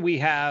Sunday we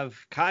have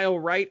Kyle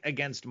Wright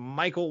against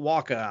Michael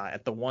Wacha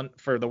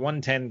for the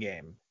 110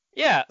 game.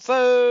 Yeah,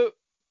 so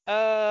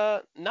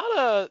not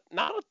a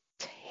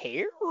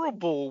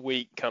terrible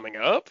week coming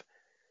up.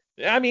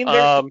 I mean,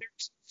 there's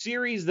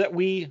series that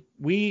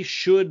we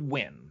should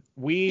win.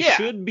 We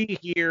should be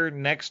here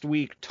next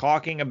week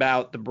talking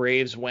about the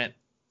Braves went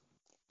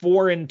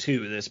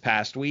 4-2 this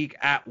past week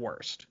at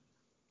worst.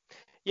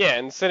 Yeah,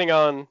 and sitting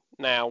on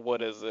now,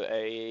 what is it,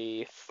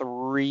 a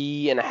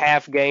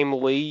 3.5 game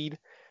lead?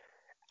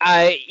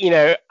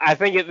 I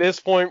think at this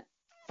point,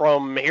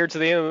 from here to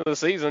the end of the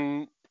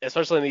season,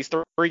 especially in these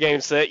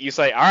 3-game set, you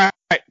say, all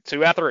right,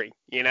 2 out of 3.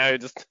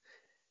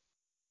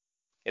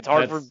 It's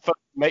hard for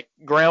make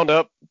ground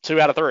up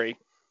 2 out of 3.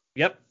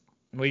 Yep.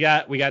 We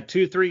got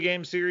 2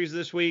 3-game series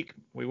this week.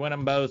 We win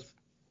them both.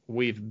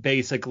 We've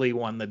basically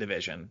won the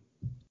division.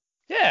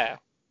 Yeah.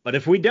 But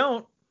if we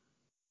don't,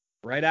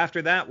 right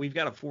after that, we've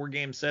got a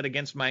 4-game set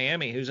against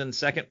Miami, who's in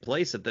second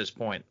place at this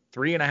point,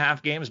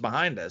 3.5 games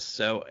behind us.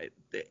 So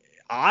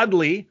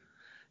oddly,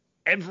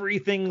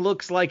 everything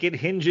looks like it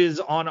hinges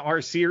on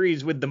our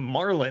series with the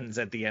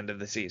Marlins at the end of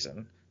the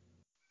season.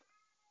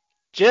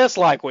 Just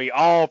like we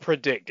all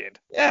predicted.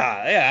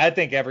 Yeah, I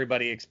think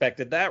everybody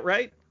expected that,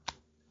 right?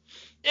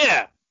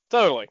 Yeah,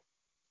 totally.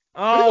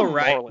 All Who do the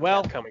right, Marlins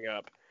well, have coming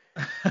up.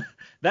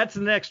 that's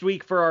the next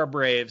week for our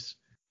Braves.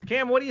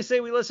 Cam, what do you say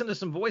we listen to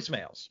some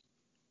voicemails?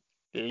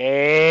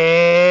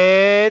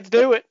 Let's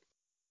do it.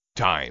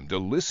 Time to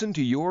listen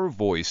to your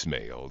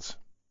voicemails.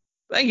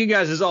 Thank you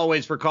guys, as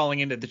always, for calling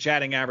into the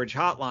Chatting Average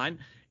hotline.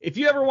 If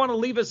you ever want to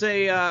leave us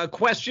a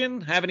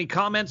question, have any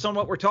comments on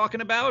what we're talking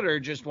about, or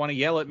just want to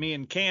yell at me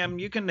and Cam,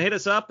 you can hit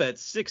us up at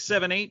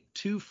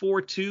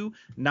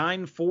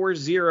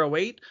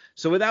 678-242-9408.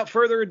 So without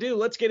further ado,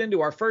 let's get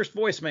into our first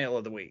voicemail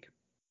of the week.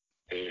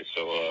 Hey,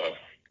 so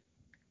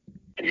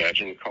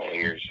imagine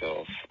calling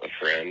yourself a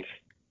friend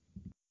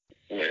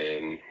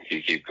when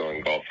you keep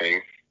going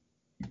golfing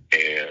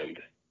and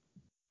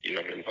you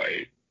don't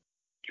invite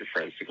your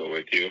friends to go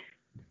with you,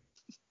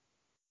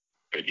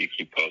 but you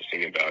keep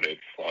posting about it,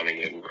 flaunting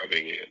it, and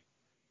rubbing it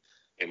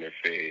in their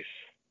face.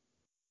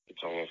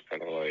 It's almost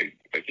kind of like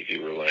if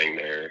you were laying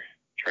there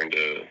trying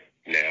to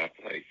nap,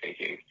 like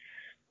thinking,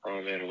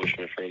 oh man, I wish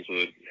my friends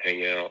would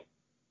hang out.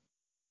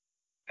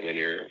 And then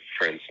your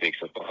friend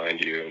sneaks up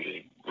behind you and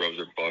just rubs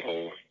her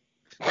butthole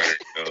right at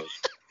your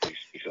nose. He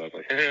sneaks up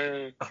like,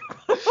 and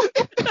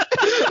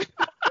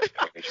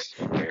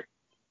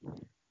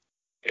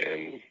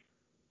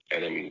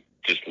then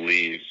just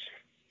leaves.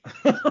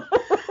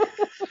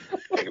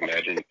 Like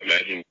imagine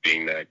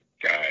being that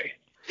guy.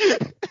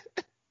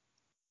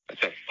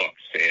 That's a fuck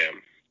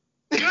Sam.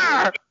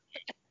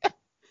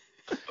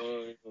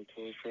 Oh, I'm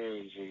totally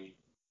friends, and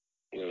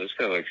this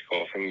guy likes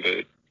golfing,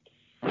 but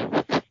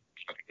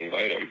fucking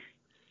invite him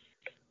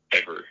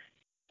ever.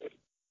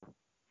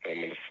 I'm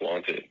gonna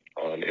flaunt it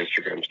on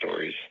Instagram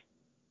stories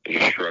and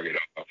just shrug it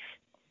off.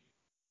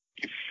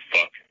 You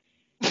fuck.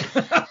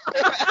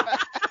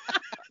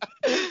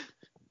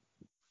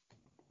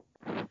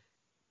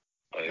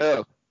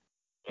 Oh,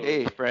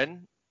 hey,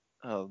 friend.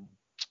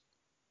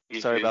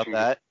 Sorry about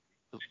that.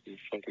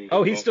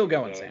 Oh, he's still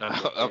going, Sam.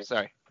 I'm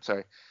sorry.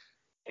 And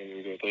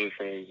we go with other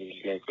friends and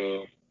just not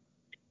go.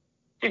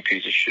 A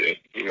piece of shit,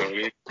 you know what I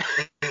mean?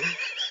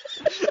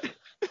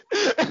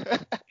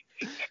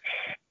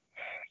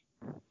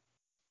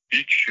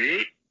 Eat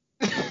shit?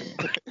 That's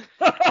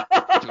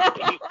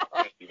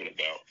even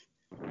about.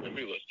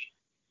 Nobody listen.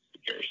 Who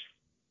cares?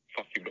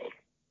 Fuck you both.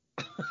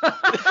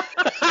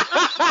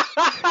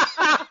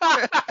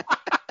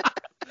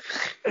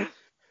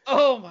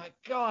 Oh my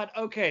God.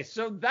 Okay,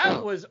 so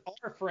that was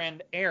our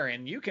friend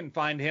Aaron. You can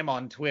find him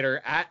on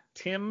Twitter at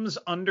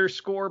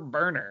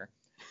Tims_burner.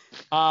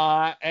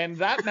 And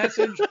that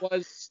message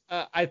was,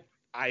 I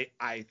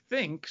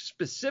think,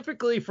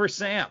 specifically for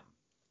Sam.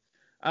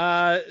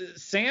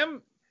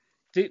 Sam,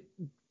 do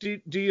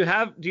you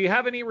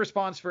have any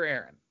response for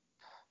Aaron?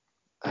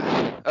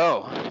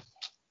 Oh,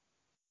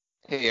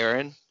 hey,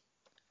 Aaron.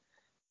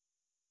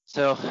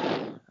 So,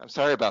 I'm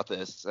sorry about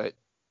this.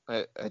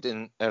 I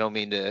don't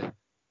mean to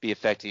be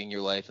affecting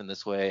your life in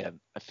this way.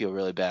 I feel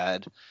really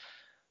bad.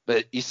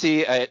 But you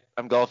see,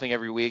 I'm golfing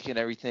every week and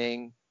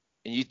everything,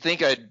 and you'd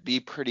think I'd be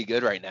pretty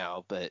good right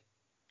now, but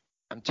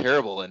I'm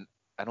terrible, and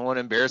I don't want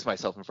to embarrass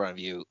myself in front of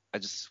you. I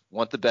just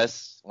want the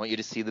best, want you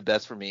to see the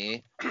best for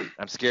me.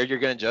 I'm scared you're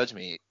going to judge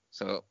me,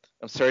 so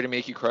I'm sorry to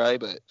make you cry,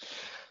 but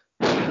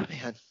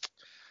man,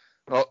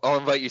 I'll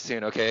invite you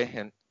soon, okay?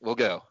 And we'll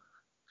go.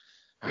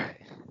 All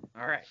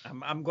right.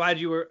 I'm glad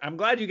you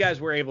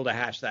guys were able to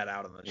hash that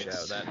out on the show.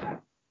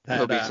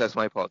 That accepts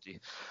my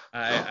apology.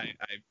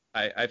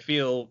 I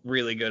feel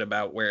really good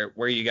about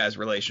where you guys'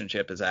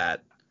 relationship is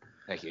at.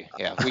 Thank you.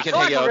 Yeah, we can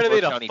I hang feel out. like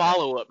we're gonna need a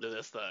follow up to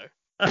this though.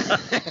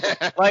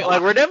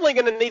 like we're definitely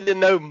gonna need to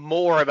know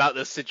more about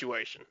this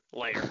situation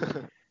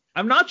later.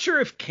 I'm not sure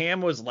if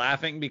Cam was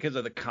laughing because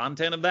of the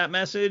content of that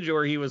message,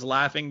 or he was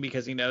laughing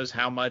because he knows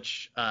how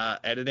much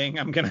editing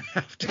I'm gonna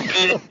have to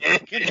go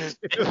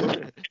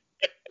into.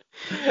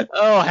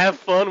 Oh, have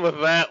fun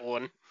with that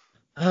one.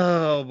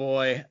 Oh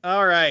boy.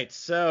 All right.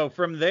 So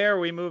from there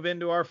we move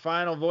into our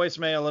final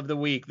voicemail of the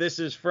week. This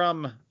is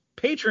from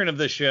patron of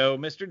the show,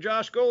 Mr.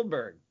 Josh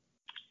Goldberg.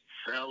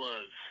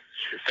 Fellas,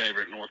 it's your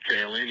favorite North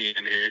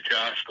Carolinian here,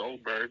 Josh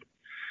Goldberg.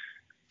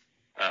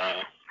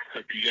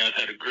 Hope you guys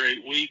had a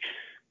great week.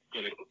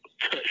 Gonna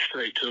cut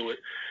straight to it.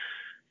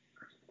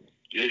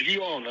 As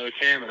you all know,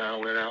 Cam and I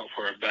went out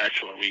for a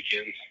bachelor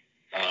weekend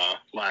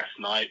last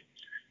night.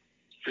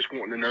 Just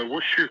wanting to know,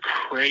 what's your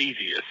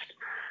craziest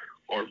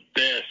or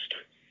best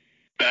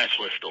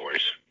bachelor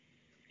stories?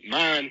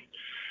 Mine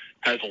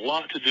has a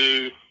lot to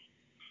do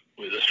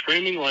with a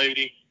screaming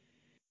lady,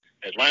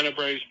 Atlanta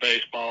Braves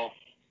baseball.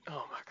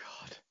 Oh my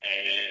God.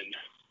 And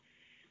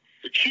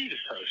the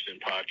cutest host in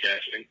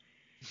podcasting,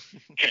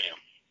 Cam.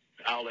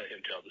 I'll let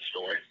him tell the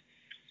story.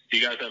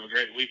 You guys have a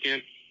great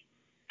weekend.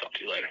 Talk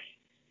to you later.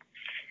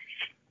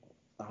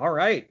 All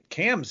right,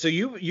 Cam. So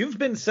you've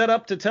been set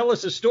up to tell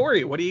us a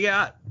story. What do you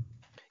got?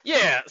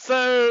 Yeah,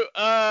 so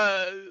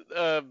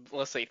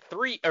let's see,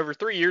 over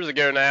 3 years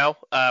ago now,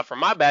 for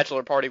my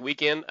bachelor party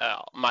weekend,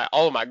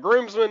 all of my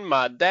groomsmen,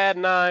 my dad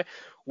and I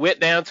went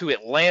down to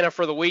Atlanta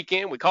for the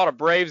weekend. We caught a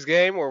Braves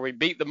game where we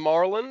beat the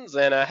Marlins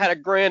and had a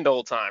grand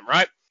old time,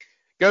 right?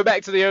 Go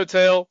back to the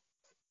hotel,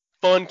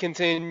 fun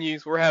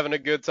continues, we're having a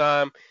good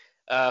time.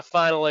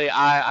 Finally,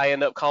 I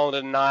end up calling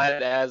it a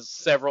night, as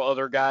several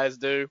other guys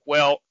do.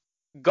 Well,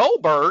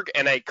 Goldberg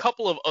and a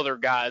couple of other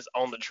guys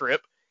on the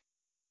trip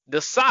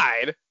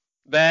decide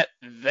that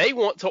they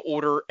want to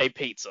order a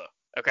pizza,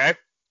 okay?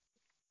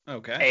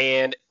 Okay.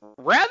 And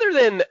rather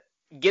than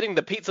getting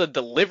the pizza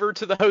delivered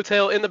to the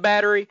hotel in the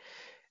Battery,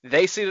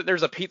 they see that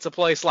there's a pizza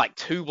place like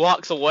 2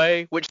 blocks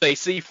away, which they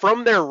see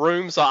from their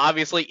room, so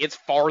obviously it's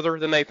farther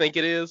than they think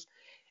it is.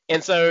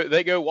 And so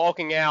they go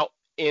walking out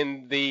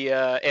in the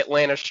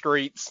Atlanta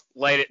streets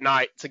late at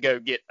night to go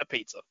get a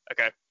pizza,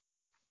 okay?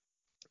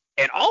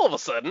 And all of a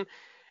sudden,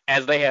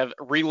 as they have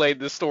relayed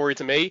this story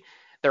to me,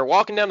 they're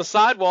walking down the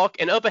sidewalk,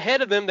 and up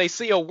ahead of them, they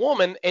see a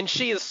woman, and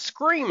she is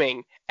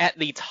screaming at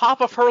the top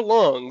of her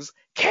lungs,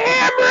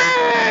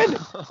 "Cameron!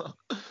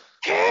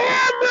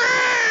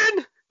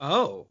 Cameron!"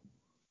 Oh.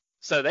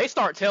 So they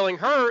start telling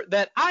her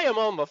that I am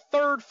on the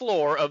 3rd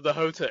floor of the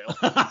hotel.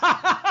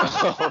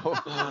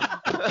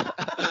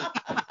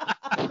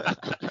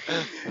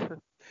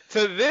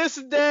 To this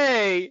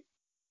day,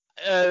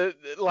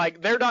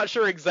 they're not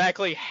sure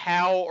exactly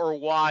how or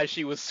why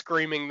she was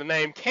screaming the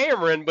name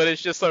Cameron, but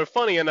it's just so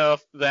funny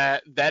enough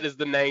that that is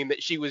the name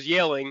that she was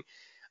yelling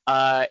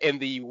in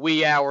the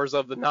wee hours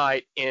of the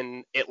night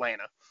in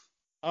Atlanta.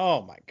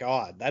 Oh my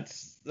God,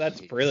 that's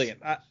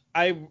brilliant.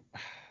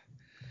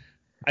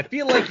 I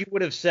feel like you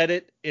would have said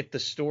it if the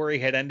story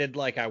had ended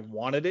like I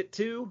wanted it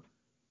to,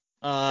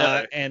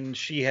 and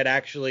she had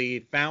actually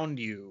found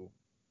you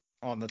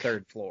on the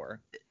 3rd floor.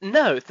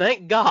 No,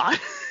 thank God.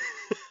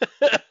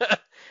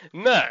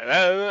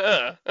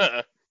 No.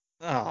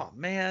 Oh,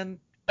 man.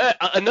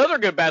 Another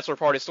good bachelor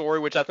party story,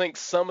 which I think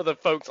some of the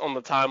folks on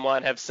the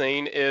timeline have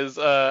seen, is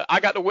I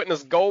got to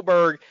witness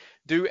Goldberg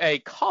do a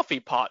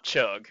coffee pot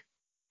chug.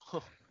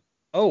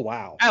 Oh,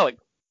 wow. Alec,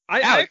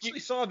 I actually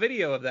saw a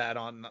video of that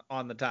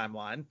on the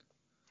timeline.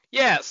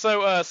 Yeah,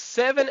 so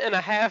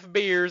 7.5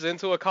 beers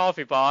into a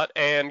coffee pot,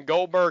 and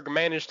Goldberg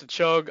managed to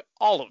chug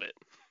all of it.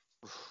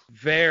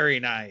 Very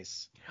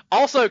nice.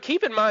 Also,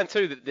 keep in mind,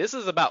 too, that this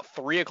is about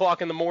 3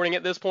 o'clock in the morning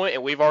at this point,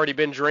 and we've already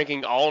been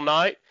drinking all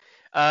night.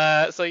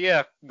 So,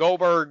 yeah,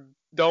 Goldberg,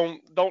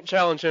 don't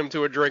challenge him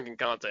to a drinking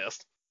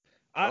contest.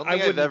 I don't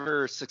think I've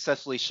ever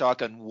successfully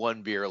shotgunned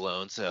 1 beer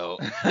alone, so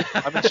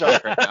I'm in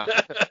shock right now.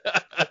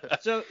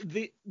 So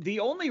the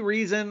only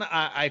reason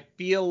I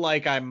feel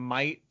like I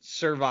might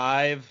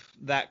survive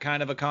that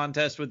kind of a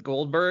contest with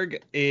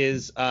Goldberg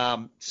is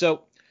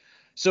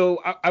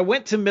so I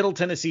went to Middle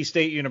Tennessee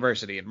State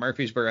University in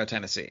Murfreesboro,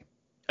 Tennessee.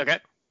 Okay.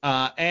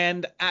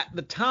 And at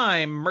the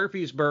time,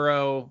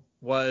 Murfreesboro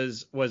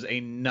was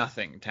a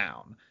nothing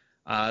town.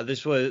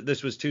 This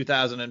was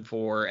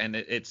 2004, and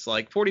it's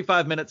like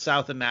 45 minutes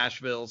south of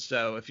Nashville.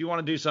 So if you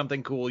want to do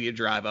something cool, you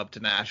drive up to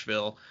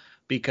Nashville,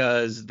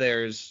 because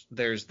there's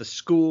the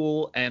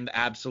school and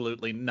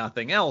absolutely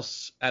nothing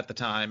else at the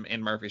time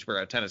in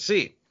Murfreesboro,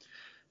 Tennessee.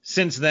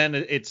 Since then,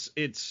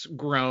 it's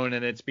grown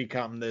and it's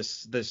become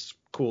this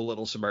cool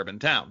little suburban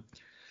town.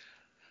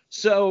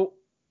 So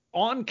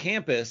on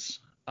campus,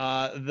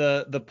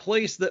 the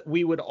place that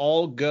we would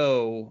all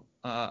go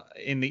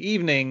in the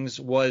evenings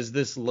was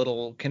this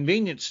little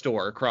convenience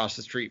store across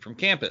the street from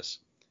campus.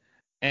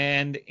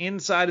 And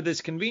inside of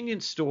this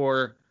convenience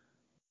store,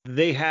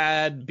 they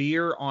had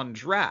beer on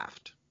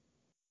draft.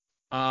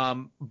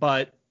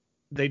 But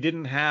they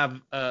didn't have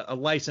a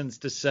license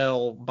to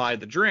sell by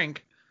the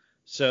drink,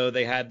 so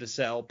they had to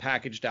sell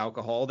packaged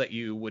alcohol that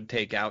you would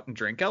take out and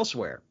drink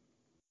elsewhere.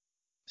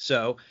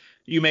 So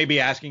you may be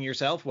asking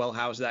yourself, well,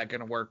 how's that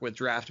going to work with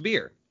draft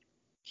beer?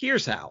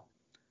 Here's how.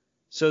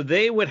 So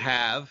they would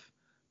have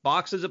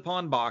boxes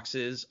upon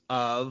boxes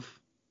of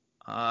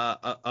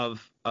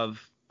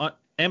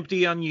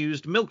empty,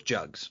 unused milk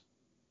jugs,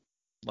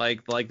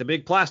 like the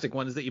big plastic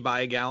ones that you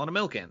buy a gallon of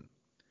milk in.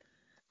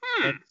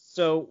 And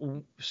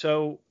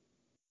so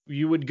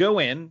you would go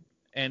in,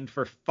 and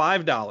for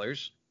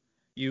 $5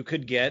 you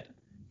could get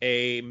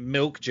a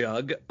milk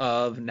jug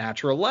of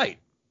Natural Light.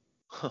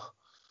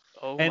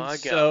 Oh and my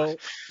God.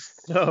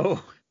 So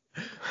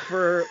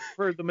for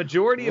the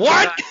majority of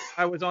What? the time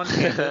I was on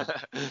campus,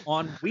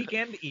 on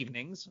weekend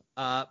evenings,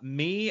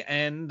 me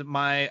and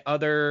my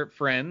other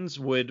friends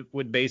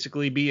would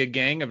basically be a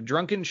gang of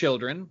drunken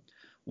children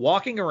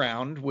walking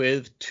around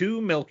with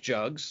 2 milk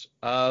jugs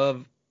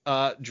of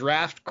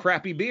draft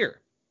crappy beer.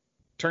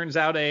 Turns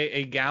out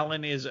a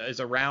gallon is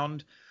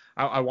around,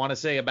 I want to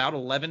say, about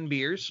 11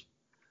 beers.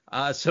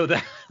 So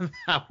that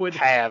would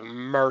have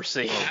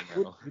mercy. That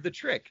would do the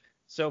trick.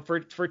 So for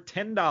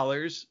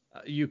 $10,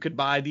 you could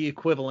buy the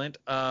equivalent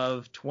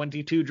of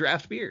 22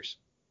 draft beers.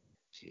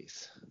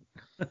 Jeez.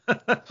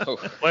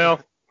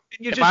 Well,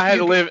 you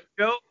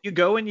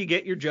go and you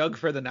get your jug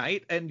for the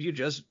night, and you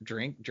just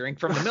drink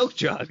from the milk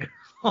jug.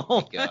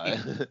 Oh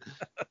God.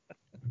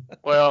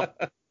 Well,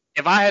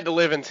 if I had to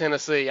live in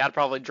Tennessee, I'd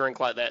probably drink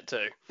like that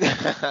too.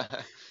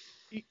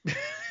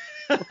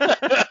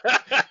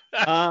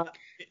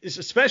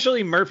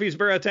 Especially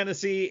Murfreesboro,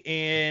 Tennessee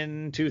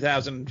in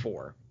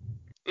 2004.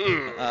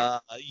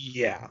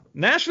 Yeah.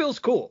 Nashville's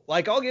cool.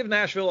 Like, I'll give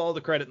Nashville all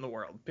the credit in the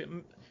world.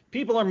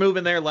 People are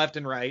moving there left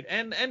and right,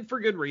 and for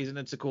good reason.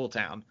 It's a cool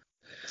town.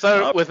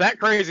 So, with that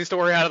crazy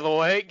story out of the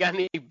way, got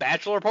any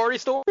bachelor party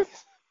stories?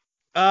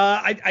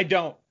 I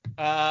don't.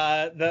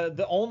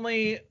 The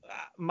only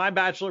my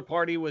bachelor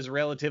party was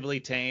relatively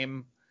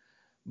tame,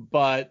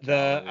 but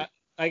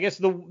I guess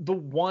the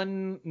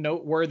one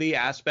noteworthy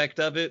aspect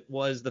of it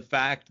was the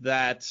fact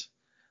that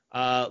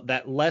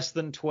that less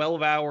than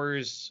 12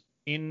 hours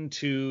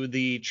into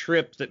the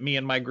trip that me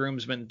and my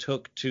groomsmen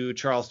took to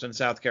Charleston,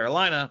 South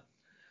Carolina,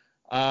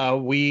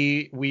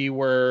 we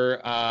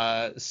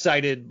were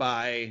cited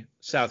by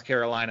South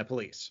Carolina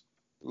police.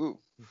 Ooh.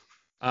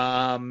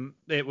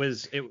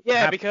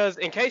 Because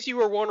in case you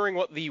were wondering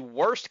what the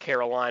worst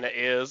Carolina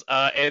is,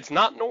 it's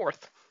not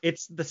north.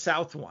 It's the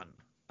south one,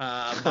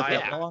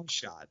 by a long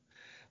shot.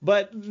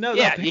 But no,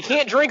 you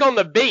can't drink on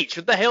the beach.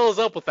 What the hell is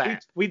up with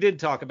that? We did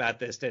talk about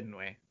this, didn't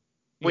we?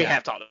 We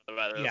have talked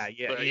about this.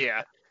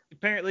 Yeah.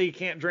 Apparently, you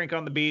can't drink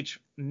on the beach.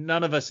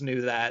 None of us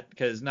knew that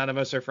because none of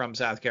us are from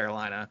South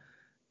Carolina.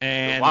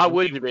 And why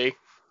would you be?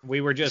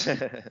 We were just,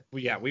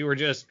 we were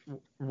just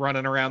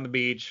running around the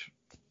beach,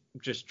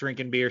 just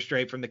drinking beer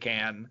straight from the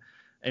can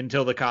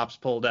until the cops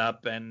pulled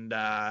up and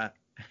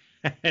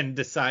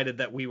decided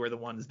that we were the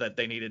ones that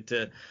they needed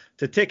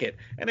to ticket.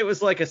 And it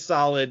was like a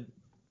solid,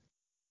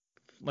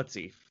 let's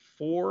see,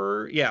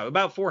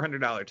 about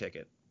 $400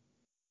 ticket.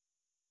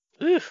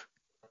 Oof.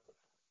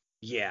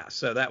 Yeah,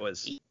 so that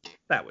was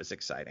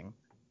exciting.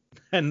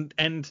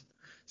 And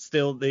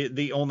still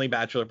the only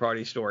bachelor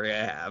party story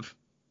I have.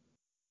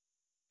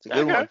 It's a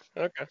good one.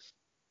 Okay.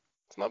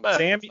 It's not bad.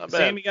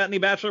 Sam, you got any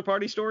bachelor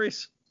party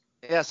stories?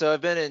 Yeah, so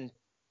I've been in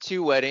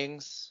 2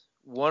 weddings.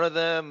 One of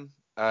them,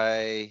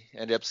 I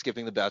ended up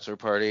skipping the bachelor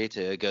party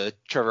to go to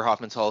Trevor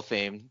Hoffman's Hall of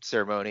Fame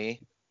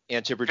ceremony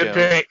and Chipper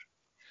Jones.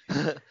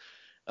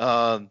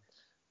 So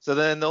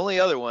then the only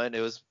other one,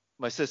 it was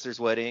my sister's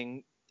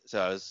wedding. So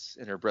I was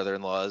in her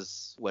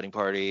brother-in-law's wedding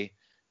party,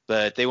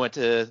 but they went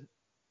to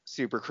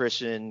super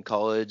Christian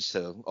college,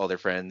 so all their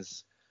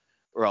friends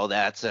were all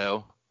that.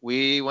 So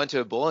we went to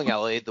a bowling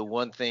alley, the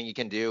one thing you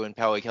can do in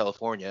Poway,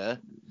 California,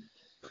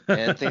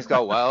 and things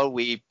got wild.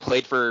 We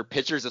played for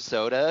pitchers of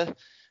soda,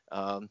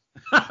 a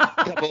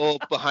couple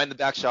behind the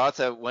back shots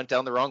that went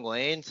down the wrong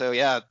lane. So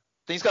yeah,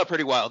 things got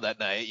pretty wild that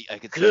night, I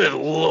could say. Good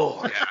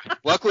Lord. Yeah.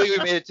 Luckily, we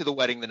made it to the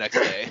wedding the next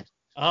day.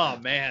 Oh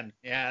man,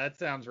 yeah, that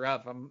sounds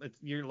rough.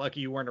 You're lucky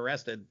you weren't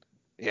arrested.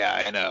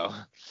 Yeah, I know.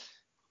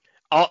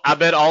 I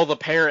bet all the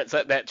parents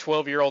at that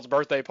 12-year-old's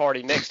birthday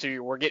party next to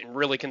you were getting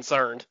really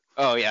concerned.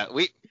 Oh yeah,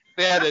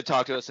 they had to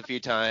talk to us a few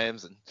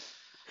times, and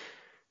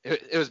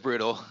it was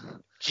brutal.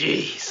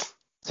 Jeez.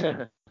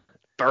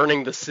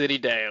 Burning the city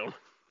down.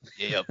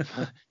 Yep.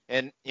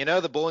 And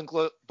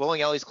the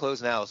bowling alley's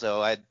closed now, so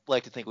I'd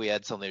like to think we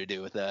had something to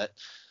do with that.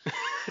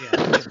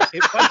 Yeah,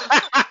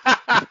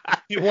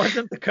 it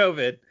wasn't the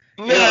COVID.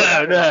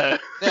 No.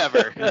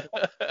 Never.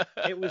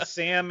 It was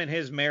Sam and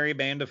his merry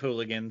band of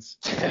hooligans.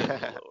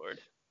 Lord.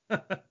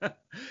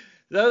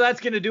 So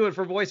that's going to do it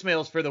for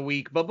voicemails for the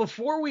week. But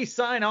before we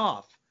sign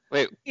off,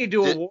 we need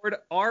to award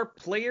our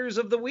players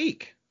of the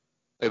week.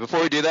 Wait,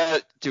 before we do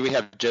that, do we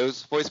have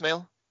Joe's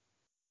voicemail?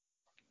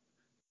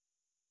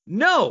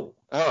 No.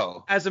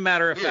 Oh. As a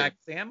matter of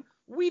fact, Sam,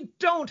 we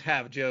don't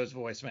have Joe's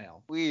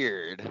voicemail.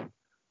 Weird.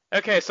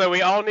 Okay, so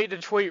we all need to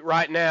tweet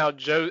right now,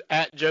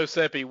 at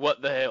Josepi,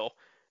 what the hell,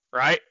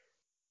 right?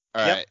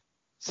 All right.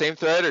 Same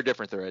thread or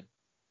different thread?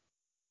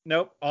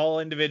 Nope,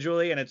 all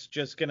individually, and it's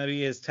just going to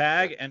be his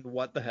tag and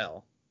what the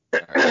hell.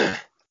 Right.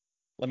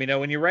 Let me know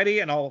when you're ready,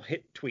 and I'll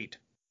hit tweet.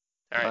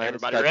 All right,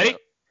 everybody ready?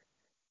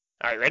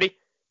 All right, ready?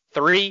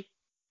 3,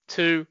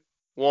 2,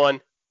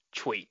 1,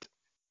 tweet.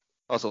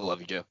 Also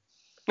love you, Joe.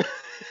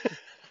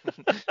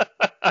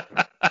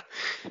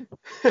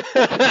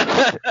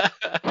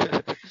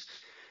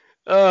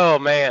 Oh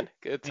man,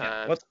 good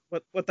time.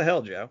 What the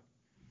hell, Joe?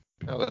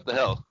 Oh, what the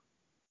hell?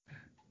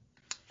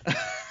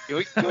 Can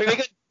we make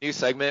a new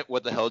segment,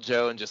 What the Hell,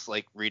 Joe, and just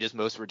like read his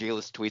most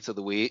ridiculous tweets of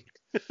the week?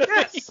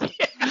 Yes.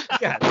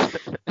 Yes.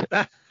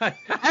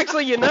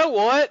 Actually, you know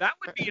what? That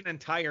would be an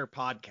entire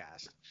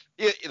podcast.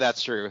 Yeah,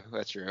 that's true.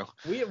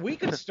 We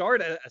could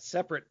start a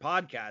separate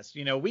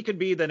podcast. We could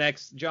be the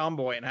next John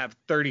Boy and have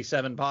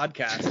 37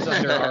 podcasts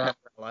under our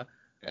umbrella.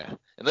 Yeah.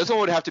 And this one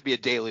would have to be a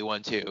daily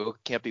one too.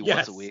 Can't be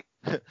once a week.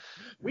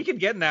 We could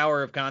get an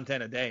hour of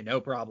content a day, no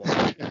problem.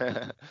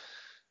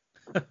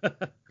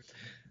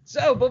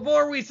 So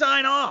before we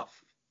sign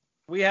off,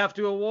 we have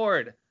to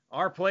award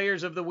our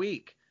players of the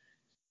week.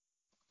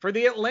 For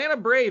the Atlanta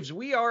Braves,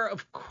 we are,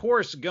 of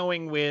course,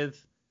 going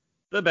with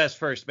the best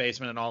first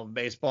baseman in all of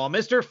baseball,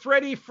 Mr.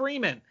 Freddie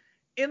Freeman.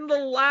 In the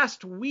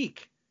last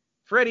week,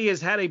 Freddie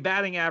has had a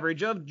batting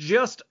average of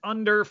just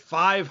under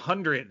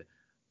 500.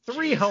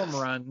 3 home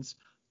runs,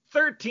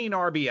 13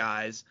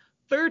 RBIs,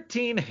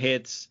 13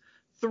 hits,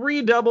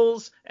 3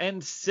 doubles,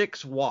 and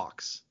 6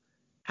 walks.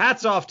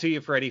 Hats off to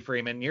you, Freddie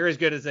Freeman. You're as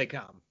good as they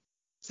come.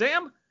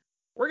 Sam,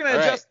 we're going to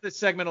adjust this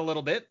segment a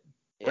little bit.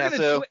 We're going to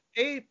do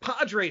a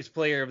Padres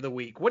player of the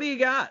week. What do you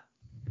got?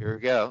 Here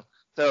we go.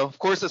 So, of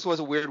course, this was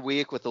a weird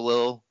week with a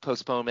little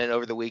postponement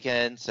over the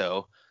weekend.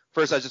 So,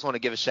 first, I just want to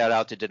give a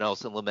shout-out to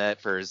Dinelson Lamet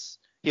for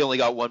he only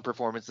got 1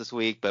 performance this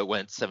week, but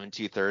went 7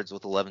 2/3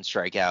 with 11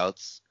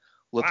 strikeouts.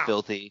 Looked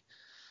filthy.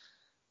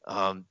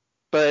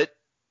 But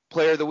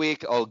player of the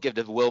week, I'll give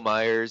to Will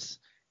Myers.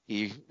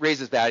 He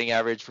raised his batting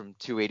average from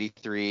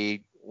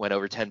 283, went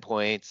over 10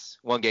 points.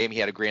 One game, he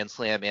had a grand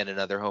slam and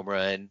another home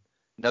run.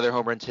 Another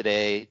home run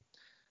today,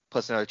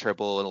 plus another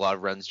triple and a lot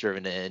of runs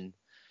driven in.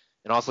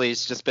 And also,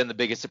 he's just been the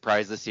biggest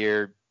surprise this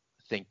year.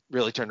 I think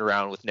really turned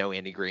around with no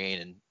Andy Green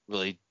and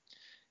really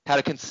had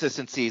a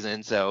consistent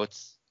season. So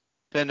it's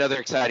been another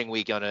exciting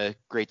week on a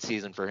great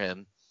season for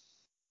him.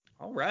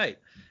 All right.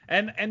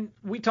 And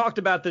we talked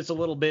about this a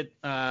little bit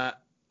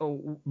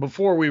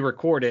before we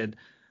recorded.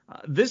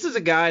 This is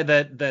a guy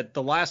that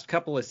the last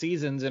couple of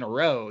seasons in a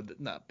row,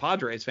 the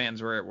Padres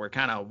fans were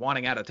kind of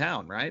wanting out of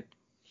town, right?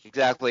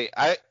 Exactly.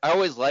 I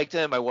always liked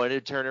him. I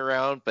wanted to turn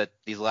around, but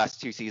these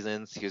last 2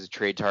 seasons, he was a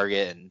trade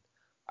target, and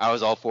I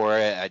was all for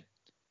it.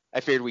 I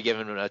figured we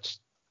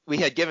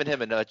had given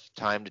him enough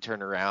time to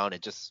turn around.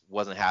 It just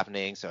wasn't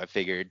happening, so I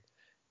figured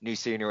new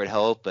scenery would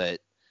help,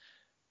 but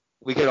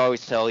we could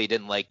always tell he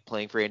didn't like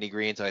playing for Andy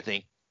Green, so I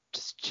think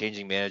just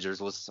changing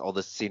managers was all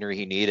the scenery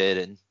he needed,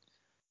 and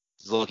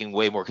he's looking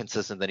way more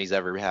consistent than he's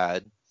ever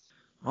had.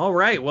 All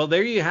right. Well,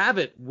 there you have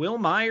it. Will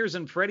Myers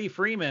and Freddie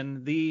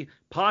Freeman, the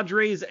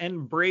Padres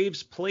and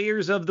Braves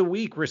players of the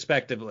week,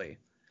 respectively.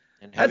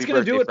 That's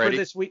going to do it for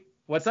this week.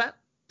 What's that?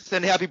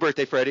 Send happy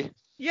birthday, Freddie.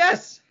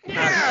 Yes. Yeah.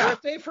 Happy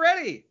birthday,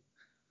 Freddie.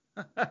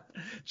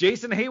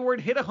 Jason Hayward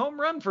hit a home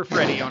run for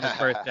Freddie on his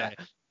birthday.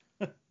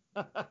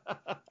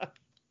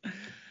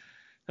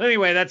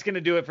 Anyway, that's going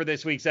to do it for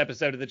this week's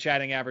episode of the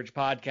Chatting Average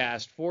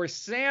podcast. For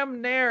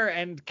Sam Nair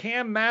and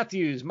Cam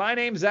Matthews, my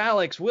name's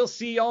Alex. We'll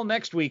see y'all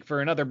next week for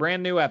another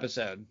brand new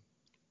episode.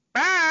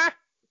 Bye.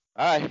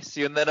 Bye. See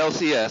you in that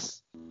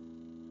LCS.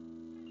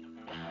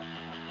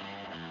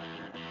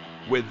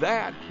 With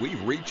that,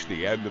 we've reached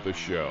the end of the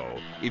show.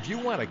 If you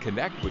want to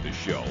connect with the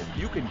show,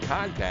 you can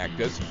contact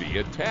us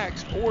via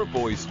text or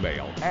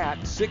voicemail at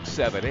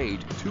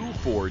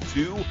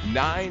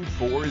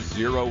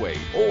 678-242-9408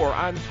 or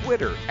on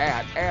Twitter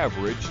at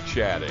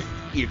AverageChatting.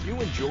 If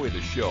you enjoy the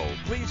show,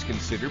 please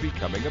consider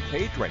becoming a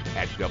patron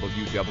at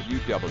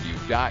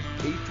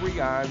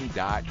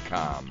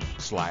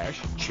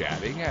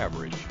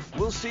www.patreon.com/chattingaverage.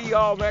 We'll see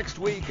y'all next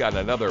week on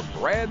another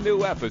brand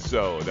new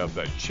episode of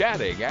the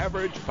Chatting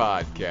Average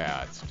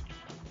Podcast.